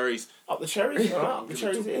 Up the cherries. Up the cherries. All right, up the Give it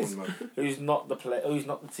cherries to it is. Bournemouth. Who's not the play? Who's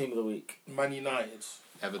not the team of the week? Man United.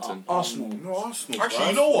 Everton. Arsenal. No, Arsenal. Actually,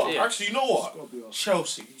 you know what? Yeah. Actually, you know what? Gotta be Arsenal.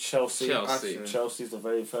 Chelsea. Chelsea. Chelsea. Chelsea's a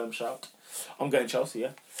very firm shout. I'm going Chelsea.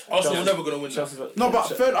 Yeah. Arsenal Chelsea. never gonna win that. Chelsea's No, but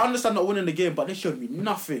fair, I understand not winning the game, but they showed me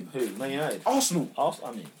nothing. who? Man United. Arsenal. Arsenal.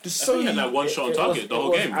 I mean, There's I so think he had many. like one shot on it target was- the it whole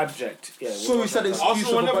was game. Abject. Yeah. it So was he said abject. it's-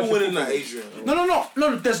 Arsenal are never winning that, Adrian.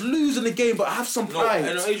 No. There's losing the game, but have some No, pride.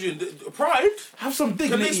 and Adrian, pride? Have some Can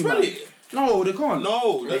dignity, they spell man. it? No, they can't.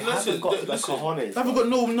 No, They listen, haven't got the listen. cojones. They haven't got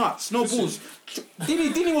no nuts, no Listen. balls.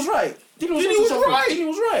 Dini was right. Dini Dini was right. Dini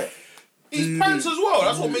was right. He's pants as well.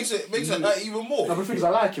 That's what makes it hurt even more. No, but the thing is,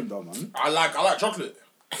 I like him though, man. I like chocolate.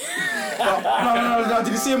 No.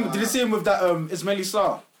 Did you see him? Did you see him with that Ismaili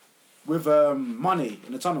Sarr with Mane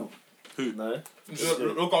in the tunnel? No.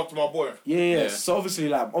 Look after my boy. Yeah. So obviously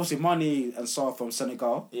Mane and Sarr from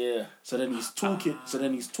Senegal. Yeah. So then he's talking. So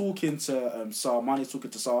then he's talking to Sarr. Mane's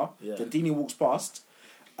talking to Sarr. Yeah. Then Dini walks past,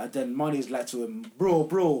 and then Mane's like to him,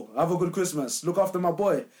 "Bro, have a good Christmas. Look after my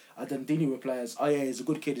boy." And then Dini replies, "Oh yeah, he's a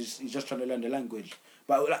good kid. He's just trying to learn the language."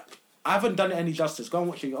 But like, I haven't done it any justice. Go and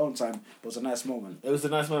watch it your own time. But it was a nice moment. It was a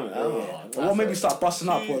nice moment. But what made me start busting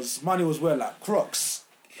up was Mane was wearing like Crocs.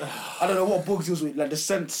 I don't know what bugs he was with. Like the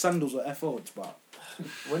sandals were FO'd, but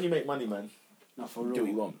When you make money, man, not for real. do what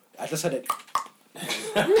you want. I just had it.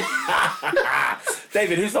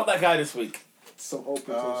 David, who's not that guy this week? So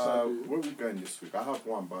open. Where are we going this week? I have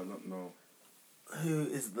one, but I don't know. Who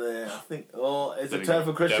is there? I think. Oh, is There it we turn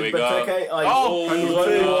go. for Christian There we go. Benteke?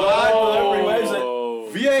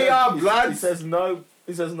 VAR, He blood. says no.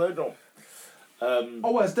 He says no, John.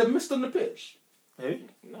 Oh, is there mist on the pitch? Who?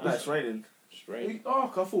 No, it's raining. Straight. Oh, I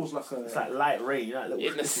thought it was like a. It's like light rain. You know, like In the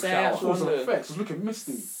little I south. thought it was shower. an effect. It was looking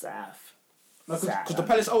misty. South. Because the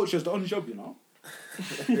Palace Ultras, they're on job, you know.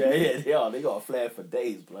 Yeah, they are. They got a flair for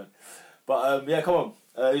days, blood. But yeah, come on.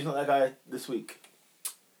 Who's not that guy this week?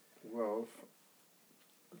 Well,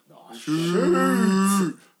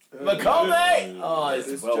 McCollum! Oh, it's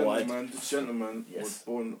this well wide. gentleman Yes. was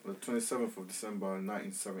born on the 27th of December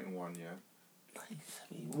 1971, yeah.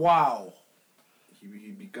 Wow. He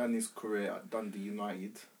began his career at Dundee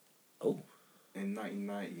United Oh. in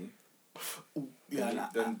 1990. Yeah,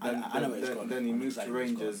 Then he moved to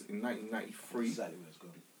Rangers in 1993 Exactly where it's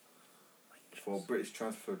going. for a British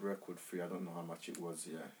transfer record fee. I don't know how much it was,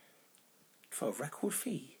 yeah. For a record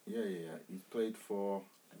fee? Yeah. He played for...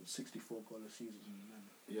 64 goal a season, man.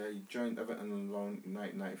 Yeah, he joined Everton on loan in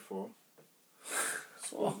 1994.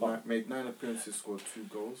 Oh. Made 9 appearances, scored 2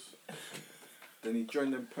 goals. Then he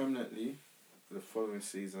joined them permanently the following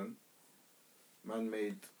season. Man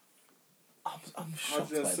made I'm shocked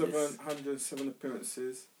by this. 107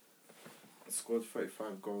 appearances, scored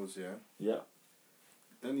 35 goals, yeah. Yeah.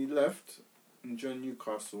 Then he left and joined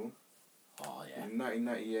Newcastle Oh, yeah. in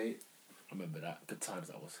 1998. I remember that. Good times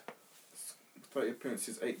that was. 30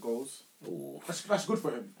 appearances, 8 goals. Oh, That's good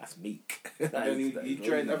for him. that's meek. And then he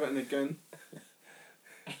joined Everton again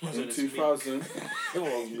in 2000. It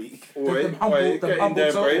was meek. Wait, humble get in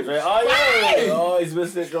there, toe. brave. Oh, yeah. Oh, he's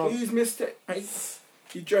missed it, John. He's missed it.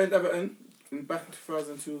 He joined Everton in back in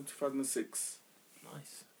 2002, 2006.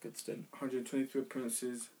 Nice. Good stint. 123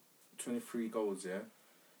 appearances, 23 goals, yeah.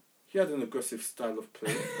 He had an aggressive style of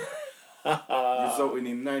play, resulting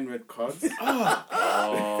in 9 red cards Okay.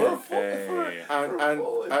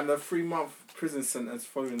 and a 3-month prison sentence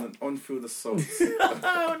following an on-field assault.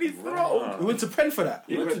 On his throat. We went to Penn for that.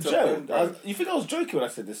 He went to jail. You think I was joking when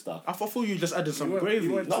I said this stuff? I thought you just added some You went- gravy.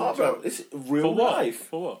 you went No, bro. It's real For what? life.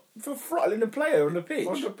 For what? For throttling a player on the pitch.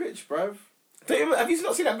 On the pitch, bruv. Have you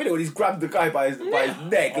not seen that video when he's grabbed the guy by his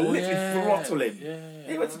neck and literally throttled him?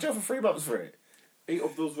 Yeah. He went to jail for 3 months for it. 8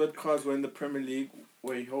 of those red cards were in the Premier League,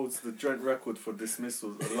 where he holds the joint record for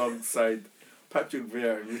dismissals alongside Patrick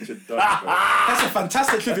Vieira and Richard Dunn. That's a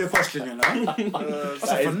fantastic trivia question, you know.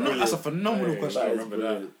 That's a phenomenal question. That is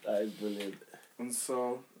brilliant. That is brilliant. And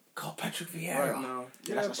so, God, Patrick Vieira. right now,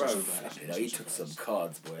 that's bruv. You know, he took some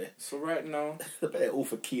cards, boy. So right now, I bet they're all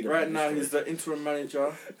for Keane. right now he's the interim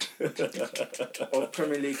manager of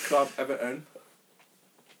Premier League club Everton.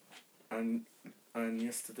 And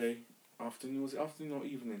yesterday afternoon, was it afternoon or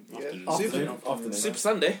evening? Afternoon. Super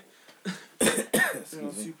Sunday.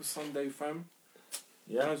 Super Sunday, fam.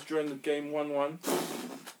 Yeah. I was during the game 1-1.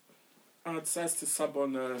 And I decided to sub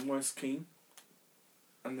on Moise Keane.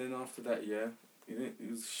 And then after that, yeah, he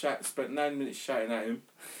was spent 9 minutes shouting at him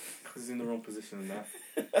because he's in the wrong position and that.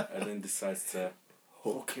 And then decides to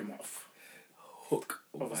hook him off. Hook.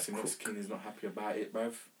 Obviously, Moise Keane is not happy about it,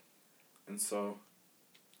 bruv. And so,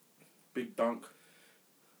 big dunk.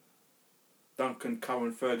 Duncan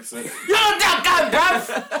Cowan Ferguson. You're Duncan,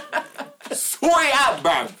 bruv! Sort it out,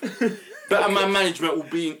 bruv! Better man management will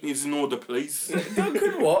be in order, please.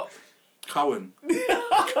 Duncan what? Cowan.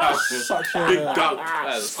 Such Big a dunk.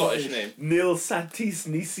 That's a Scottish name. Neil Santis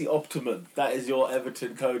Nisi Optimum. That is your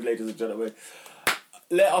Everton code, ladies and gentlemen.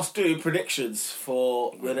 Let us do predictions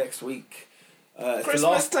for the next week. It's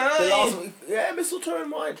Christmas time! The last week. Yeah, mistletoe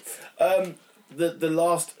and wine. The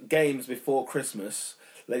last games before Christmas,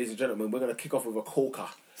 ladies and gentlemen, we're going to kick off with a corker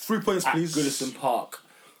 3 points, at please. Goodison Park.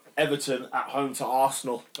 Everton at home to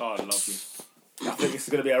Arsenal. Oh, lovely. I think it's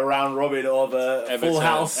going to be a round robin of full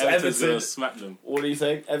house. Everton's Everton. gonna smack them. What are you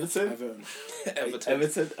saying? Everton? Everton.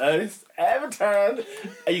 Everton. Ernest? Everton.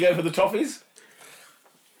 Are you going for the toffees?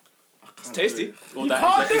 I It's tasty. All You that.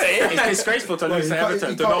 can't do it. It's disgraceful to lose to you can't- Everton.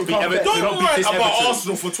 you To can't- not you beat can't Everton. bet. To Don't not beat rant this about Everton.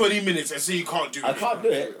 Arsenal for 20 minutes and say you can't do it. I can't do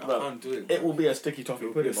it, but Can't do it. it will be a sticky toffee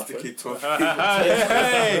pudding, my Sticky friend. toffee.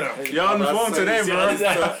 Hey, you're on the phone today, bro.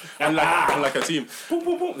 Yeah. Unlike a team.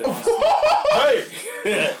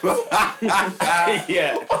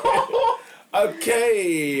 Yeah.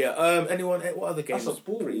 Okay. Anyone? What other games? That's a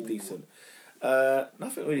ball. Pretty decent.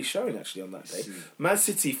 Nothing really showing actually on that day. Man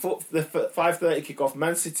City, the 5:30 kickoff.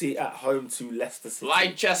 Man City at home to Leicester City.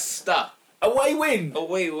 Leicester. Away win.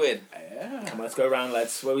 Away win. Come on, let's go round,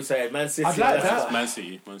 lads. What are we saying? Man City. I'd like Leicester. that. Man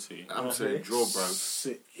City. Man City. I'm saying draw,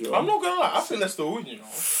 bro. I'm not gonna lie, I think Leicester will win, you know.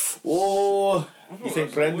 Oh, you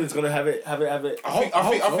think Brendan's gonna have it? I think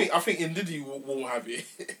Ndidi will have it.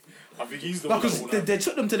 I think he's the one that Because will they, have it. they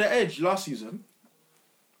took them to the edge last season,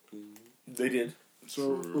 They did.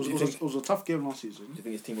 so it was a tough game last season. Do you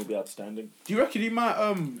think his team will be outstanding? Do you reckon he might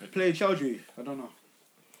play Chelsea? I don't know.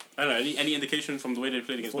 I don't know. Any indication from the way they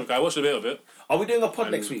played against Boca? I watched a bit of it. Are we doing a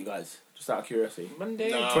pod next week, guys? Just out of curiosity.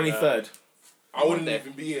 Monday. Nah. 23rd. I wouldn't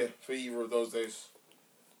even be here for either of those days.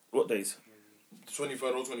 What days? The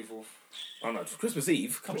 23rd or 24th. Oh no, it's Christmas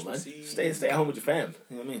Eve. Come Christmas on, man. Eve. Stay at home with your fam.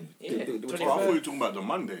 You know what I mean? Yeah, Do what you 23rd. I want. thought you were talking about the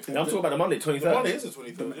Monday. I'm talking about the Monday, 23rd. The Monday is the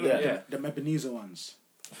 23rd. Yeah. Yeah. The Ebenezer ones.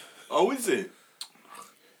 Oh, is it?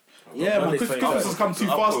 Yeah, man. Monday's Christmas 23rd. has come too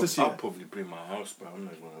I'll fast prob- this year. I'll probably bring my house, bro. I'm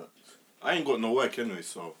not gonna. I ain't got no work anyway,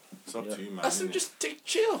 so it's up to you, man. Listen, innit? just take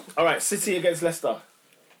chill. All right, City against Leicester.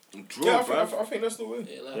 Draw, Yeah, bro. I think Leicester will win.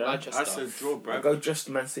 Yeah. Leicester. I said draw, bro. I'll go just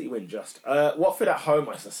Man City win, just. Watford at home,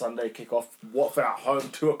 it's a Sunday kickoff. Watford at home,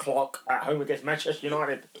 2 o'clock, at home against Manchester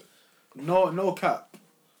United. No cap.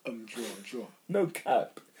 Draw. No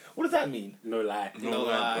cap. What does that mean? No lie. No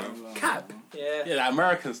lie, bro. Cap? Yeah. Yeah, like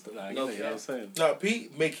American stuff. Like, No you know what I'm saying? Now,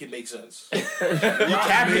 Pete, make it make sense. You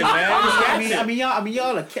capping, man. I mean,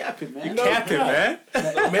 y'all are capping, man. You capping, man.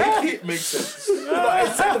 Make it make sense. But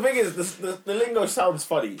it's like, the thing is, the lingo sounds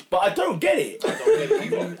funny, but I don't get it.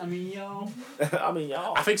 I mean, y'all. I mean,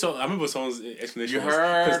 y'all. I think so. I remember someone's explanation. You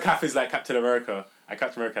heard? Because Cap is like Captain America. And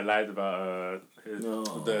Captain America lied about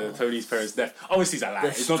the Tony's parents' death. Obviously, it's a lie. The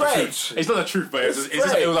It's not the truth. stretch. It's not the truth, but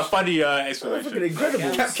it was a funny Fucking explanation.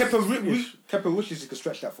 incredible. Kepa wishes he could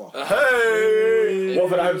stretch that far. Hey!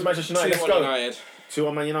 Watford at home to Manchester United. Let's 2-1 go. United.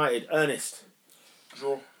 2-1 Man United. Ernest.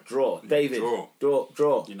 Draw. Draw. David. Draw.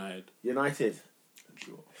 Draw. United.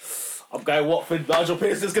 I'm going Watford. Nigel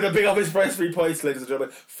Pearson's going to big up his first 3 points, ladies and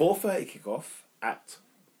gentlemen. 4:30 kickoff at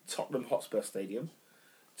Tottenham Hotspur Stadium.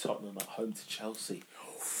 Tottenham at home to Chelsea.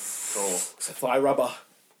 It's a thigh rubber.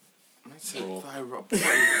 Spurs.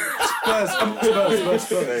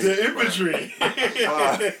 The imagery.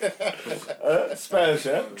 Spurs,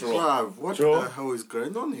 yeah? Bruv, what Draw. the hell is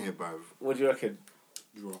going on here, bruv? What do you reckon?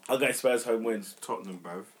 Draw. I'll go Spurs home wins. Tottenham,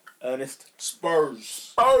 bruv. Ernest? Spurs.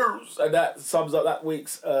 Spurs! And that sums up that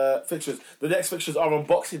week's fixtures. The next fixtures are on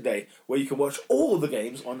Boxing Day, where you can watch all the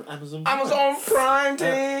games on Amazon Prime. Amazon Prime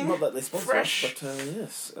thing. Not that they sponsor Fresh. us, but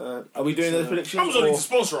yes. Are we doing those predictions? Amazon or- need to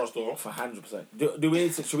sponsor us, though. For 100%. Do we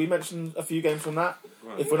need to? Should we mention a few games from that?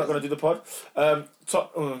 If we're not going to do the pod, oh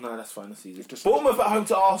no, that's fine. That's easy. Bournemouth at home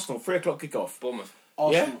to Arsenal, 3:00 kickoff. Bournemouth.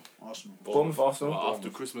 Arsenal. Bournemouth, Arsenal. After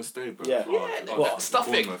Christmas Day, bruv. Yeah. What?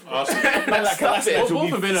 Stuffing. Man, like Stuff it. Calastanch will Both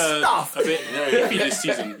have be been stuffed. a bit iffy this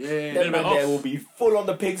season. Them man there will be full on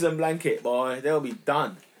the pigs and blanket, boy. They'll be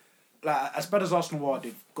done. Like, as bad as Arsenal are,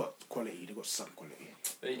 they've got quality. They've got some quality.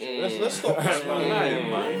 Let's stop this,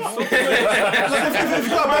 man. If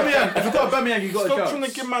you got Aubameyang, you got a Stop chance. trying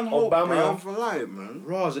to give man hope, Aubameyang. bruv. Lie, man.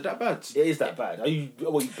 Raz, is that bad? It is that bad. Are you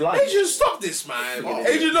blind? Adrian, stop this, man.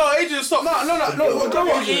 Adrian, stop. No. Don't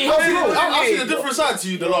worry. I've seen a different side to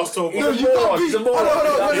you the last 12 He's months. a moron. He's a moron.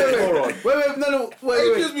 Wait.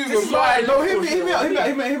 Adrian's moving mad. No, hear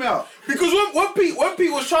me out. Because when Pete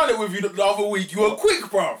was trying it with you the other week, you were quick,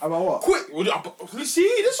 bro. About what? Quick. You see,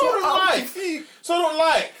 this is what I don't like. So I don't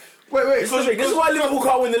like. Wait. This is why Liverpool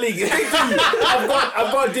can't win the league. If they do,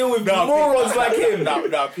 I've got to deal with morons like him.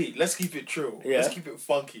 Nah, Pete, let's keep it true. Yeah. Let's keep it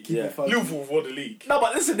funky. Yeah. Liverpool won the league. No,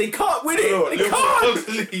 but listen, they can't win it. They Liverpool can't.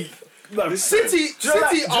 won the league. No, City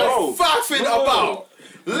are faffing about.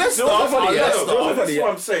 Leicester What's are funny, yeah, Leicester. what's funny, That's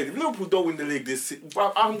what I'm saying. If Liverpool don't win the league this season,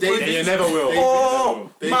 I'm You never will.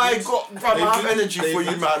 Oh my God, bruv, I have energy for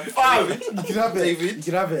you, man. You can have it. You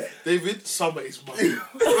can have it. David, summer is money.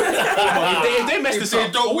 If they mess If this they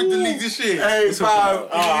up, don't win the league this year, Hey, bruv,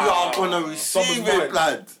 you are gonna receive Summer's it, mine.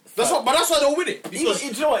 lad. that's why they'll win it. Even, Because do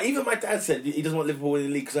you know what? Even my dad said he doesn't want Liverpool winning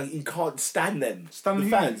the league because he can't stand them. Stand the who?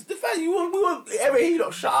 fans. The fans. We want every he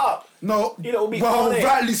not shut up. No. You know, we Well, on it.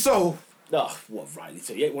 rightly so. Oh, what Riley?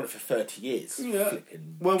 So you ain't won it for 30 years. Yeah.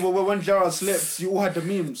 Flipping. When Gerrard slipped, you all had the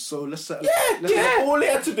memes. So let's set. Yeah. All he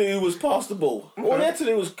had to do was pass the ball. All he had to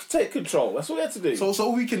do was take control. That's all he had to do. So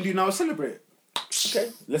all we can do now is celebrate. okay,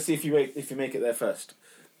 let's see if you make it there first.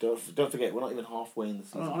 Don't forget, we're not even halfway in the I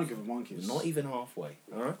season. don't give a monkeys. Not even halfway.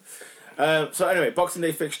 All right. So anyway, Boxing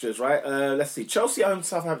Day fixtures, right? Let's see. Chelsea at home to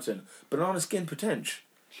Southampton. Banana skin potential.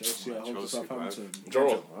 Chelsea at home to Southampton.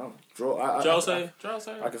 Draw. Wow. Draw. Chelsea.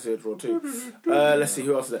 I can see a draw too. Let's see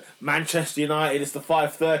who else is there. Manchester United. It's the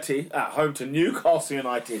 5:30 at home to Newcastle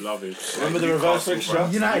United. Love it. Remember the reverse fixture.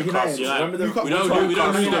 United. Remember the We don't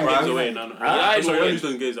lose them games away. No. United Sorry, will don't win. lose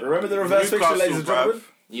them games. Remember the reverse fixture, Newcastle, ladies and gentlemen.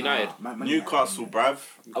 United. Newcastle, bruv.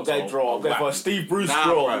 I'll go draw. I'll go for a Steve Bruce Nah,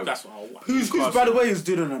 draw. bro. That's what I want. Who's by the way is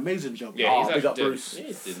doing an amazing job. Yeah, Oh, he's big up actually Bruce. Yeah,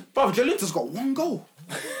 he's doing. Bruv, Jolinton's got one goal.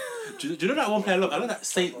 Do you know that one player? Look, I love that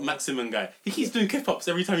Saint Maximin guy. He keeps doing kip-ups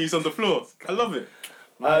every time he's on the floor. I love it.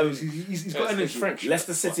 He's got It's energy. French.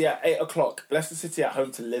 Leicester City at 8 o'clock. Leicester City at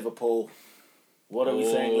home to Liverpool. What are we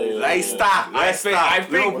saying, ladies? Leicester. I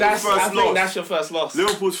think Liverpool's first loss. that's your first loss.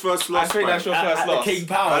 Liverpool's first I loss. think that's your At first the loss. King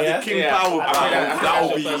Power, At yeah? the King Yeah. Power, I think bruv. that- That will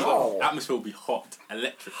that's be your first loss. atmosphere will be hot,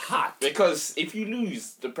 electric. Hot. Because if you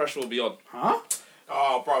lose, the pressure will be on. Huh?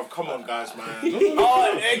 Oh, bro, come on, guys, man.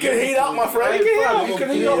 Oh, it can heat up, my friend. It can heat up. It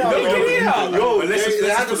can heat up. Yo, But let's they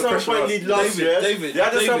had put a the pressure 7-point on. lead last year. David, They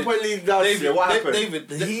had a David, 7-point lead last year. What happened? David,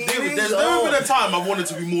 Heat there's is never on. been a time I've wanted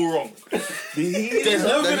to be more wrong. There's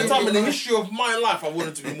never been a time in the history of my life I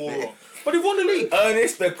wanted to be more wrong. But he won the league.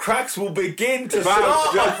 Ernest, the cracks will begin to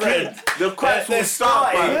start, my friend. The cracks They're will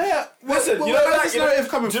start, starting. bruv. Yeah. Listen, Well, you know where's that this narrative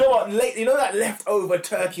coming do you know what? You know that leftover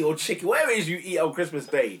turkey or chicken, whatever it is you eat on Christmas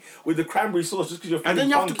Day with the cranberry sauce, just because you're feeling And then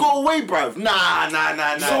you have to funky. go away, bruv. Nah.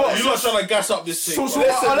 You're not trying to gas up this thing. So bro.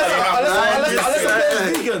 unless the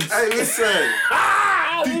players vegans. Hey, listen.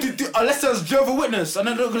 Unless there's Jehovah's Witness and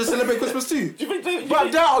then they're going to celebrate Christmas too. Do you think?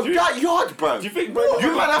 Bruv, that yard, bruv. Do you think?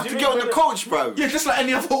 You might have to get on the coach, bruv. Yeah, just like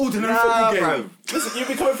any other ordinary Nah, football game. bruv. Listen, you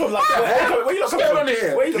be coming from like where you not coming going from? on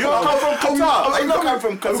here? Where you You not don't coming come from Qatar. You don't come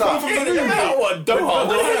from Qatar. Yeah, what? Doha.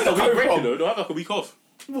 Where you not They'll coming break it from? though. They'll have like a week off.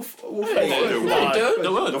 Yeah, They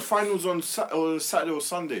will. The finals on Saturday or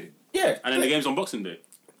Sunday. yeah. And then the game's on Boxing Day.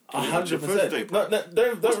 100%. 100%. No,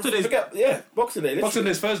 don't today's- forget. Yeah, Boxing Day. Boxing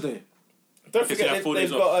Day's Thursday. Don't Okay, so forget you have 4 they've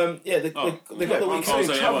days got they got the week. Oh,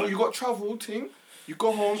 so yeah, well. You got travel, team. You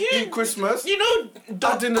go home, eat Christmas. You know,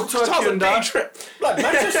 Add in the turkey and that. trip. Like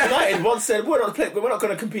Manchester United once said, we're not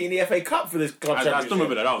going to compete in the FA Cup for this club I still championship.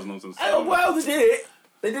 remember that was nonsense. Oh, well, they did it.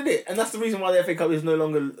 They did it, and that's the reason why the FA Cup is no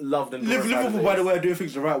longer loved and glorified. Liverpool, by the way, are doing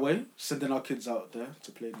things the right way. Sending our kids out there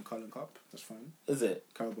to play in the Carling Cup. That's fine. Is it?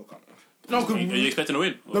 Carabao Cup. No, Are you expecting to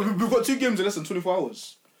win? we've got 2 games in less than 24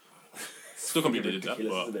 hours. Still can't believe they did that.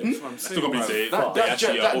 Ridiculous, But isn't it? still can't believe they That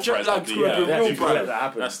actually jet authorised lag the. could have been They real, actually bruv. let that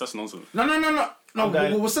happen. That's nonsense. No,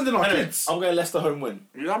 going- we're sending our Anyway, kids. I'm going Leicester home win.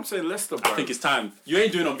 You know what I'm saying? Leicester, I think it's time. You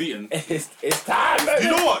ain't doing unbeaten. It's time.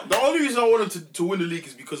 You know what? The only reason I wanted to win the league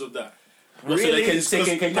is because of that. So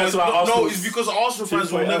they can cancel out No, Arsenal. it's because Arsenal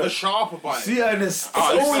fans will never shut up about it. See, Ernest.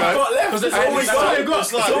 All we've got left. It's all we've got.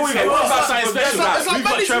 It's like- It's all we've Hey, what got. about something It's special? like, it's like We've got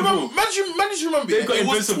manage treble. remember. They've got It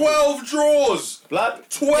was invincible. 12 draws. Blood.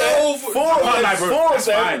 12. Four of Can't lie, them. bro. Four of That's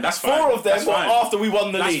them. fine, that's fine. Four of them That's were fine. after we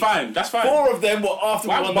won the That's league. fine. That's fine. Four of them were after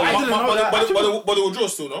we won the I league. didn't know that. But they were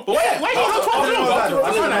draws still, no? Why you not I didn't know that.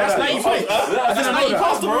 That's That's 95. That's know 90 that.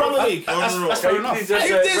 after we won the league. That's fair enough. If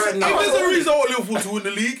there's a reason I want Liverpool to win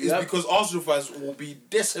the league, is because Arsenal fans will be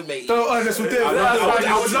decimated. So Ernest will do it. I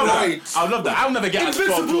would love that. I would love that. I'll never get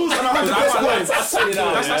Invincibles and 100 best players. That's fine.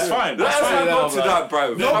 That's fine. That's Let's fine. hang on to that,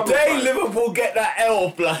 bro. The day Liverpool get that L,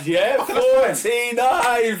 blood, yeah?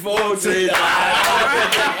 49, 49.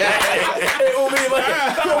 It will be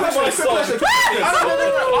my song.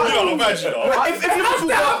 You don't imagine, though. If Liverpool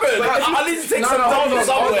happen, I need to take some dollars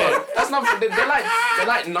somewhere. That's not. They're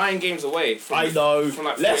like 9 games away. From, I know. From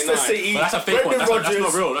like Leicester 49. City. But that's a fake one. Brendan That's not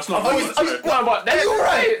Rodgers. real. That's not real. No, but are you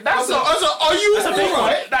alright? That's not. Are you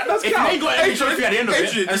alright? That does If you count. ain't got any trophy at the end of it,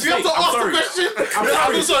 Adrian, and if you have to I'm ask the sorry. question, I'm I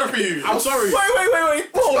sorry. feel sorry for you. I'm sorry.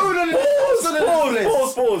 Wait.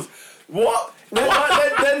 Pause. What?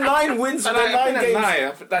 They're 9 wins and they're 9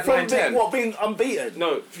 games. That From 9-10. being unbeaten.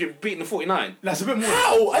 No, if you're beating the 49. That's a bit more.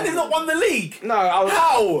 How? And they've not won the league. No, I was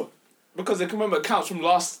How? because they can remember it counts from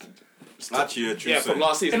last. Actually, a true Yeah, from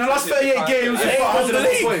last season. In the last 38 games, They they've ain't got won the 100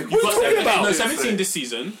 league. points. What are you talking about? No, 17 this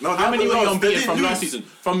season. No, How many were you they unbeaten didn't from lose. last season?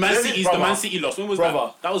 From Man They City's didn't- the Man City loss. When was Brother.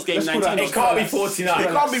 that? That was game Let's put 19. that- It can't be 49. It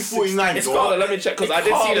can't be 49, It's though. got. Let me check because I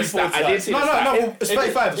did see the stat. I did see the No, stat. it's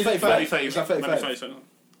 35. It's 35. 30, It's like 35. 35.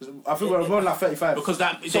 I think we're on like 35. Because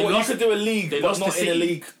that So they what, lost. you could do a league, they but lost not to in a City.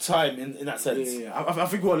 league time in that sense. Yeah. I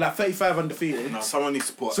think we're on like 35 undefeated. No, someone needs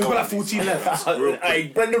to put. So we've got like 14 left. Hey,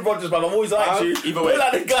 Brendan Rodgers, man, I've always liked you. Either way. Pull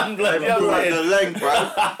out the gun, blood. Pull out the leg,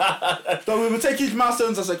 bro. So we will take each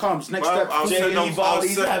milestones as it comes. Next Well, step. I'll Jamie send them- Vardy's I'll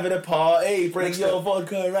send- having a party. Bring your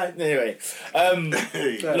vodka right. Anyway,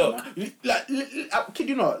 Yeah, look, man. Like, kid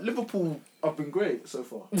you not, Liverpool have been great so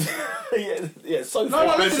far. yeah, so No, far,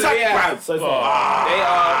 no, Listen, yeah. so far, They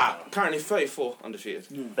are currently 34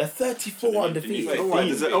 undefeated. they're 34 undefeated. Oh, why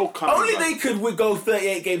does it all come? Only they could go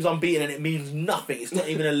 38 games unbeaten and it means nothing. It's not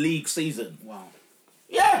even a league season. Wow.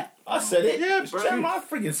 Yeah, I said it. Yeah, It's bro. true. I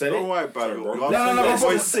freaking said Don't it. worry about it. No,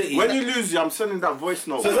 but- City. When you lose, I'm sending that voice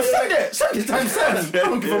note. Send it. Send it times 7. I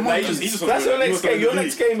don't give a Nah, he monkey. just That's your he next was game. Your gonna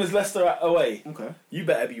next game is Leicester away. Okay. You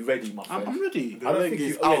better be ready, my friend. I'm ready. I don't leg think is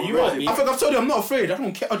you. Yeah, you out might ready. be. I think I've told you I'm not afraid. I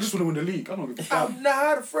don't care. I just want to win the league. I don't give a damn.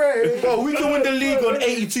 Not afraid. Bro, we can win the league on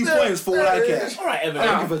 82 points for all I care. All right, Evan. I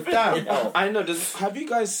don't give a damn. Oh. I know. Have you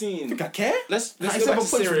guys seen? Think I care? Let's go 97 back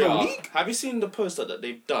to points for Syria. the league? Have you seen the poster that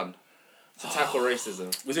they've done to tackle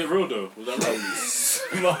racism? Was it real though? Was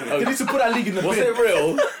that real? They need to put that league in the Was bin. it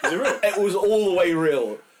real? Was it real? It was all the way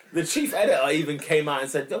real. The chief editor even came out and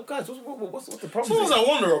said, "Oh, guys, what's the problem? Sometimes I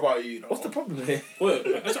wonder about you. What's the problem here?" Wait,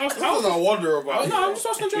 let's ask Sometimes I wonder about you. No, I'm just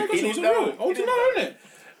asking a general question. Was it didn't real? know. I want to know, innit?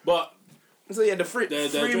 But So yeah, the three they're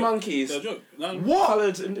three joke. monkeys They're a joke. No, What?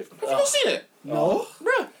 coloured. Have you not seen it? No.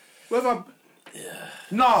 Bruh. Where have I...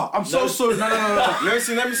 No, I'm so sorry. No. Let me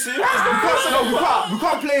see. We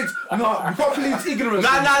can't play it. No, we can't play it ignorance.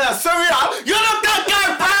 Nah. Sorry, you're not that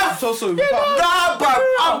guy, bruv. I'm so sorry. We can't... Nah, bruv.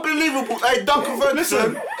 Unbelievable. Hey, Duncan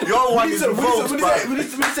Ferguson, your one is revoked, bruv. We need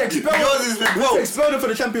to expel Yours is revoked. expel them for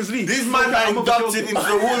the Champions League. These man are I'm not inducted joking. into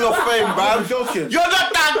the Hall of Fame, I'm bruv. joking. You're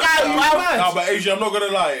not that guy, bruv. Nah, but Asia, I'm not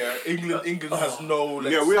gonna lie. Yeah, England has no.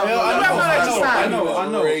 Yeah, we have I know.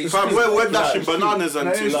 Fam, we're dashing bananas and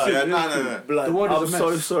No, things. it's true. Yeah, nah. Blood, The world is I'm a so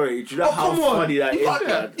mess. sorry. Do you know Oh, how come on. funny that You is, can't-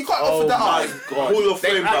 man? you can't offer that my up. God. Hall of They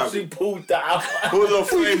Fame, bruv. actually pulled that out. Hall of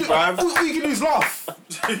Fame, bruv. All you can do is laugh.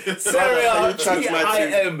 Seria, Touch my team.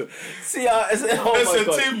 T-I-M. C-I-S. Oh my Listen,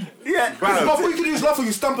 God. Tim. Yeah. But all you can do is laugh when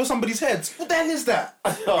you stamp on somebody's head. What the hell is that?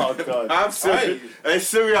 Oh, God. I'm serious. Hey,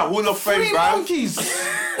 Syria, Hall of Fame, Three bruv. monkeys.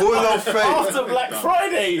 Hall of Fame. After Black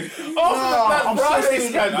Friday. After the I'm Black Friday so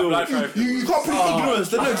scandal. Black Friday. You can't play ignorance.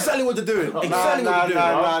 They know exactly what they're doing. Exactly what they're doing.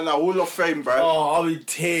 Nah. Hall of Fame, bruv. Oh, I'm in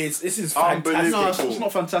tears. This is fantastic. Unbelievable. No, it's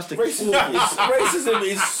not fantastic. Racism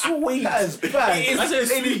is sweet. That is bad. It is, That's it is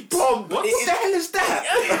sweet. prompt. What the hell is that?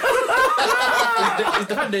 It's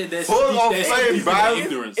the fact that they're Hall of they're Fame, steeped in bruv.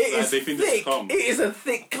 ignorance. It Like, is they think this is thick. calm. It is a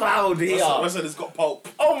thick cloud here. Listen, it's got pulp.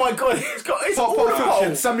 Oh my God, it's all Pulp the Fiction.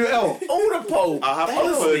 pulp. Samuel L. All the pulp. I have to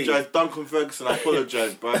Honestly. apologise. Duncan Ferguson, I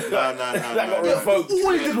apologise, bruv. Nah. That got Nah. revoked.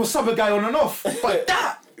 All he did was sub a guy on and off. But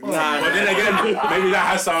that. But then again, maybe that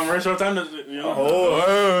has some racial time. You know.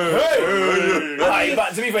 Hey,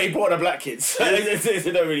 but to be fair, he brought the black kids.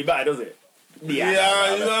 It don't really matter, does it?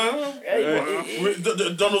 Yeah, you know.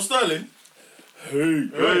 Hey, Donald Sterling. Hey.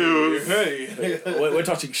 we're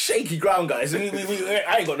touching shaky ground, guys. I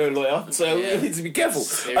ain't got no lawyer, so we need to be careful.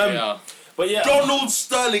 Here we are. But yeah, Donald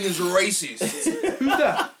Sterling is racist. Who's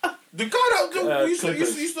that? The guy that used to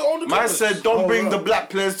own the Man Clippers. said, don't bring the black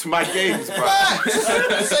players to my games, bruv. He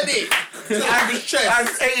said it. And his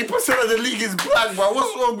chest. And 80% of the league is black, bruv.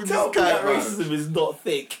 What's wrong with tell this me guy, that bruv? racism is not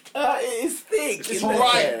thick. It is thick. It's isn't it?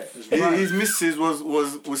 right. His missus was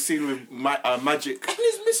seen with magic. And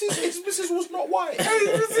his missus was not white.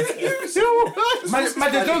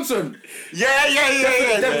 Magic Johnson. Yeah.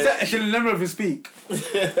 That's actually never of him speak.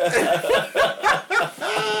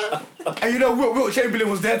 And you know, Wilt Chamberlain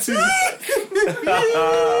was there too.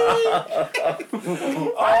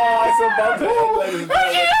 Oh, it's a bumper, ladies and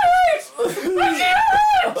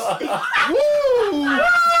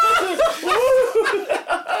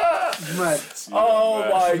Mad. Oh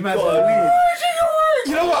my Mad. God.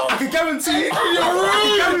 You know what? I can guarantee.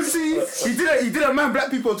 He didn't man black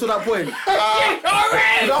people until that point. And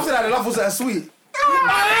after that, the love was that sweet.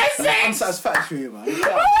 Unsatisfactory, man.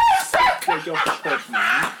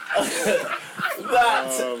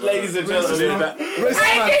 That, ladies and gentlemen,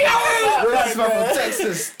 Racist man from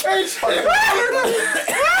Texas.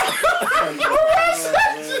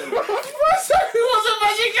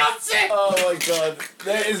 oh my God.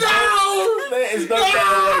 There is no better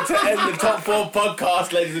way to end the top 4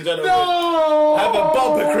 podcast, ladies and gentlemen. Have a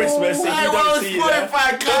bumper Christmas if you don't see that.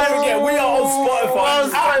 Don't forget, we are on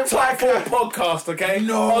Spotify at Top 4 Podcast, okay?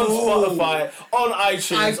 On Spotify, on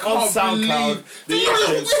iTunes, on SoundCloud. Did you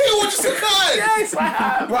just hear what you said? Yes, I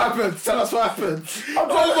have. What happened? Tell us what happened. Oh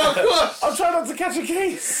my gosh! I'm trying not to catch a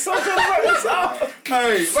case. I'm trying to write this out.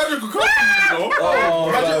 Hey, imagine could come from you, know?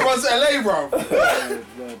 Imagine it runs LA, bro.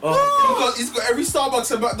 He's got every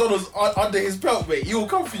Starbucks and McDonald's under his belt, mate. He will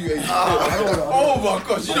come for you. Oh my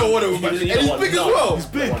gosh, you don't want to imagine. And he's big as well. He's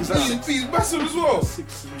big. He's massive as well.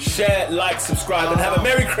 Share, like, subscribe, and have a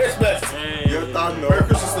Merry Christmas. You're done, Merry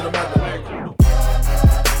Christmas to the man.